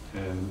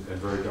and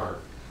very dark.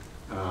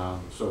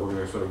 So we're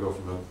going to sort of go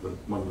from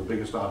one of the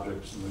biggest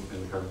objects in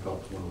the Kuiper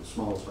Belt to one of the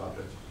smallest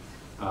objects.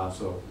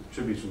 So it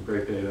should be some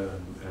great data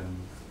and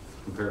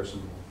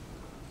comparison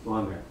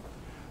on there.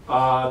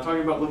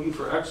 Talking about looking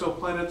for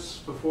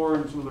exoplanets before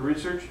and some of the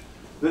research.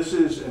 This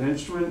is an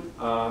instrument.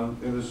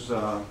 It was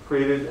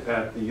created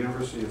at the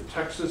University of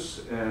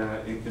Texas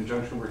in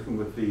conjunction working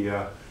with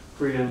the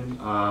Korean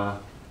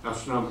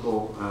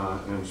Astronomical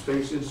and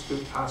Space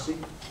Institute, KASI.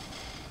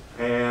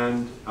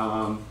 And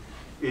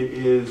it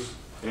is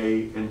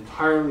an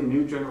entirely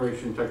new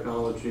generation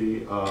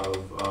technology of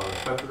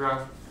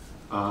spectrograph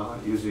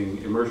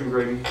using immersion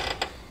grating.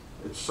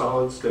 It's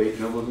solid state,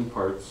 no moving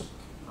parts,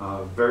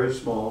 very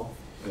small,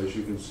 as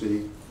you can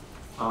see.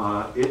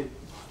 It,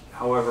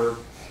 however,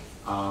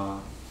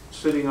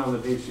 sitting on the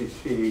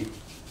DCT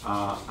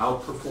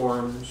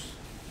outperforms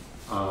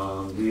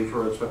the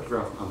infrared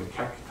spectrograph on the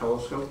Keck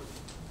telescope.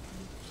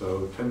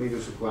 So 10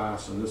 meters of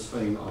glass, and this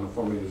thing on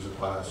 4 meters of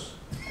glass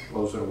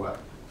blows it away.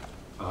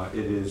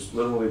 It is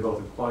literally both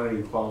in quantity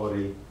and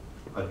quality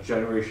a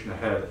generation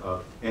ahead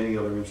of any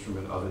other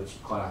instrument of its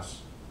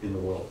class in the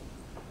world.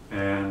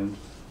 And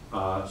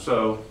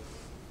so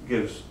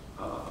gives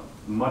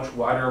much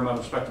wider amount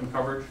of spectrum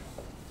coverage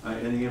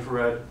in the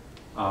infrared.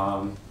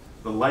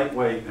 The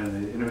lightweight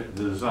and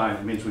the design,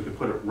 it means we could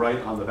put it right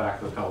on the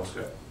back of the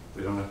telescope.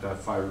 We don't have to have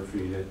fiber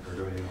feed it or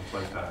do anything else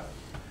like that.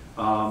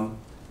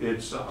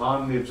 It's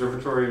on the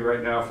observatory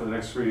right now for the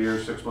next 3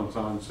 years, 6 months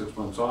on, 6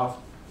 months off.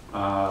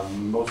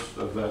 Most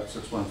of that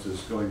 6 months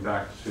is going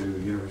back to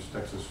University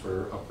of Texas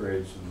for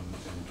upgrades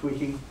and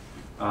tweaking.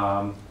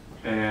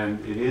 And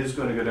it is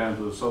going to go down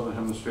to the southern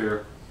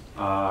hemisphere,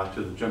 to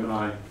the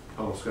Gemini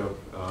telescope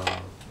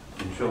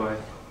in Chile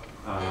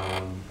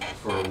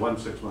for one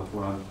 6-month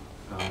run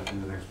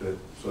in the next bit,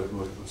 so it can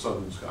look at the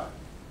southern sky.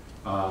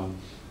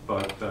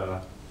 But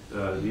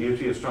the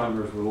UT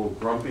astronomers were a little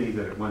grumpy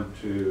that it went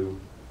to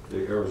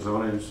the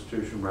Arizona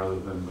institution rather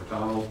than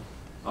McDonald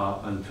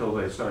until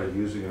they started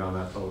using it on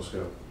that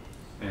telescope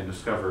and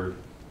discovered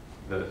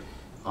that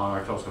on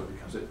our telescope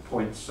because it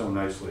points so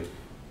nicely.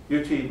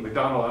 UT,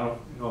 McDonald, I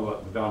don't know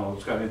about McDonald,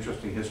 it's got an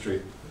interesting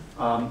history.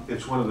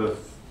 It's one of the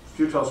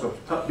few telescopes.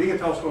 Being a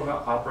telescope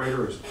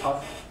operator is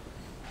tough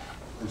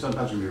and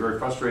sometimes it can be very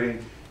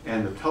frustrating.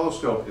 And the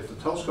telescope, if the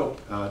telescope,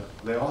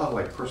 they all have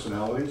like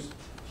personalities,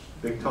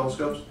 big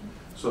telescopes.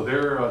 So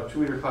their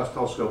 2-meter class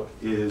telescope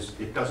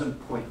it doesn't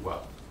point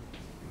well.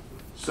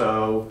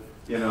 So,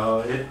 you know,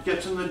 it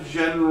gets in the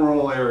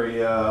general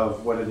area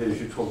of what it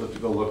is you told it to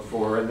go look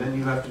for, and then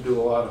you have to do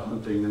a lot of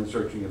hunting and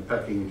searching and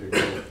pecking to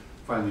go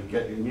finally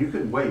get, and you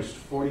can waste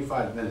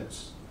 45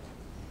 minutes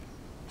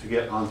to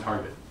get on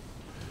target.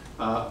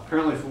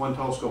 Apparently for one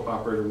telescope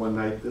operator one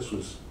night, this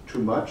was too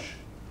much.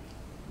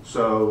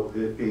 So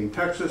it being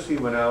Texas, he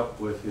went out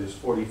with his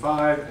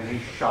 .45 and he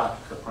shot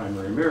the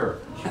primary mirror.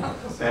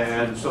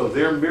 And so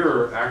their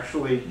mirror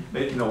actually,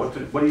 you know,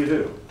 what do you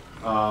do?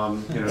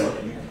 You know,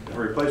 to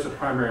replace a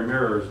primary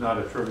mirror is not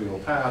a trivial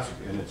task,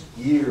 and it's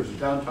years of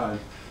downtime.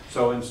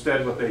 So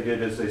instead what they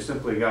did is they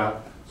simply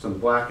got some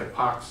black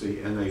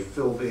epoxy and they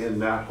filled in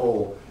that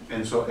hole.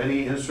 And so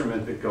any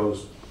instrument that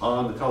goes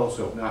on the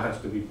telescope now has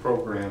to be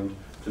programmed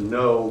to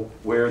know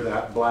where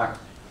that black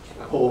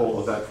hole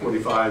of that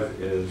 .45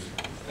 is.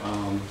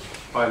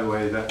 By the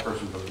way, that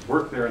person doesn't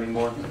work there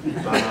anymore.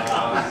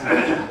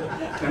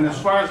 And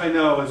as far as I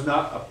know, has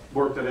not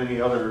worked at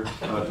any other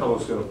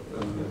telescope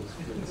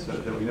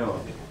that we know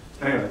of.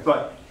 Anyway,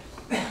 but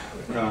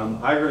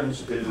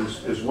IGRINS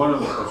is one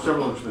of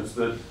several instruments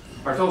that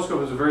our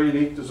telescope has a very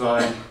unique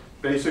design.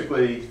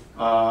 Basically,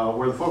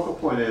 where the focal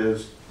point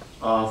is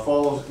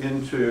falls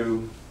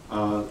into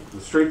the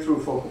straight through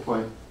focal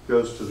point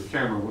goes to the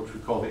camera, which we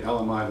call the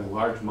LMI, the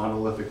Large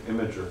Monolithic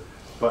Imager.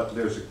 But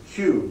there's a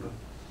cube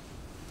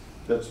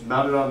that's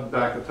mounted on the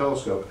back of the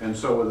telescope, and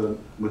so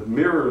with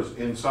mirrors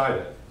inside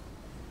it.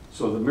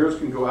 So the mirrors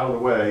can go out of the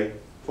way,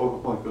 focal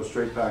point goes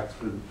straight back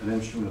to an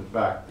instrument at the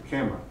back, the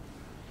camera.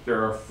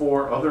 There are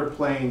 4 other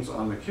planes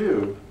on the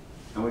cube,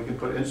 and we can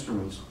put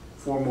instruments,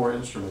 4 more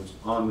instruments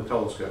on the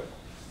telescope,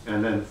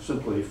 and then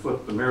simply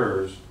flip the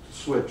mirrors to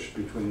switch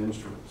between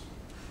instruments.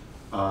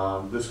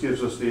 This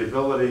gives us the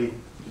ability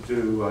to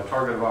do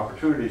target of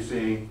opportunity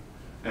seeing,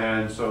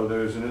 and so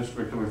there's an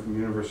instrument coming from the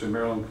University of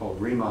Maryland called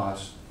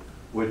REMOS,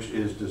 which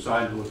is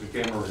designed to look at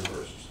gamma ray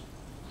bursts.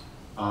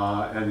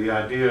 And the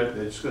idea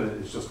that it's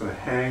just going to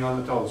hang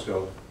on the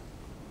telescope,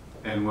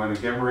 and when a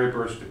gamma ray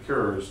burst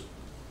occurs,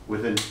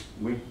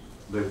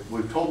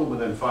 we've told them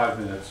within 5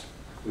 minutes,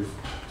 we've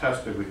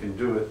tested, we can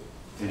do it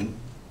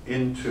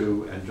in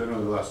 2 and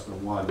generally less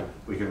than 1.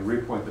 We can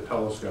repoint the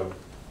telescope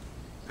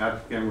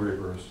at the gamma ray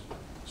burst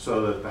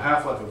so that the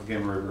half-life of the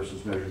gamma ray burst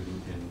is measured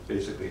in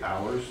basically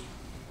hours.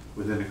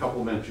 Within a couple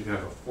of minutes, you can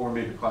have a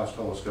 4-meter class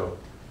telescope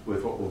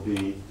with what will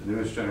be the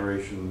newest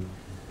generation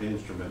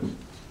instrument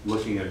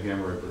looking at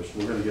gamma ray bursts.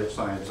 We're going to get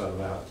science out of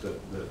that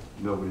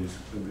nobody's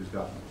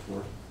gotten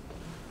before.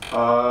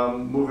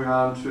 Moving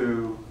on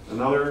to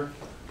another.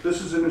 This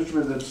is an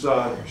instrument that's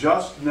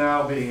just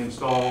now being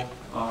installed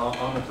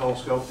on the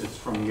telescope. It's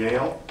from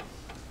Yale.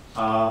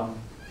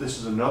 This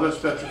is another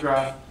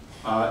spectrograph,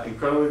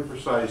 incredibly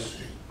precise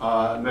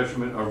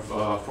measurement of,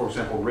 for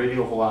example,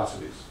 radial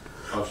velocities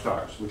of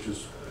stars, which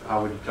is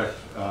how we detect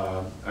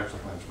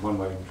exoplanets, one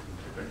way in which we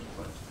detect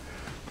exoplanets.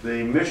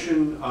 The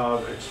mission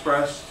of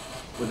Express,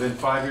 within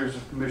 5 years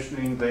of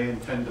commissioning, they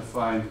intend to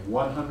find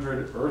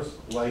 100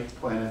 Earth-like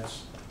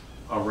planets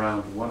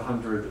around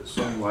 100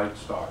 Sun-like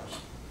stars.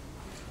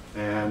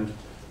 And to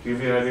give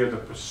you an idea of the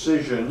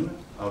precision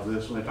of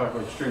this, when they talk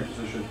about extreme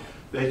precision,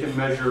 they can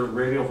measure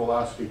radial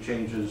velocity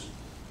changes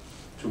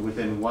to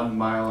within 1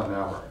 mile an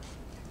hour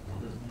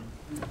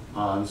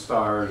on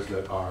stars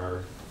that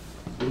are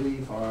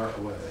really far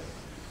away.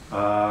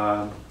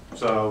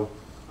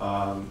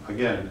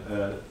 Again,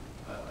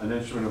 an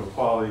instrument of a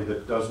quality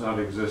that does not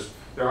exist.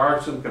 There are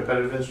some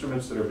competitive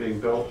instruments that are being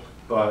built,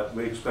 but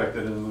we expect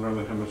that in the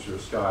northern hemisphere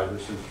sky,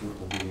 this instrument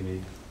will be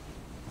unique.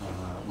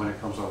 When it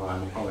comes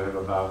online, we'll probably have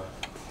about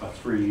a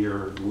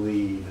 3-year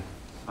lead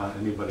on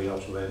anybody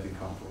else with anything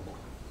comparable.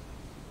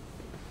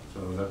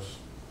 So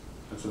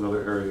that's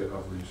another area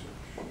of research.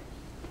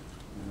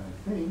 And I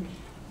think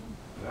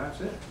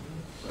that's it.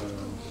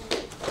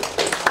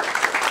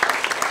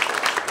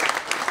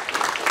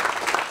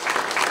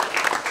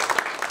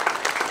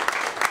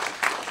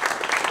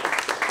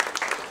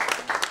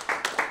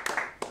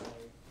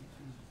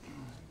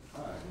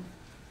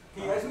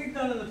 As we've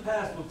done in the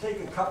past, we'll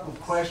take a couple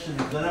of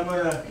questions, then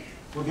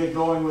we'll get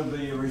going with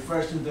the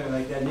refreshments and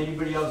like that. And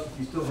anybody else, if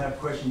you still have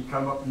questions,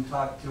 come up and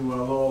talk to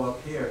Lowell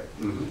up here.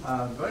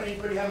 But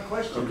anybody have a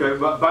question? Okay,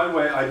 but by the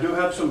way, I do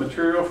have some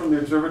material from the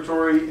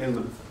observatory in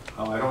the,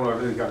 I don't know,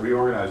 everything got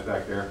reorganized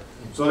back there.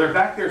 So they're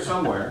back there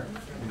somewhere,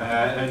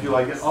 and if you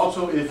like it.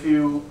 Also, if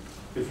you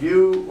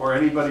or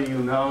anybody you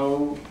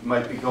know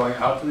might be going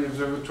out to the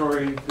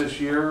observatory this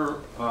year,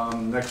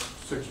 next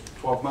 6 to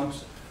 12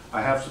 months,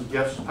 I have some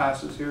guest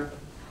passes here,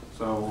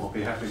 so I'll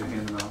be happy to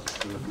hand them out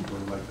to the people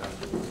who like that.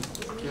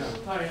 Yeah.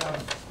 Hi,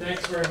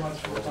 thanks very much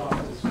for the talk.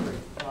 It's great.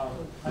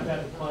 I've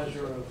had the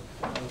pleasure of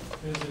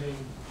visiting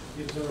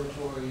the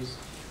observatories.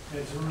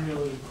 It's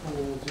really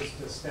cool just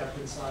to step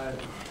inside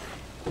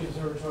the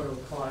observatory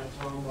with Clyde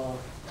Tombaugh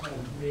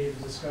and made a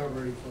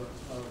discovery for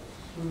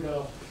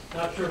Pluto.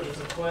 Not sure if it's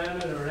a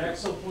planet or an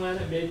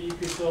exoplanet. Maybe you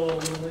could go a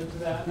little into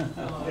that. Depends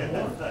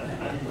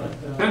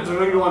on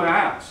who you want to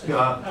ask.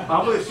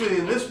 Obviously,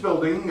 in this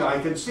building, I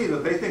can see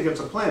that they think it's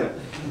a planet.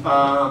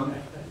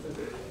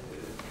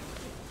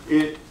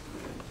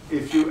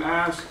 If you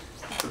ask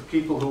the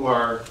people who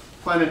are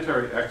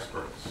planetary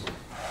experts,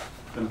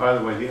 and by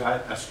the way, the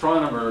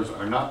astronomers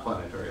are not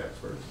planetary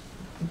experts.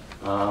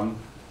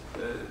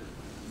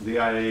 The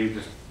IAA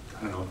just,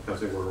 I don't know, because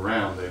they were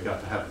around, they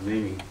got to have a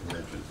naming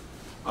convention.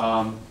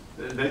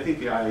 They think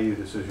the IAU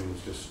decision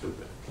was just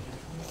stupid.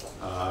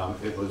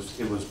 It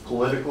was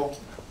political.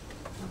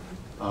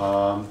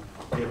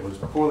 It was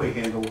poorly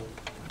handled.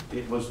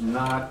 It was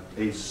not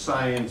a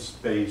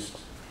science-based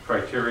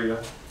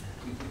criteria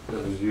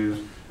that was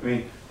used. I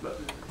mean,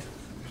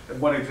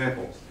 one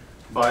example,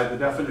 by the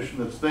definition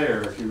that's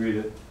there, if you read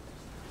it,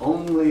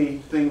 only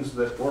things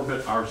that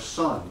orbit our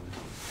sun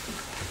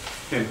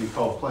can be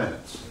called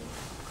planets.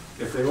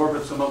 If they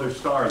orbit some other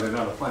star, they're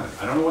not a planet.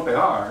 I don't know what they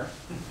are.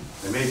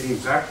 They may be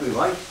exactly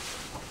like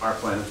our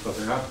planets, but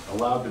they're not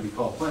allowed to be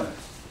called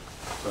planets.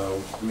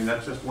 So, I mean,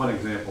 that's just one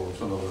example of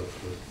some of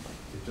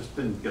it just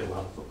didn't get a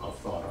lot of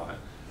thought on it.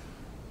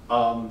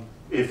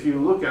 If you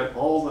look at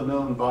all the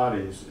known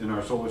bodies in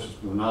our solar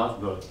system, not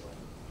the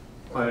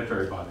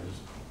planetary bodies,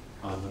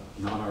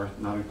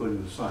 not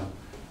including the sun,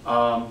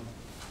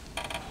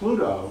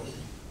 Pluto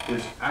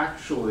is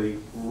actually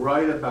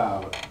right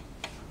about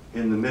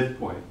in the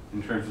midpoint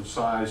in terms of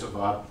size of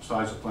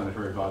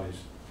planetary bodies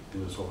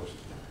in the solar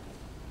system.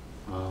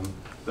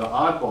 The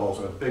oddballs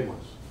are the big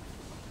ones.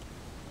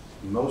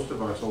 Most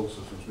of our solar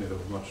system is made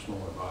of much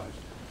smaller bodies.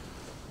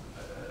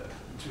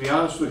 To be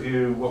honest with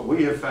you, what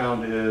we have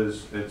found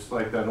is, it's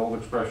like that old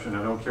expression,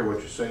 I don't care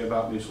what you say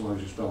about me so long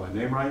as you spell my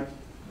name right.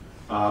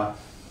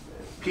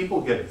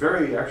 People get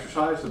very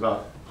exercised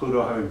about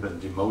Pluto having been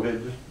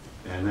demoted,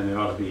 and then it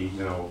ought to be,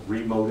 you know,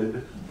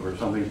 remoted or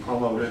something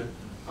promoted.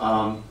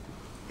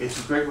 It's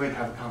a great way to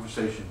have a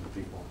conversation with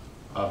people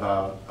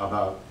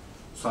about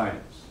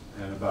science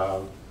and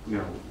about, you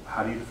know,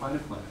 how do you define a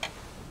planet?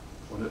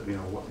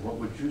 What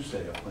would you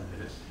say a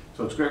planet is?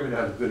 So it's a great way to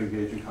have a good,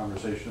 engaging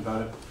conversation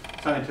about it.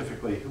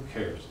 Scientifically, who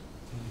cares?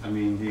 I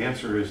mean, the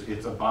answer is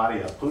it's a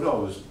body.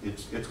 Pluto is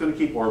it's going to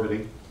keep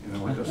orbiting. You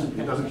know, it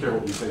doesn't care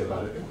what we say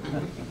about it.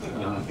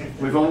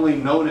 We've only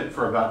known it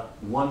for about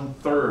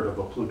 1/3 of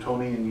a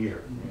Plutonian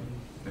year.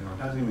 You know, it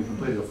hasn't even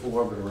completed a full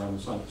orbit around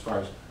the sun, as far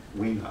as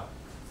we know.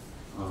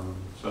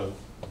 So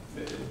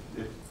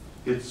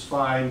it's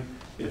fine.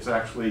 It's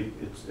actually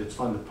it's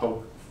fun to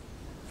poke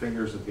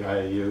fingers at the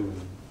IAU,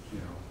 and you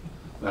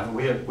know,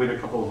 we had a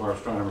couple of our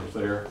astronomers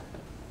there,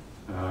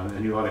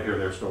 and you ought to hear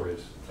their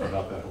stories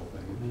about that whole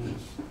thing.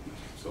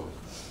 So,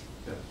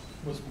 yeah.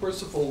 Was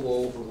Percival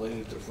Lowell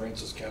related to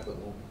Francis Cabot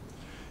Lowell?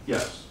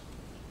 Yes.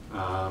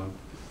 And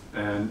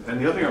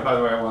the other thing, by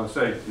the way, I want to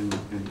say,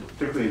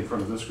 particularly in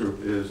front of this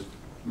group, is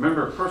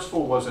remember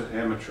Percival was an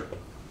amateur.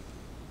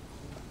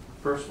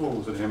 Percival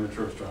was an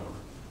amateur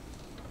astronomer.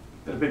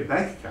 He had a big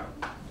bank account,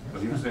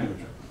 but he was an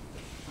amateur.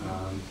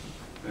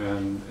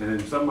 And in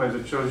some ways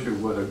it shows you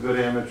what a good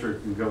amateur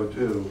can go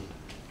to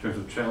in terms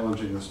of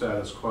challenging the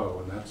status quo,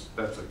 and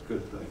that's a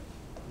good thing.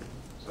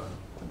 So,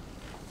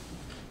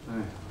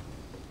 anyway.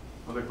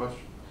 Other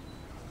question?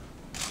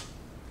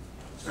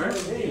 All right.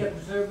 Is the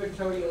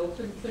observatory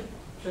open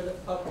to the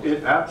public?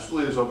 It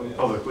absolutely is open to the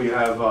public. We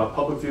have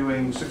public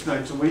viewing 6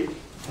 nights a week.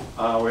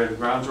 The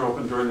grounds are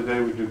open during the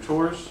day. We do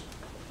tours.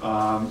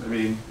 I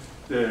mean,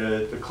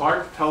 the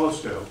Clark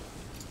telescope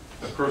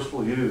that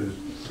Percival used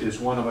is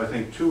one of, I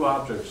think, 2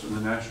 objects in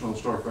the National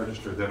Historic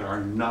Register that are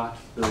not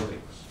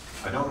buildings.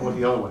 I don't know what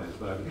the other one is,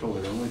 but I've been told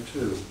there are only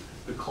 2.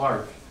 The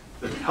Clark,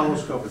 the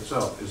telescope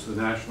itself, is the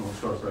National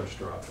Historic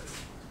Register object,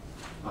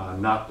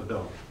 not the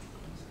building.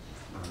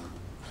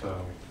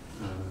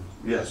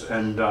 Yes,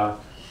 and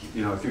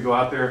you know, if you go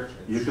out there,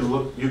 you can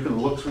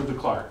look through the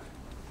Clark,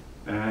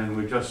 and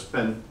we just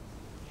spent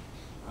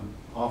an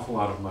awful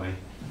lot of money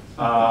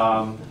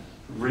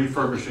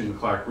refurbishing the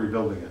Clark,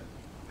 rebuilding it,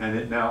 and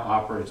it now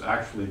operates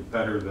actually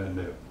better than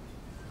new.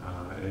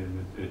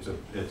 And it's a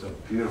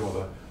beautiful.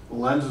 The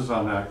lenses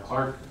on that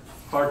Clark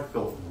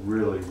built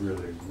really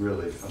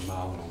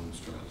phenomenal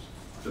instruments,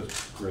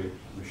 just great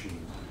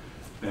machines,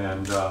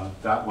 and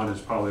that one is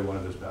probably one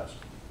of his best,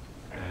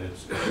 and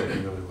it's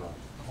working really well.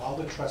 Of all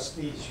the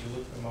trustees, you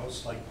look the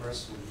most like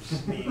Percival.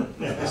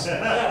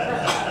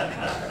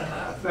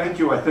 Thank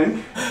you, I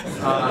think.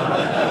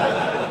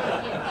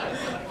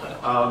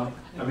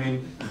 I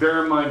mean,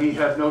 bear in mind, he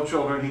had no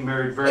children. He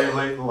married very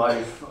late in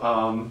life,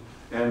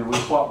 and we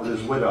fought with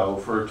his widow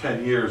for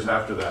 10 years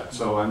after that.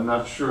 So I'm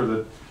not sure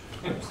that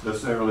that's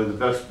necessarily the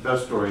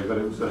best story, but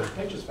it was a...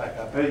 Pictures back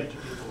up. Hey,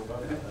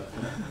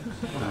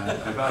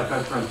 I've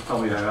had friends tell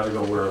me I ought to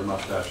go wear a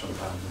mustache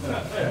sometimes.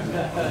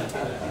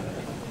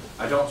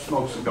 I don't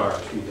smoke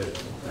cigars. He did.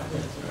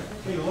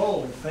 Hey,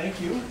 Lowell, thank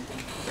you.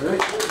 Very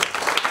good.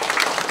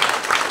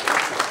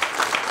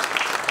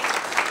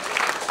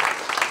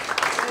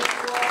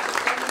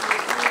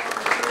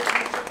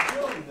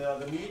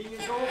 The meeting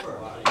is over.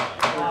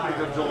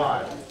 13th of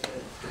July.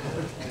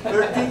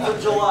 13th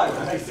of July. Did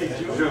I say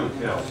June? June,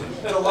 yes.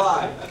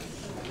 July.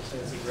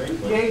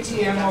 The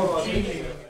ATMoB